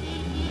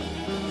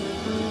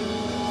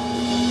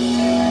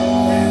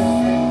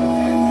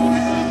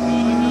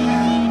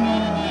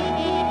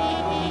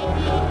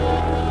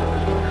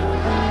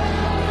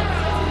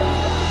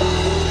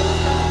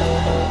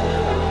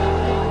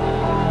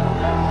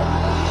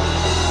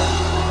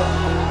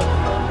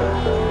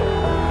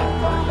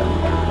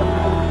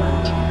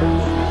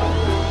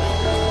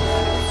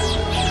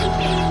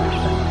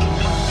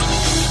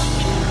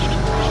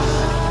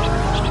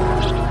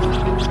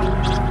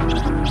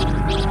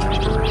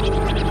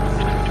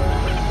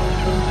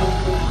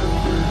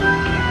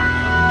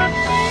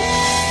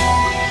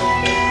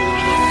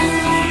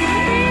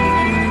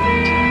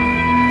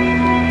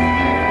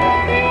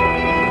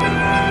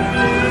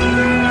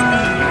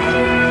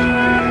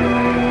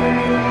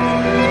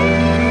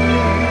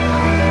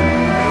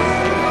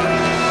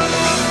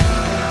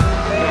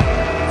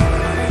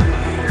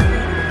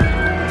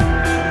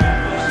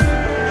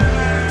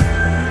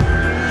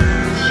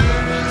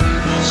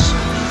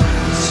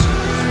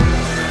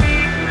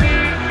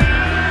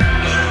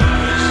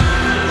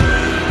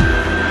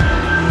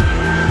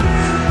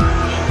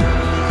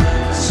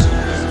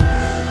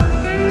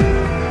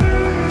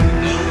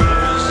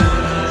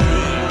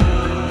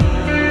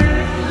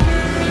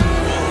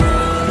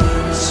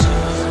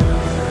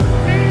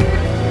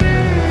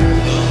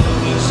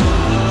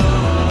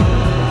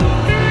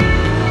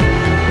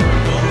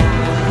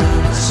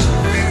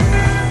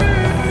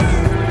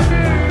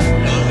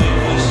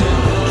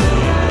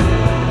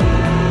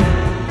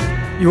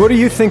 What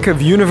do you think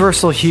of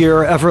Universal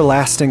Here,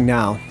 Everlasting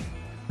Now?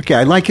 Okay,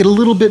 I like it a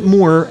little bit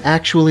more,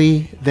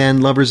 actually, than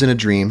Lovers in a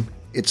Dream.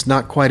 It's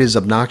not quite as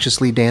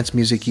obnoxiously dance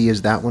music-y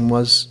as that one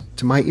was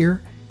to my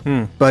ear,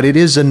 but it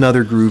is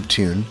another groove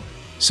tune.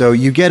 So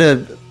you get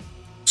a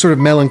sort of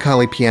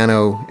melancholy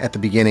piano at the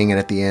beginning and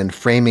at the end,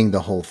 framing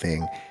the whole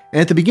thing.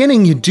 And at the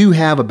beginning, you do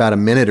have about a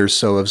minute or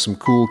so of some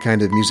cool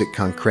kind of musique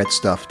concrète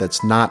stuff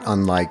that's not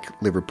unlike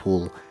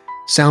Liverpool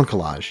sound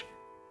collage.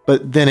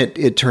 But then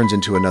it turns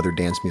into another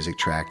dance music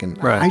track,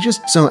 and Right. I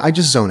just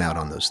zone out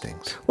on those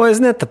things. Well,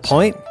 isn't that the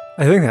point?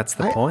 I think that's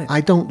the point.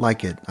 I don't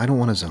like it. I don't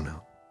want to zone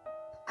out.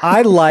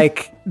 I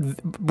like,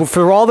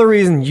 for all the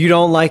reasons you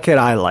don't like it,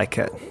 I like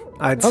it.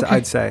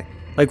 I'd say.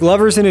 Like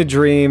Lovers in a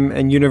Dream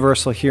and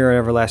Universal Here and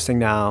Everlasting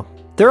Now,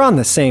 they're on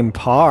the same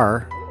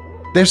par.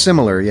 They're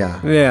similar,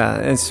 yeah. Yeah,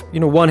 it's,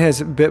 one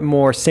has a bit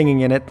more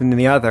singing in it than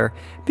the other.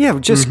 But yeah,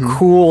 just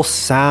cool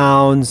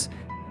sounds,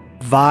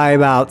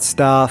 vibe out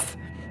stuff.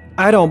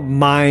 I don't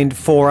mind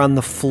Four on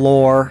the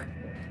Floor.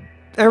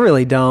 I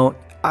really don't.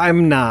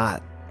 I'm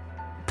not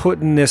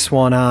putting this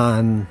one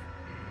on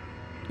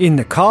in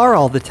the car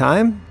all the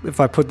time. If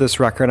I put this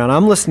record on,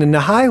 I'm listening to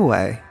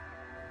Highway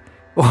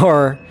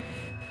or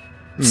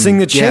Sing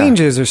the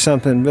Changes or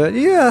something. But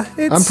yeah,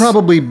 I'm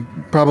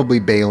probably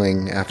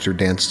bailing after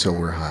Dance Till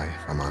We're High,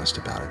 if I'm honest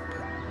about it.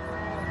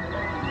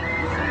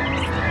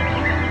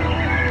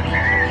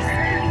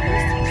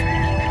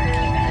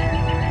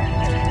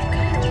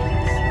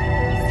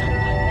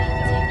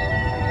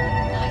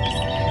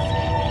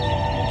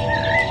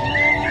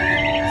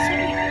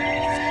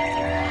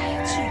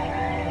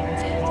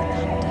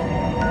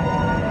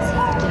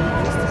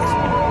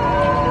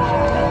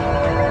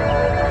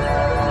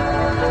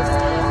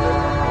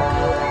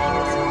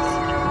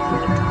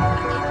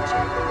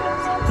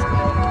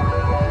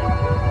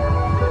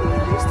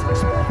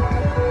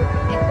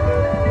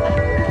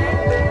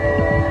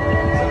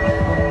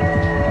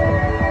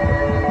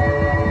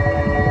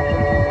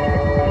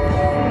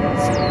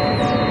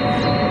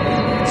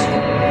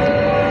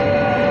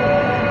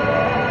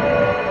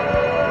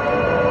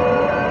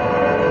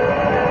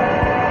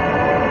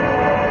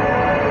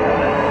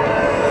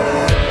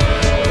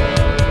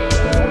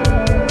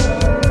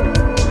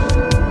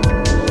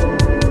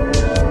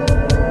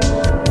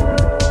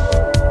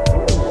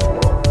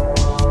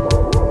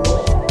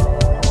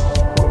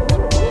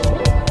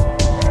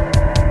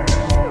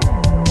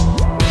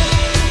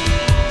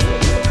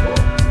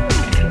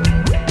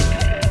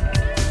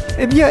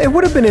 Yeah, it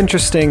would have been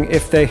interesting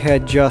if they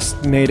had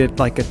just made it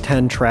like a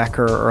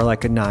 10-tracker or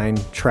like a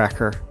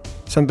 9-tracker.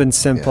 Something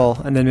simple,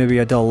 and then maybe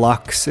a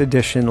deluxe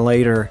edition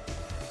later.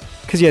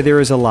 Because, yeah,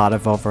 there is a lot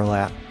of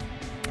overlap.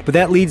 But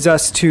that leads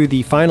us to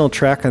the final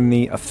track on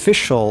the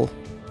official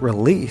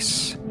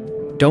release,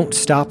 Don't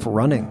Stop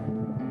Running.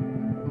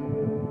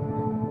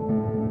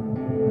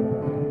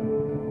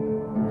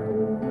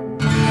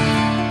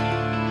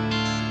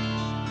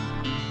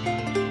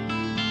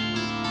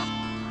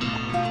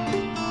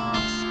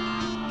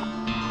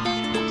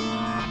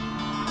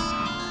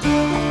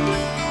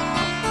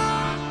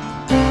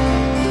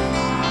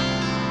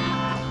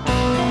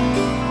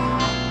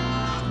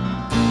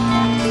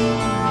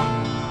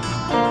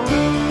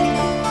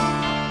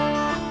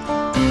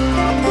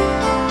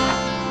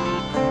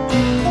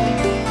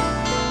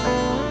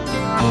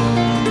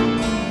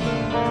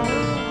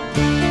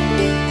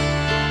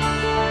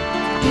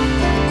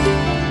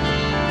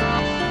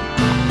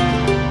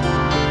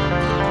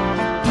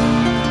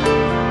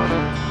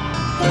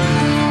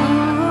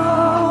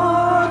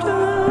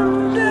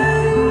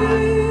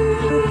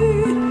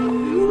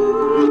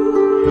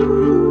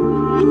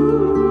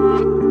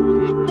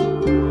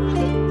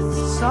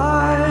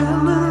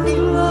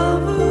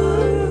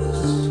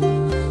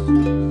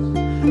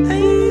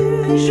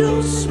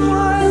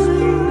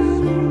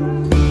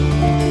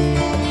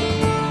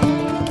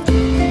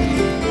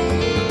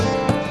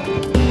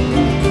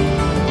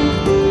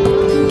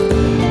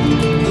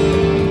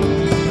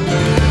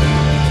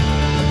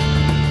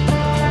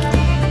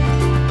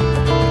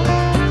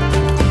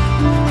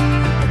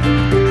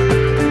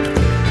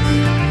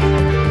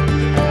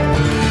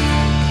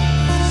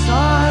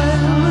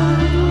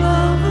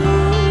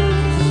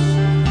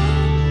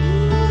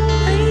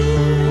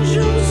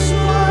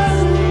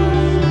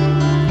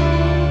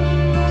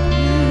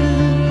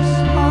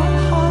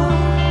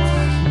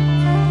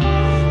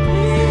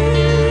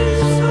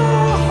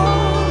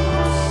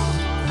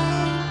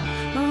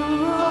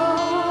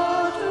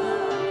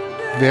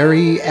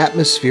 Very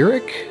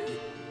atmospheric.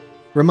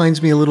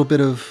 Reminds me a little bit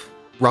of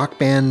rock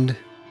band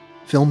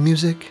film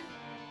music.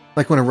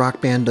 Like when a rock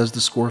band does the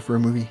score for a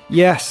movie.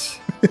 Yes.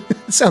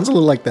 It sounds a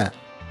little like that.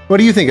 What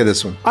do you think of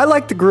this one? I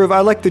like the groove. I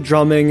like the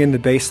drumming and the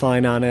bass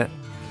line on it.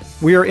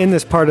 We are in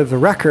this part of the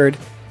record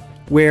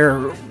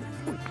where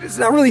it's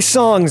not really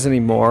songs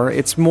anymore.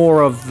 It's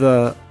more of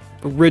the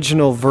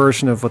original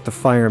version of what the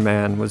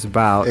Fireman was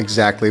about.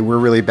 Exactly. We're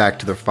really back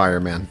to the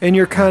Fireman. And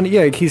you're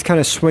he's kind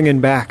of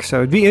swinging back. So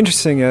it'd be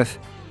interesting if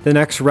the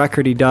next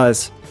record he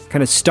does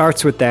kind of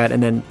starts with that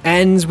and then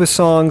ends with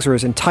songs or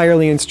is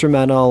entirely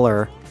instrumental,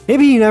 or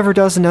maybe he never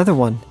does another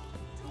one.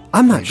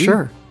 I'm not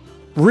sure.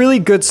 Really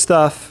good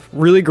stuff.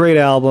 Really great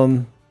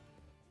album.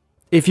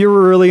 If you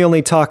were really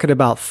only talking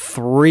about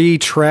 3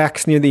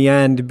 tracks near the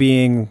end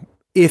being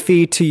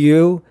iffy to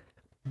you,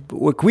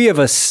 we have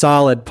a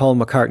solid Paul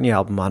McCartney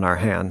album on our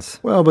hands.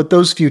 Well, but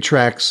those few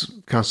tracks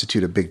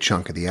constitute a big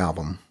chunk of the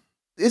album.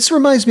 This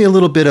reminds me a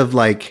little bit of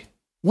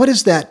what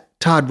is that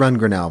Todd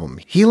Rundgren album?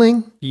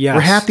 Healing? Yes.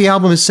 Where half the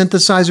album is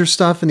synthesizer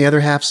stuff and the other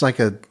half's like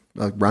a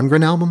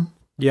Rundgren album?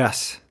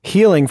 Yes.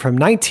 Healing from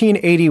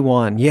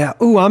 1981. Yeah.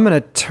 Ooh, I'm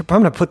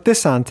gonna put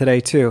this on today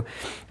too.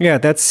 Yeah,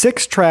 that's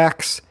 6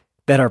 tracks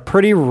that are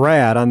pretty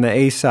rad on the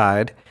A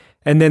side,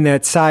 and then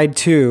that side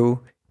 2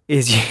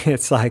 is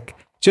it's like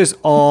just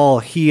all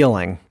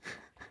healing.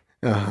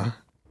 Uh-huh.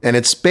 And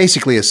it's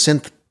basically a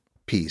synth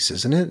piece,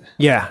 isn't it?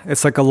 Yeah,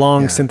 it's like a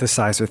long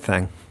synthesizer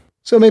thing.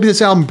 So maybe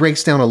this album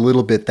breaks down a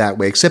little bit that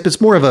way, except it's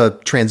more of a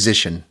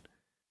transition.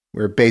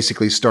 We're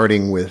basically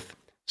starting with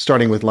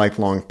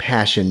Lifelong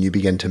Passion, you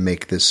begin to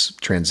make this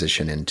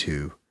transition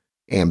into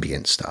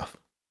ambient stuff.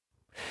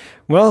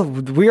 Well,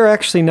 we are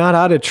actually not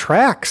out of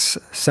tracks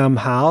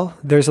somehow.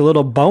 There's a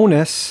little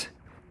bonus.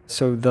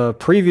 So the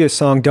previous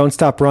song, Don't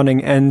Stop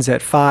Running, ends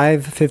at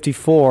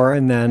 5:54,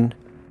 and then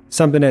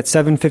something at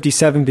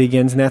 7:57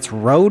 begins, and that's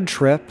Road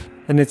Trip.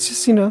 And it's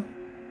just,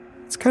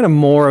 it's kind of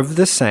more of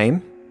the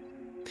same.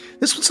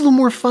 This one's a little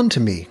more fun to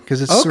me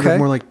because it's sort of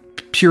more like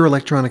pure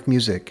electronic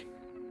music.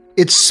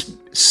 It's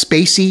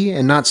spacey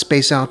and not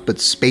space out, but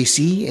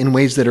spacey in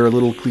ways that are a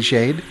little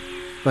cliched.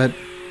 But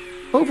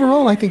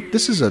overall, I think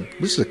this is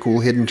a cool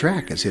hidden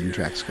track as hidden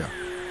tracks go.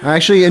 I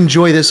actually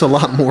enjoy this a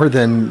lot more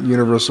than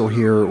Universal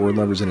Here or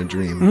Lovers in a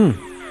Dream.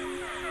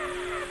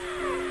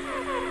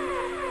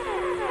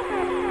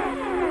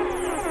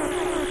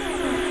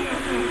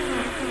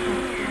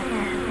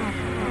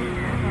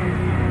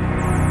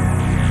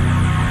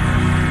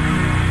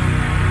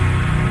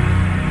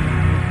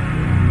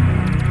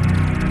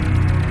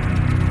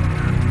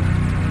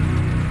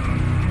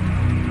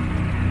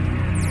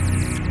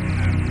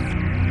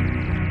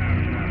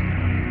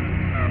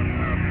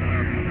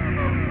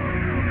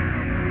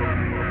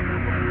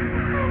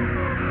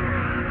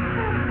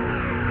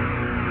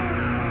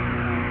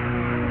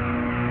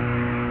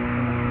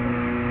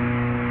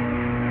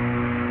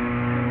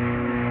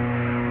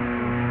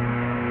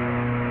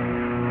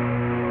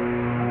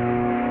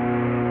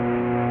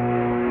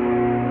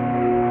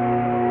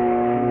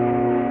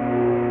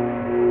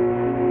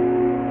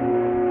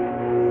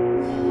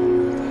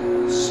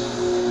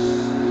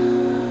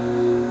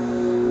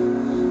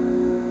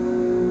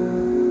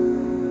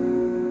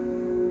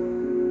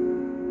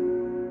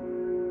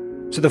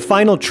 So the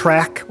final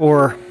track,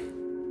 or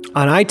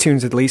on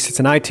iTunes at least, it's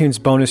an iTunes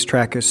bonus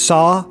track, is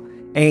Saw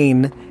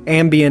Ain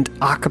Ambient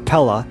A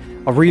Cappella,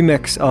 a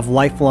remix of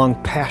Lifelong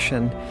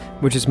Passion,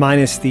 which is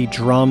minus the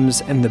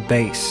drums and the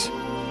bass.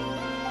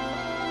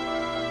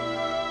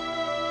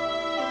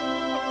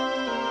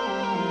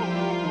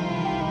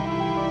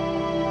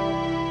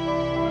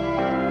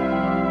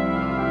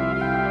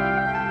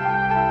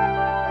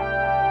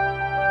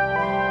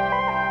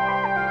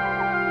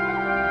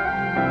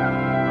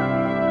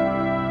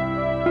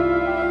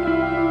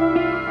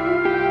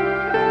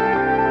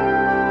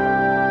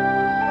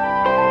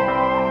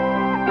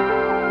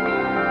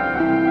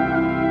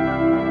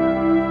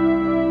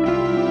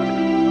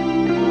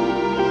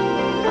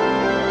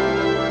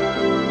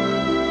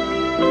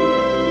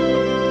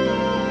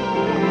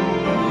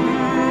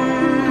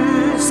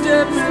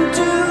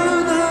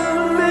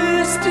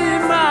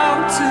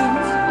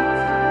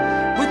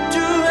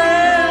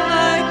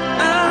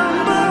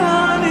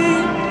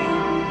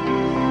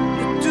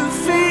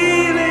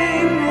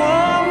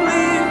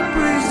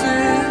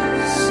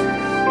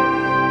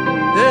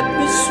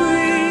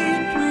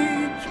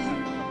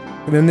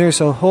 And then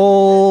there's a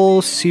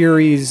whole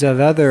series of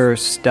other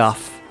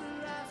stuff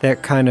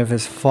that kind of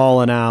has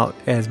fallen out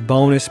as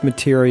bonus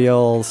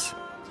materials.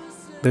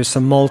 There's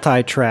some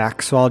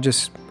multi-tracks, so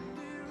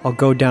I'll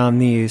go down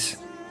these.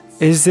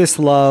 Is This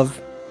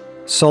Love?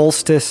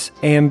 Solstice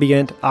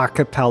Ambient A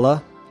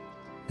Cappella.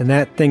 And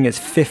that thing is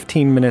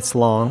 15 minutes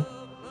long.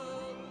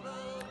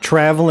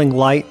 Traveling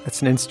Light,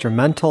 that's an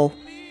instrumental.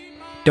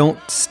 Don't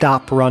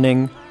Stop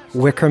Running,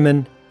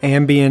 Wickerman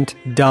Ambient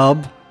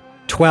Dub,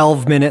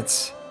 12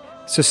 minutes.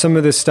 So some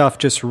of this stuff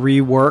just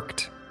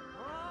reworked.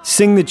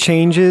 Sing the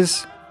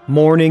Changes,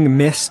 Morning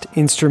Mist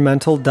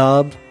instrumental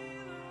dub.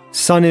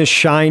 Sun is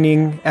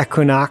Shining,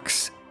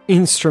 Equinox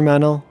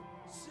instrumental.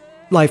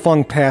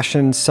 Lifelong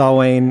Passion,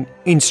 Samhain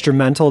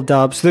instrumental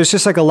dub. So there's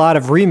just like a lot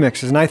of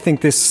remixes, and I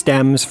think this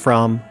stems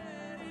from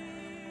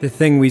the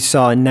thing we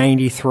saw in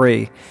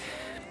 93,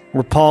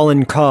 where Paul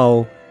and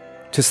Co.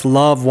 just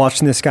love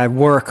watching this guy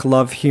work,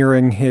 love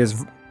hearing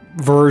his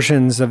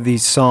versions of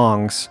these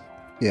songs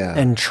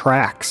and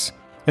tracks.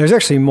 And there's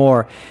actually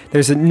more.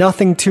 There's a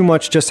Nothing Too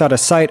Much Just Out of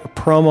Sight, a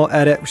promo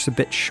edit, which is a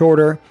bit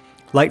shorter.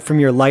 Light from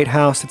Your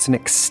Lighthouse, it's an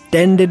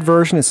extended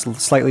version, it's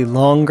slightly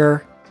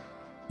longer.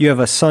 You have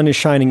a Sun is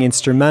Shining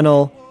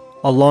instrumental,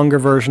 a longer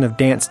version of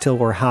Dance Till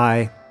We're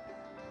High.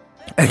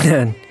 And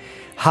then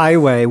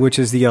Highway, which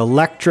is the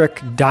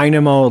electric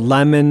dynamo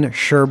lemon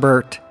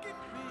sherbet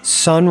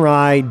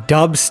Sunrise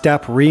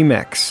dubstep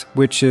remix,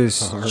 which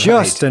is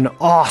just an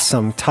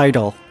awesome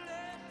title.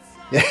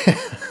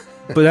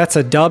 But that's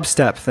a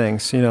dubstep thing,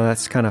 so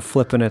that's kind of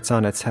flipping it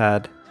on its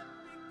head.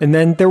 And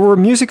then there were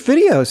music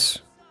videos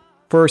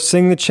for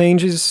Sing the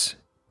Changes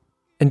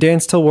and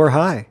Dance Till We're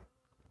High,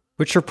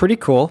 which are pretty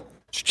cool.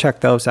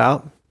 Check those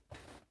out.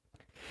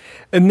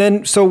 And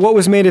then, so what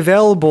was made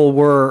available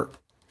were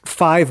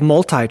 5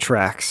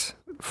 multi-tracks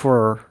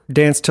for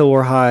Dance Till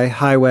We're High,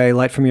 Highway,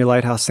 Light From Your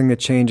Lighthouse, Sing the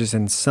Changes,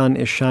 and Sun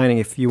Is Shining.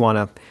 If you want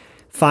to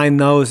find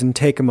those and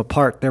take them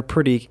apart, they're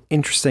pretty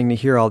interesting to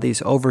hear all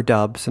these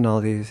overdubs and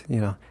all these,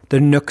 the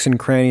nooks and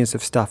crannies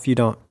of stuff you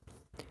don't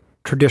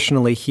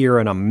traditionally hear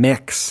in a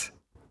mix.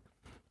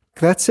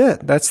 That's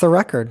it. That's the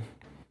record.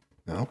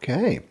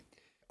 Okay.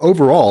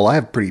 Overall, I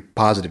have a pretty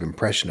positive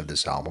impression of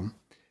this album,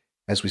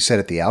 as we said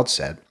at the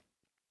outset.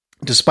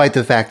 Despite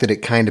the fact that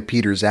it kind of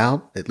peters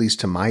out, at least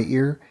to my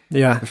ear.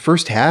 Yeah. The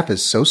first half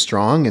is so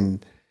strong,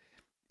 and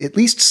at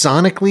least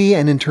sonically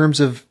and in terms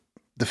of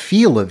the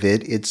feel of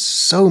it, it's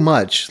so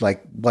much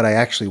like what I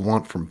actually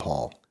want from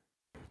Paul.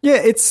 Yeah,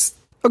 it's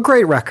a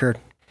great record.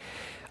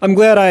 I'm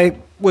glad I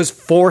was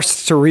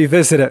forced to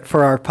revisit it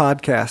for our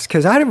podcast,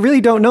 because I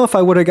really don't know if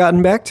I would have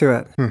gotten back to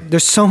it.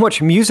 There's so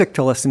much music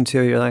to listen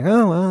to. You're like,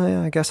 oh, well,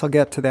 yeah, I guess I'll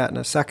get to that in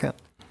a second.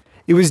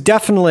 It was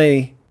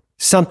definitely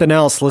something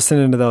else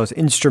listening to those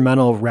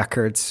instrumental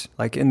records,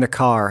 like in the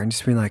car, and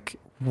just being like,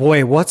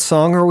 wait, what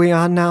song are we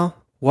on now?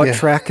 What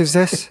track is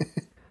this?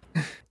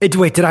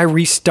 Wait, did I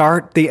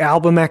restart the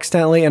album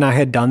accidentally? And I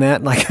had done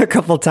that like a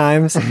couple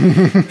times,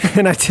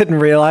 and I didn't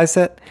realize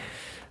it.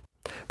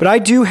 But I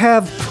do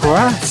have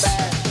Press.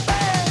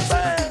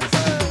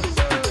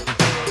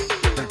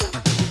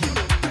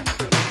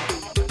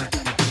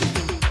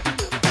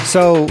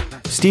 So,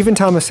 Stephen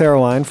Thomas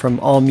Erlewine from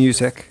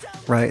AllMusic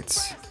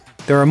writes,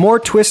 there are more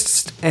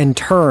twists and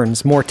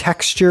turns, more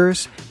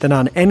textures than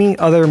on any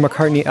other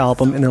McCartney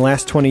album in the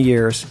last 20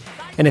 years,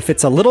 and if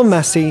it's a little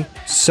messy,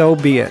 so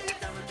be it.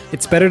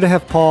 It's better to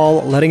have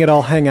Paul letting it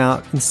all hang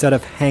out instead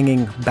of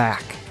hanging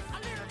back.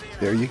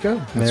 There you go.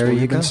 That's what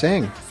you've been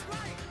saying.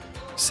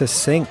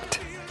 Succinct.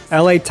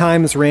 LA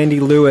Times,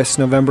 Randy Lewis,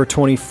 November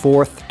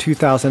 24th,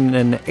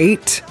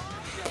 2008.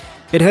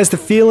 It has the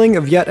feeling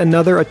of yet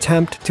another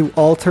attempt to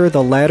alter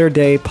the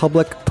latter-day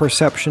public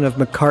perception of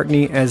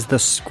McCartney as the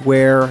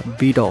square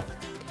Beatle.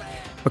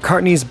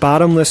 McCartney's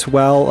bottomless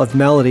well of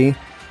melody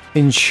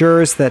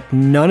ensures that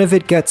none of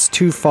it gets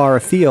too far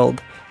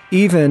afield,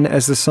 even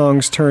as the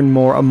songs turn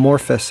more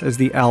amorphous as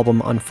the album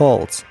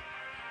unfolds.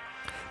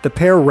 The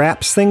pair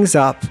wraps things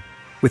up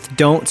with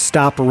Don't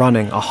Stop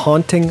Running, a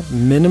haunting,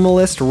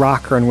 minimalist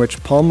rocker in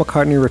which Paul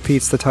McCartney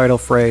repeats the title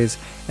phrase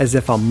as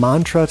if a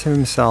mantra to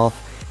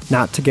himself,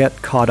 not to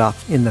get caught up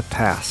in the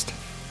past,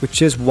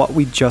 which is what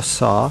we just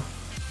saw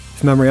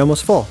with Memory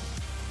Almost Full.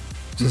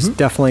 This is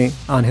definitely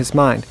on his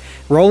mind.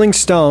 Rolling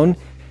Stone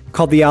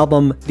called the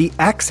album the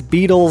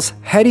ex-Beatles'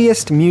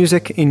 headiest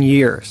music in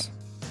years.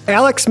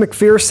 Alex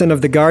McPherson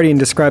of The Guardian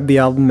described the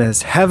album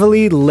as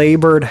heavily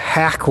labored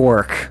hack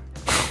work.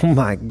 Oh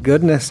my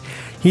goodness.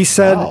 He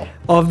said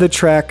of the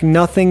track,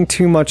 nothing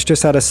too much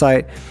just out of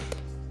sight.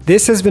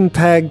 This has been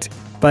pegged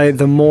by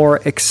the more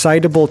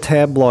excitable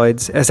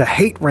tabloids as a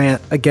hate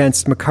rant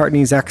against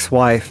McCartney's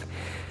ex-wife.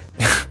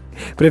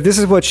 But if this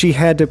is what she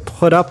had to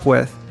put up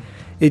with,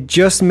 it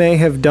just may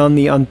have done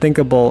the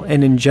unthinkable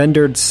and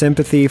engendered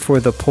sympathy for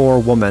the poor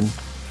woman.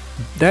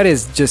 That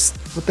is just...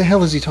 What the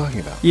hell is he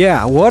talking about?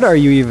 Yeah, what are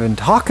you even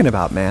talking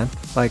about, man?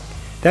 Like,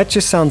 that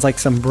just sounds like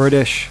some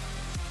British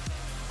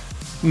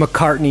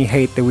McCartney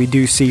hate that we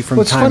do see from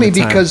time to time. Well, it's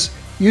funny because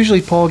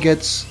usually Paul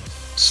gets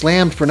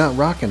slammed for not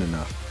rocking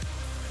enough.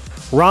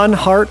 Ron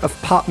Hart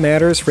of Pop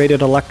Matters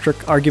rated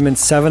Electric Argument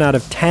 7 out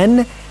of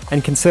 10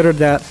 and considered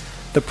that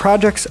the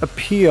project's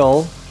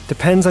appeal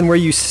depends on where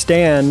you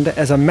stand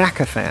as a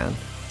Macca fan.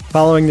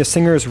 Following the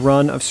singer's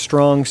run of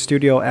strong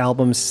studio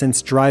albums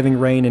since Driving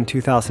Rain in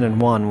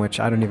 2001, which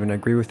I don't even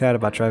agree with that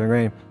about Driving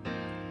Rain,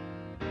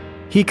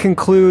 he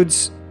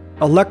concludes,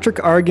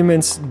 Electric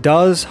Arguments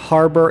does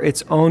harbor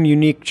its own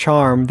unique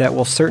charm that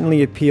will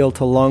certainly appeal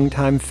to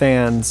longtime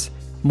fans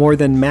more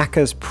than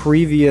Macca's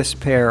previous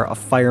pair of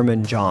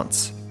Fireman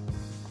Jaunts.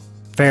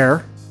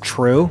 Fair,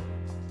 true.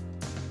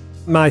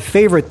 My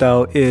favorite,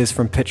 though, is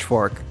from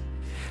Pitchfork,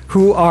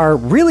 who are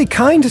really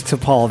kind to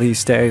Paul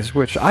these days,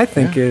 which I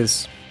think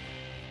is...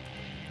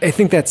 I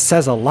think that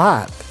says a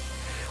lot.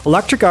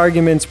 Electric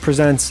Arguments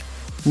presents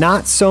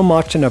not so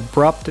much an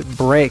abrupt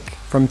break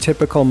from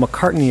typical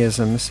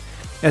McCartneyisms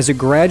as a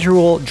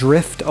gradual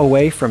drift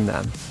away from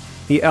them.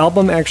 The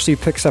album actually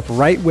picks up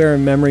right where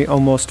Memory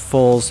Almost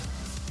Full's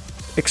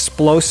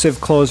explosive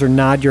closer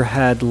Nod Your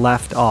Head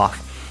left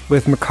off,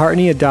 with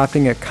McCartney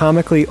adopting a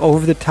comically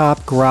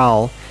over-the-top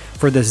growl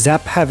for the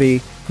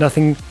Zepp-heavy,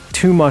 nothing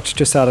too much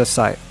just out of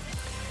sight.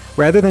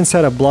 Rather than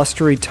set a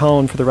blustery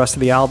tone for the rest of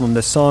the album,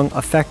 the song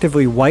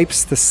effectively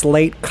wipes the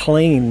slate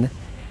clean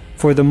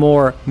for the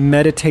more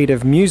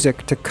meditative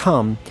music to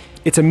come.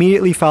 It's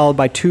immediately followed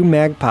by Two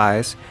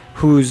Magpies,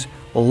 whose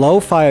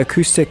lo-fi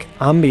acoustic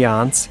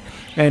ambiance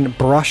and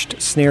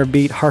brushed snare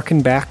beat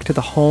harken back to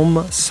the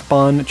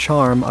homespun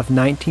charm of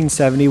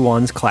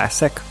 1971's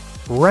classic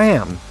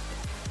Ram.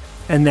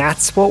 And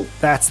that's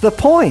the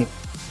point.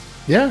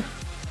 Yeah.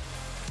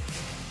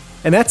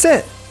 And that's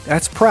it.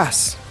 That's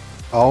Press.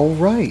 All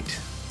right.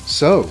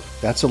 So,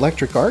 that's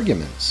Electric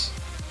Arguments.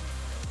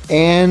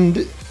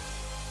 And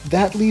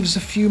that leaves a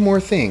few more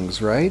things,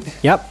 right?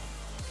 Yep.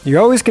 You're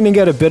always going to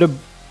get a bit of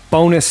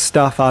bonus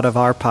stuff out of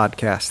our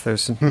podcast.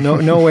 There's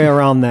no way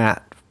around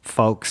that,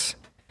 folks.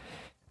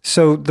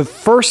 So the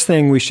first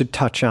thing we should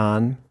touch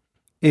on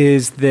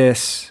is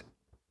this.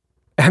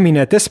 I mean,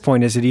 at this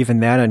point, is it even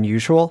that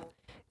unusual?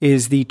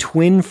 Is the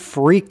Twin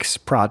Freaks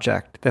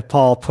project that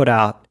Paul put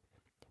out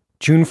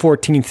June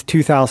 14th,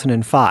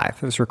 2005.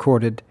 It was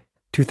recorded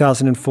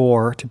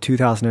 2004 to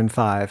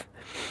 2005.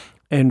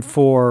 And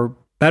for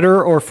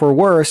better or for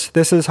worse,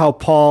 this is how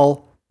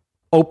Paul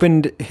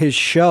opened his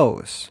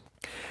shows.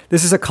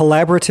 This is a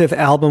collaborative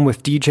album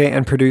with DJ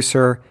and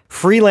producer,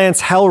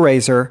 freelance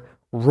hellraiser,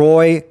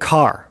 Roy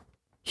Carr.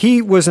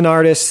 He was an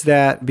artist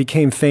that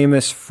became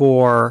famous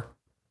for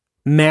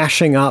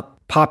mashing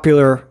up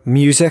popular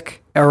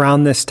music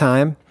around this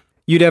time.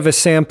 You'd have a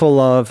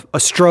sample of a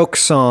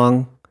Strokes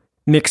song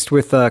mixed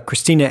with a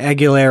Christina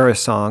Aguilera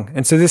song.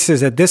 And so this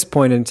is, at this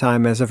point in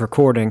time, as of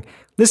recording,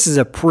 this is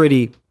a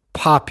pretty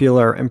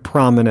popular and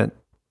prominent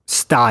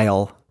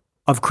style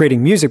of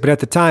creating music. But at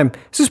the time,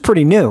 this is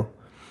pretty new,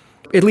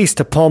 at least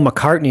to Paul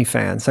McCartney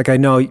fans. Like, I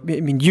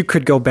mean, you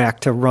could go back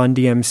to Run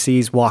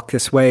DMC's Walk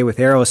This Way with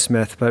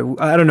Aerosmith, but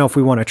I don't know if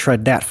we want to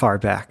tread that far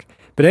back.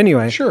 But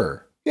anyway.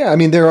 Sure. Yeah, I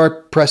mean, there are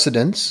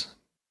precedents,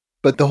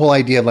 but the whole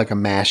idea of like a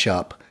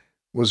mashup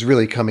was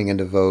really coming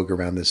into vogue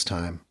around this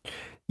time.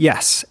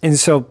 Yes. And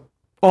so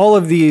all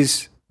of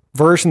these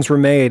versions were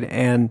made,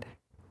 and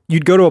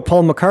you'd go to a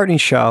Paul McCartney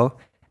show,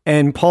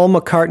 and Paul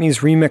McCartney's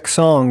remix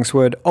songs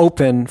would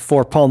open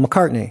for Paul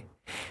McCartney.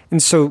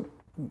 And so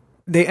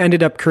they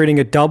ended up creating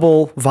a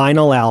double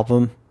vinyl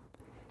album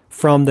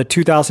from the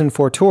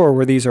 2004 tour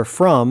where these are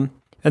from,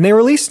 and they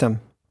released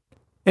them.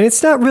 And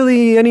it's not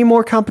really any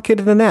more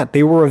complicated than that.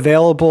 They were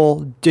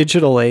available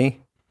digitally,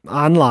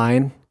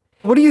 online.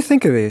 What do you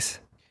think of these?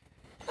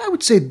 I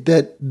would say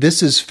that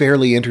this is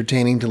fairly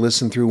entertaining to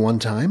listen through one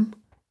time.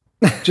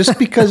 Just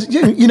because,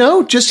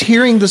 just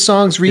hearing the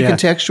songs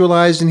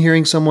recontextualized and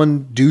hearing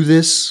someone do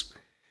this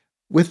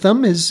with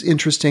them is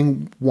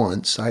interesting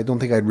once. I don't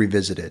think I'd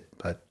revisit it,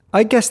 but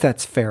I guess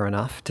that's fair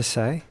enough to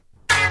say.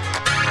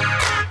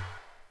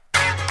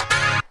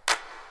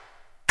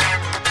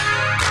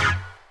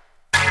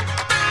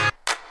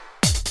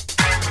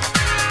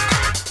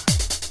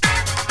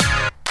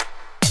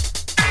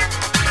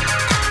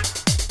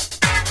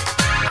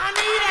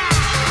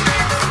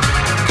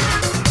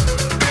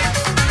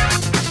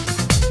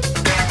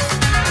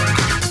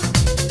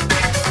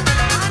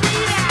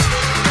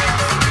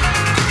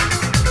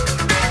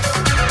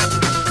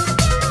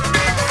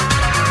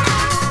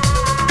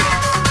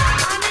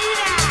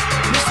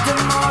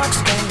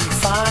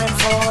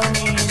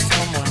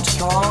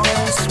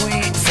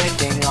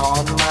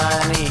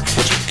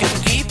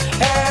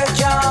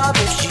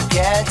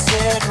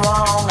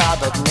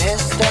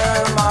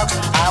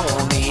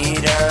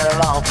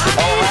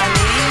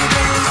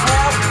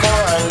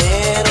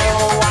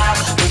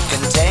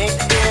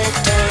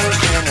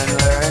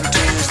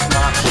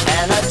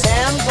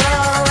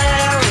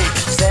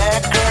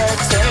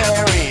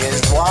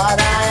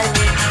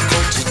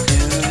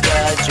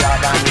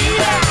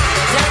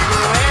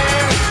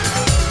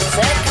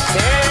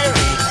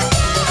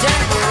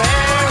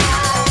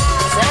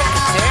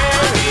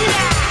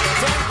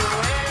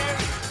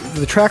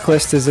 The track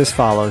list is as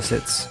follows.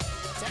 It's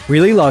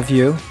Really Love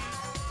You,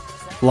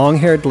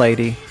 Long-Haired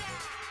Lady,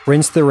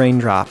 Rinse the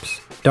Raindrops,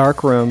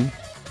 Dark Room,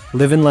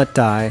 Live and Let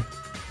Die,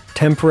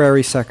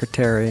 Temporary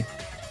Secretary,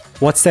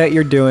 What's That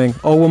You're Doing,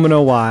 Oh Woman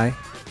Oh Why,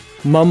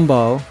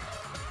 Mumbo,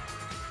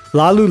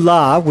 La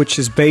Lula, which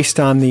is based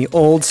on the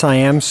old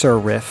Siam Sir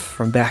riff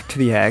from Back to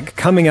the Egg.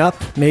 Coming Up,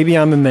 Maybe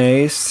I'm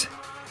Amazed,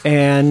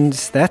 and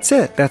that's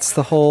it. That's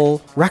the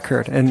whole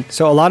record. And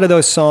so a lot of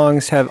those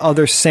songs have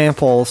other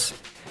samples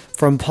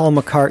from Paul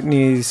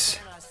McCartney's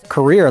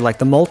career, like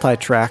the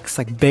multi-tracks,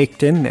 like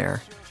baked in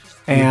there.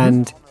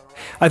 And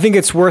I think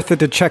it's worth it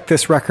to check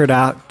this record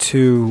out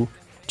to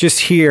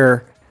just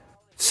hear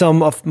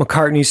some of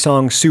McCartney's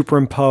songs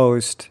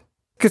superimposed.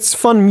 It's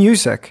fun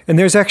music. And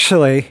there's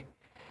actually,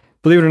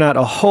 believe it or not,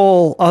 a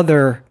whole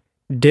other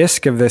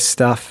disc of this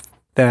stuff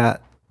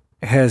that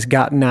has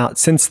gotten out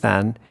since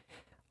then.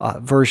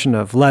 A version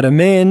of Let 'Em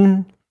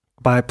In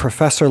by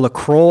Professor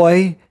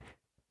LaCroix,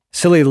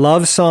 Silly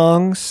Love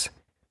Songs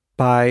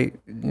by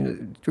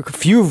a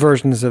few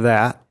versions of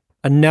that.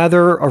 A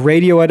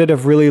radio edit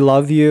of Really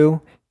Love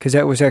You, because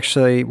that was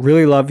actually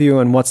Really Love You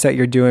and What's That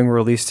You're Doing were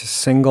released as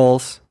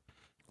singles.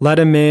 Let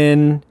 'Em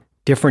In,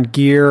 Different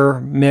Gear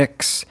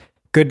mix,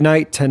 Good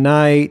Night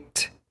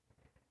Tonight,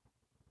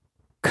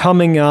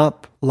 Coming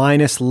Up,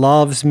 Linus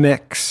Loves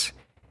mix.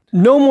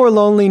 No More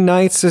Lonely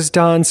Nights is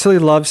done, Silly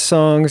Love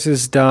Songs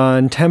is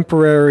done,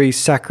 Temporary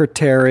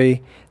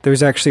Secretary.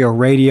 There's actually a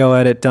radio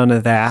edit done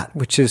of that,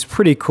 which is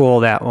pretty cool,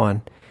 that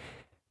one.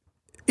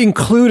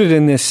 Included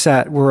in this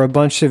set were a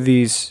bunch of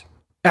these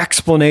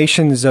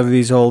explanations of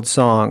these old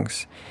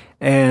songs.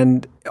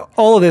 And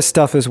all of this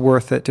stuff is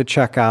worth it to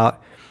check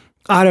out.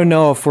 I don't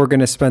know if we're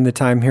going to spend the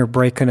time here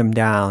breaking them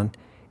down.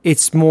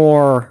 It's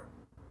more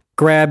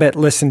grab it,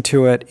 listen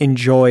to it,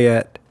 enjoy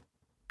it.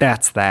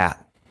 That's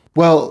that.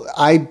 Well,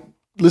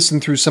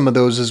 listened through some of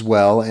those as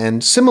well,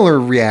 and similar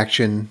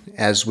reaction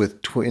as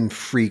with Twin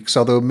Freaks,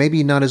 although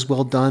maybe not as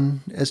well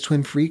done as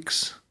Twin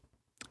Freaks.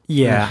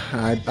 Yeah.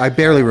 I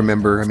barely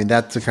remember. I mean,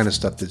 that's the kind of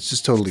stuff that's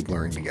just totally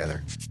blurring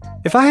together.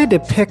 If I had to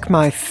pick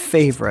my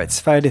favorites,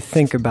 if I had to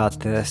think about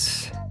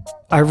this,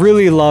 I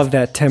really love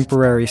that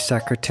Temporary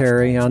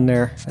Secretary on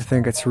there. I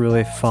think it's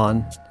really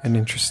fun and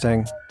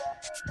interesting.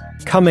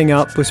 Coming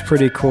Up was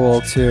pretty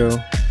cool, too.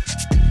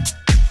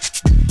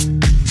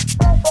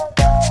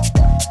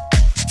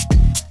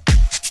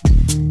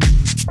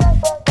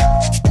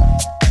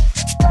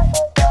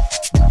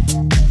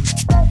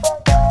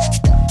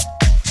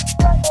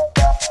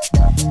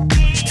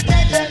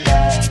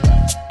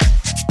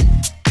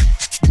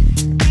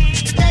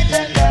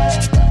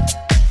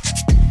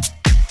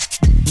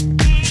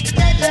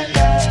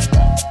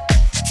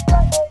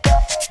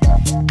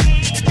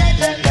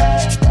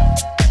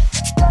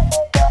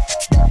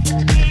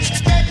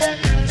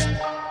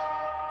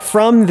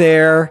 From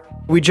there,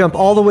 we jump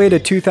all the way to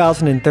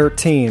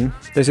 2013.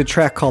 There's a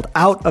track called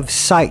Out of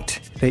Sight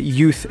that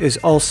Youth is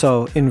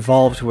also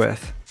involved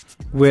with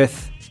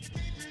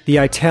the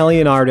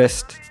Italian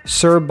artist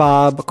Sir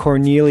Bob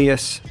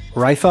Cornelius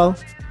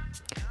Rifo,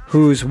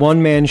 whose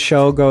one-man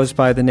show goes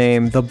by the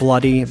name The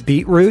Bloody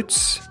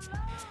Beetroots.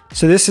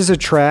 So this is a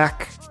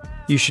track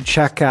you should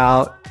check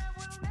out.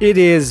 It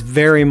is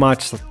very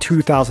much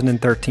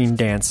 2013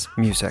 dance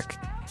music.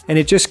 And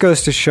it just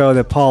goes to show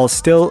that Paul is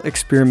still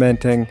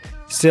experimenting,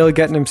 still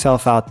getting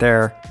himself out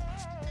there,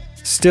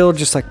 still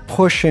just like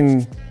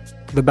pushing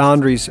the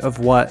boundaries of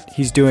what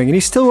he's doing. And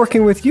he's still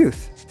working with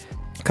youth.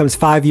 It comes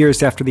 5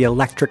 years after the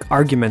Electric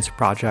Arguments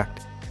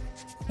project.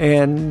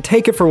 And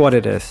take it for what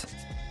it is.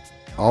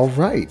 All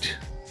right.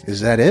 Is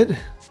that it?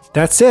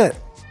 That's it.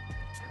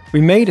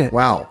 We made it.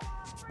 Wow.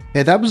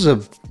 Yeah, that was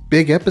a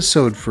big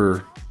episode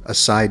for a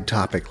side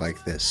topic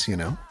like this, you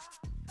know?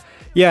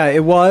 Yeah,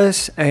 it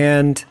was.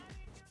 And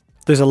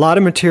there's a lot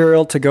of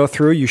material to go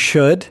through. You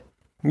should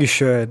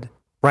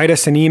write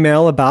us an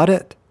email about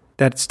it.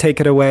 That's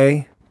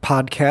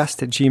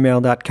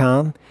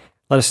takeitawaypodcast@gmail.com.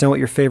 Let us know what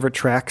your favorite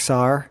tracks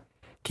are.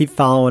 Keep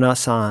following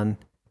us on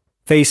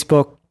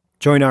Facebook.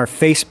 Join our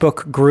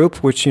Facebook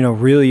group, which,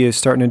 really is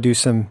starting to do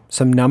some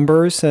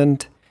numbers.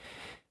 And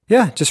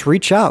yeah, just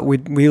reach out.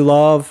 We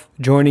love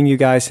joining you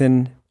guys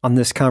in on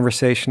this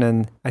conversation.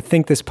 And I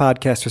think this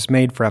podcast was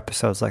made for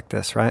episodes like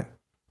this, right?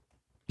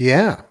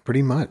 Yeah,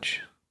 pretty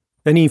much.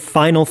 Any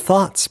final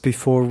thoughts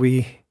before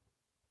we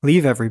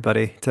leave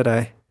everybody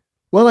today?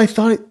 Well, I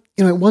thought it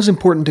was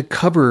important to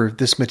cover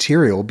this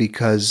material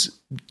because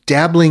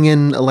dabbling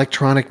in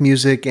electronic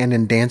music and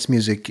in dance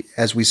music,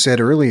 as we said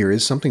earlier,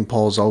 is something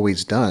Paul's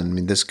always done. I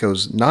mean, this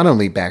goes not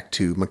only back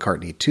to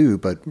McCartney 2,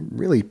 but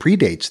really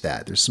predates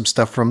that. There's some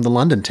stuff from the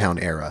London Town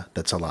era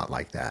that's a lot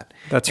like that.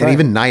 That's right. And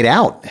even Night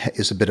Out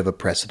is a bit of a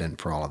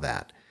precedent for all of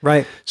that.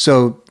 Right.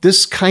 So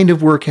this kind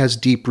of work has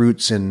deep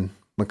roots in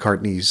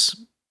McCartney's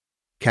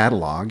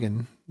catalog,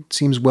 and it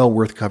seems well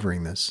worth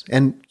covering this.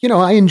 And,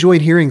 I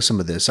enjoyed hearing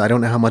some of this. I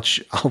don't know how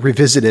much I'll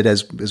revisit it,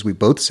 as we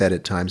both said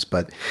at times,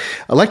 but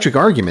Electric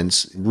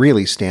Arguments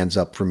really stands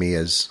up for me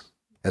as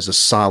a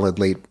solid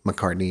late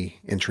McCartney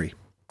entry.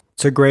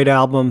 It's a great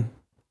album,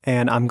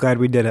 and I'm glad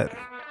we did it.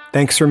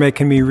 Thanks for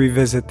making me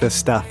revisit this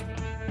stuff.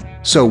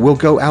 So we'll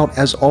go out,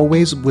 as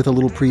always, with a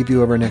little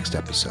preview of our next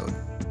episode.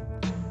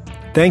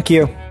 Thank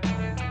you.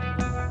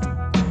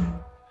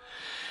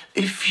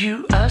 If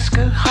you ask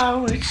her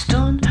how it's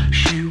done,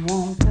 she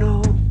won't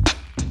know.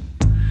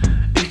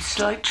 It's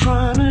like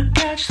trying to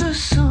catch the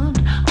sun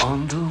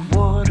on the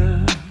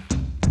water.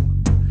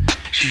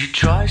 She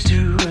tries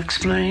to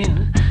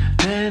explain,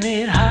 then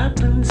it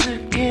happens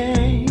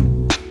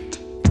again.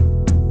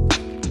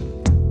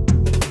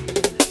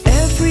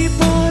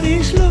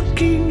 Everybody's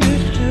looking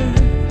at her.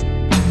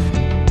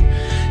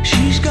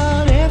 She's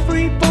got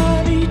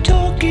everybody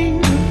talking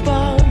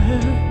about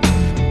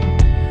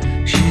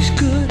her. She's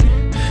good.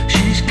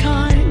 She's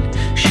kind,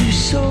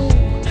 she's so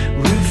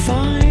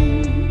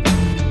refined.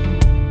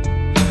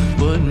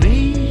 But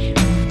me,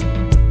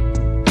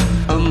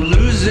 I'm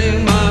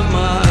losing my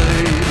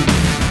mind.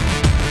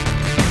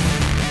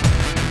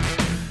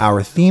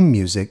 Our theme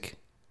music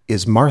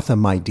is Martha,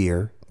 My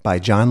Dear by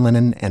John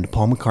Lennon and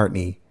Paul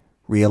McCartney,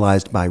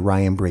 realized by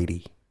Ryan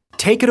Brady.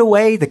 Take It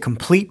Away, the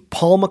complete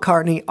Paul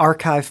McCartney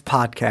Archive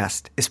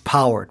podcast, is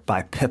powered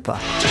by Pippa.